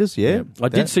gaiters. Gators, yeah. I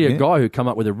did see a guy who come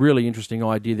up with a really interesting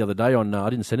idea the other day on,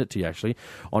 I didn't send it to you actually,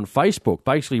 on Facebook.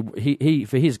 Basically, he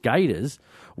for his gaiters,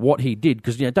 what he did,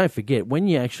 because, you know, don't forget, when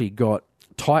you actually got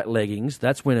tight leggings,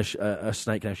 that's when a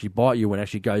snake can actually bite you when it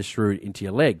actually goes through into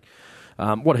your leg.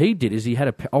 What he did is he had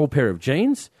an old pair of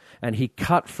jeans and he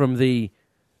cut from the,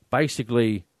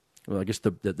 basically, well, I guess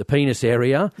the penis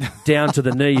area down to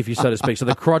the knee, if you so to speak. So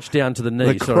the crotch down to the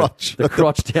knee. The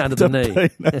crotch down to the knee.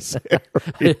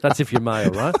 That's if you're male,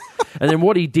 right? And then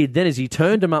what he did then is he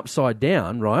turned them upside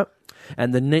down, right?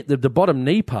 And the bottom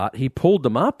knee part, he pulled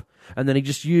them up, and then he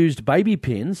just used baby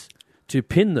pins to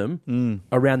pin them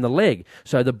around the leg.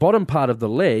 So the bottom part of the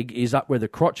leg is up where the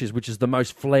crotch is, which is the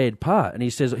most flared part. And he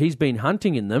says he's been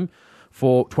hunting in them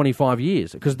for 25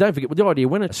 years. Because don't forget, the idea,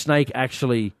 when a snake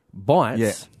actually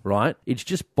bites, right, it's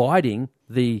just biting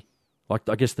the, like,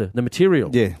 I guess the material.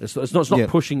 Yeah. It's not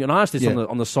pushing. And I asked this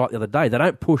on the site the other day. They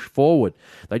don't push forward.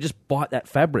 They just bite that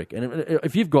fabric. And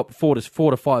if you've got 4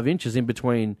 to 5 inches in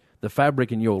between the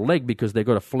fabric and your leg because they've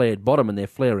got a flared bottom and they're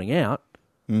flaring out,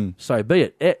 so be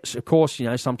it. Of course, you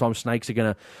know, sometimes snakes are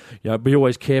going to, you know, be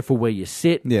always careful where you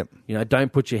sit. Yep. You know, don't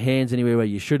put your hands anywhere where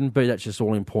you shouldn't be. That's just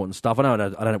all important stuff. I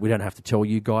know we don't have to tell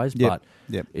you guys, but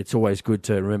it's always good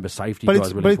to remember safety,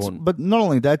 guys, really important. But not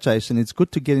only that, Jason, it's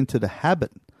good to get into the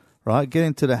habit, right? Get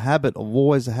into the habit of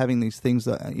always having these things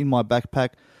in my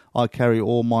backpack. I'll carry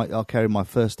my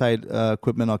first aid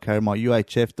equipment. I'll carry my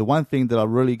UHF. The one thing that I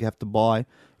really have to buy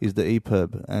is the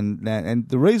EPIRB. And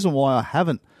the reason why I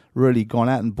haven't really gone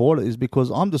out and bought it is because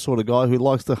I'm the sort of guy who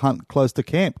likes to hunt close to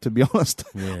camp, to be honest.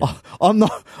 Yeah. I'm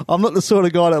not the sort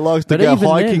of guy that likes to go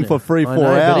hiking for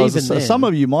 3-4 hours. Some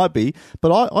of you might be,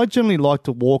 but I generally like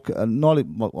to walk I'm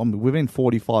within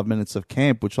 45 minutes of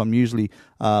camp, which I'm usually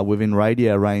within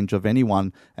radio range of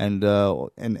anyone, and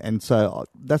so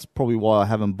that's probably why I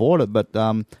haven't bought it. But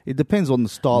it depends on the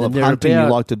style of hunting you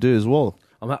like to do as well.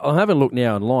 I'm having a look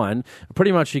now online.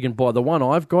 Pretty much you can buy, the one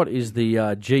I've got is the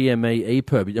GME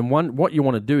EPIRB. And what you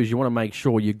want to do is you want to make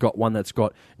sure you've got one that's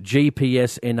got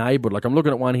GPS enabled. Like I'm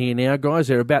looking at one here now, guys.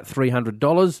 They're about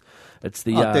 $300. It's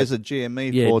the there's a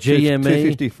GME for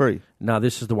GME, $253. No,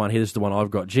 this is the one here. This is the one I've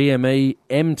got. GME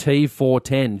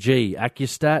MT410G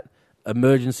Accustat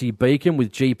emergency beacon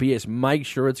with GPS. Make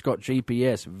sure it's got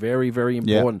GPS. Very, very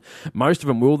important. Yep. Most of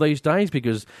them will these days,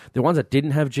 because the ones that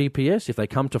didn't have GPS, if they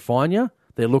come to find you,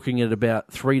 they're looking at about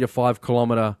 3 to 5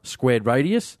 kilometre squared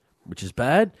radius, which is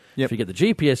bad. Yep. If you get the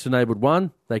GPS enabled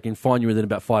one, they can find you within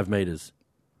about 5 metres.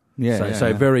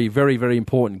 So very, very, very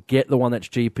important. Get the one that's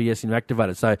GPS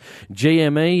activated. So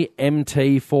GME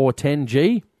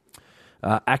MT410G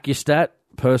Accustat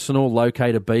personal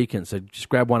locator beacon. So just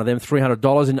grab one of them,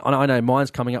 $300. And I know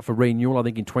mine's coming up for renewal, I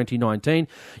think in 2019.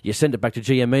 You send it back to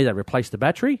GME, they replace the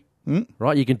battery.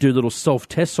 Right, you can do little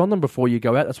self-tests on them before you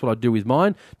go out. That's what I do with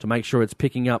mine, to make sure it's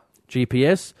picking up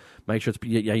GPS. Make sure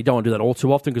you don't want to do that all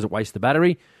too often because it wastes the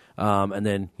battery. And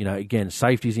then, you know, again,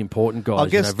 safety is important, guys. I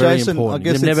guess, very Jason, important.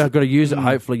 You've never got to use it.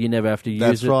 Hopefully you never have to use it.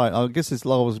 That's right. I guess it's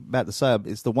like I was about to say,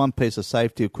 it's the one piece of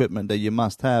safety equipment that you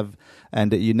must have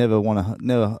and that you never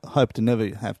hope to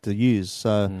never have to use.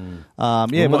 So,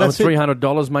 but that's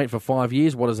 $300, mate, for 5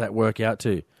 years. What does that work out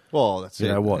to? Well, that's You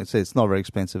it. know what? It's not very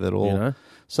expensive at all. You know?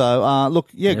 So, look,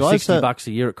 yeah, You know, guys. $60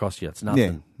 a year it costs you. It's nothing.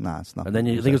 Yeah, no, it's nothing. And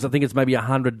then I think it's maybe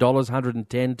 $100,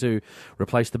 $110 to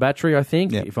replace the battery. I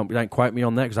think. Yeah. Don't quote me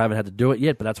on that because I haven't had to do it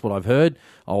yet, but that's what I've heard.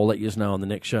 I'll let you know on the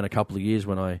next show in a couple of years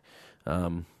when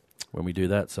we do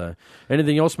that. So,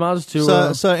 anything else, Mars?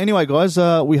 So anyway, guys,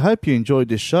 we hope you enjoyed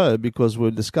this show because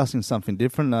we're discussing something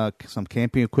different, some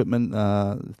camping equipment,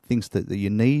 things that you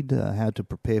need, how to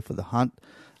prepare for the hunt.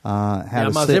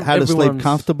 How to sleep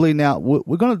comfortably. Now,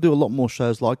 we're going to do a lot more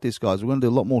shows like this, guys. We're going to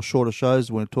do a lot more shorter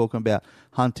shows. We're talking about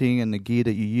hunting and the gear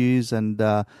that you use and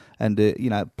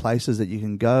places that you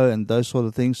can go and those sort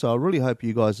of things. So I really hope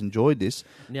you guys enjoyed this.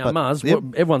 Now, Mars,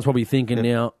 everyone's probably thinking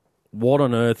now, what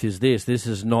on earth is this? This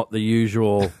is not the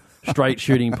usual straight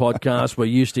shooting podcast. We're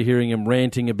used to hearing him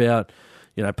ranting about,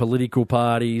 political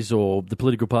parties or the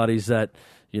political parties that,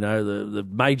 the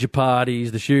major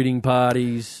parties, the shooting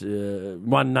parties,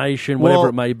 One Nation, whatever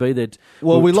it may be. That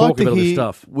we'd talk like to about hear. this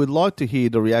stuff. We'd like to hear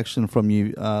the reaction from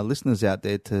you listeners out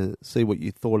there to see what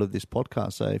you thought of this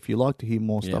podcast. So if you like to hear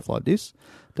more stuff like this,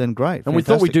 then great. And we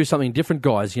thought we'd do something different,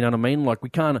 guys. You know what I mean? Like we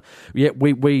can't. Yeah,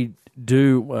 we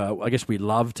do. I guess we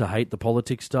love to hate the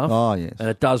politics stuff. Oh yes, and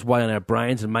it does weigh on our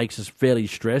brains and makes us fairly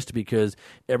stressed because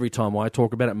every time I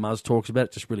talk about it, Muzz talks about it,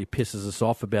 it just really pisses us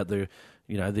off about the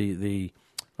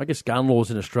I guess gun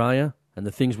laws in Australia and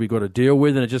the things we've got to deal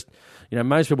with. And it just,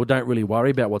 most people don't really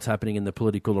worry about what's happening in the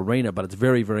political arena, but it's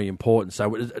very, very important.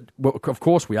 So, of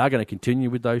course, we are going to continue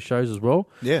with those shows as well.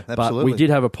 Yeah, absolutely. But we did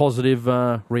have a positive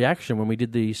reaction when we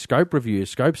did the scope review,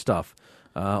 scope stuff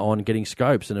on getting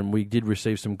scopes, and then we did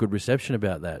receive some good reception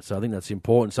about that. So I think that's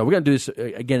important. So we're going to do this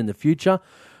again in the future.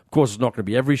 Of course, it's not going to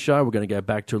be every show. We're going to go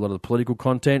back to a lot of the political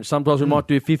content. Sometimes we might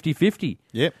do 50-50.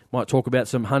 Yep. Might talk about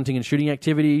some hunting and shooting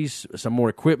activities, some more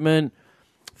equipment,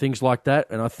 things like that.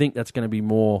 And I think that's going to be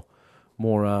more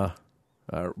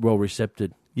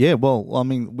well-recepted. Yeah, well, I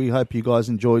mean, we hope you guys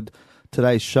enjoyed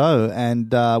today's show,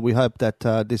 and we hope that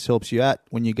this helps you out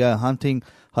when you go hunting,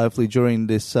 hopefully during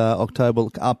this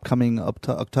upcoming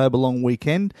October long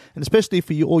weekend, and especially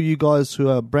for all you guys who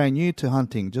are brand new to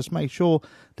hunting. Just make sure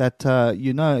that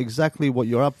you know exactly what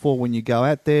you're up for when you go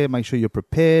out there. Make sure you're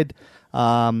prepared.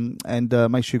 And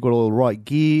make sure you've got all the right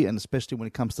gear, and especially when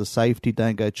it comes to safety,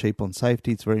 don't go cheap on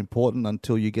safety. It's very important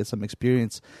until you get some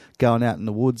experience going out in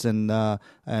the woods and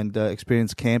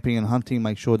experience camping and hunting.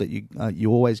 Make sure that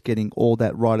you're always getting all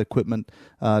that right equipment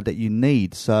that you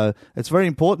need. So it's very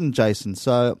important, Jason.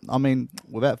 So, I mean,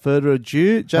 without further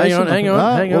ado, Jason. Hang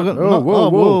on.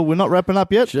 Whoa, we're not wrapping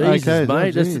up yet? Jesus, okay,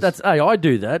 mate. Hey, I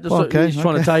do that. He's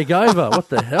trying to take over. What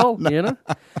the hell,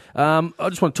 I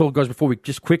just want to talk, guys, before we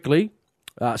just quickly...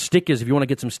 stickers, if you want to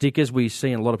get some stickers, we've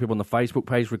seen a lot of people on the Facebook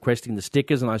page requesting the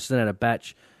stickers, and I sent out a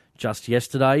batch just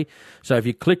yesterday. So if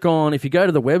you go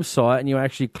to the website and you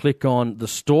actually click on the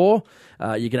store,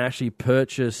 you can actually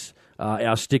purchase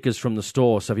our stickers from the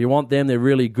store. So if you want them, they're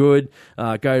really good.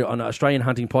 Go on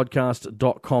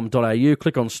australianhuntingpodcast.com.au,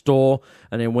 click on store,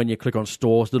 and then when you click on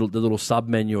store, the little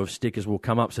sub-menu of stickers will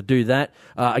come up. So do that.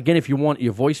 Again, if you want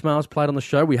your voicemails played on the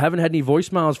show, we haven't had any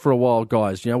voicemails for a while,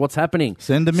 guys. You know, what's happening?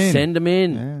 Send them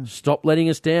in. Yeah. Stop letting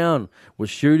us down. We're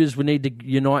shooters. We need to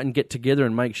unite and get together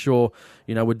and make sure,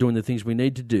 we're doing the things we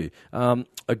need to do.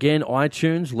 Again,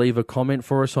 iTunes, leave a comment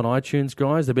for us on iTunes,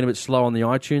 guys. They've been a bit slow on the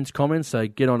iTunes comments, so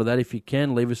get onto that if you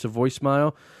can. Leave us a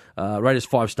voicemail. Rate us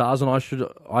 5 stars on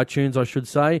iTunes, I should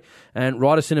say. And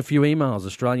write us in a few emails,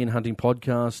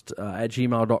 australianhuntingpodcast at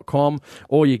gmail.com.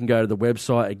 Or you can go to the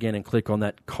website again and click on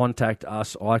that Contact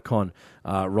Us icon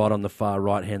right on the far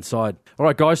right-hand side. All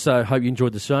right, guys, so hope you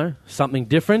enjoyed the show. Something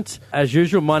different. As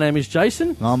usual, my name is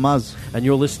Jason. I'm Muzz. And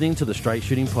you're listening to the Straight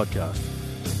Shooting Podcast.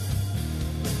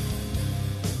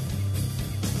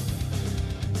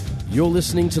 You're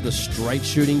listening to the Straight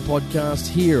Shooting Podcast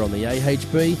here on the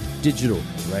AHB Digital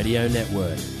Radio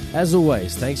Network. As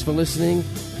always, thanks for listening,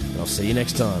 and I'll see you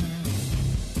next time.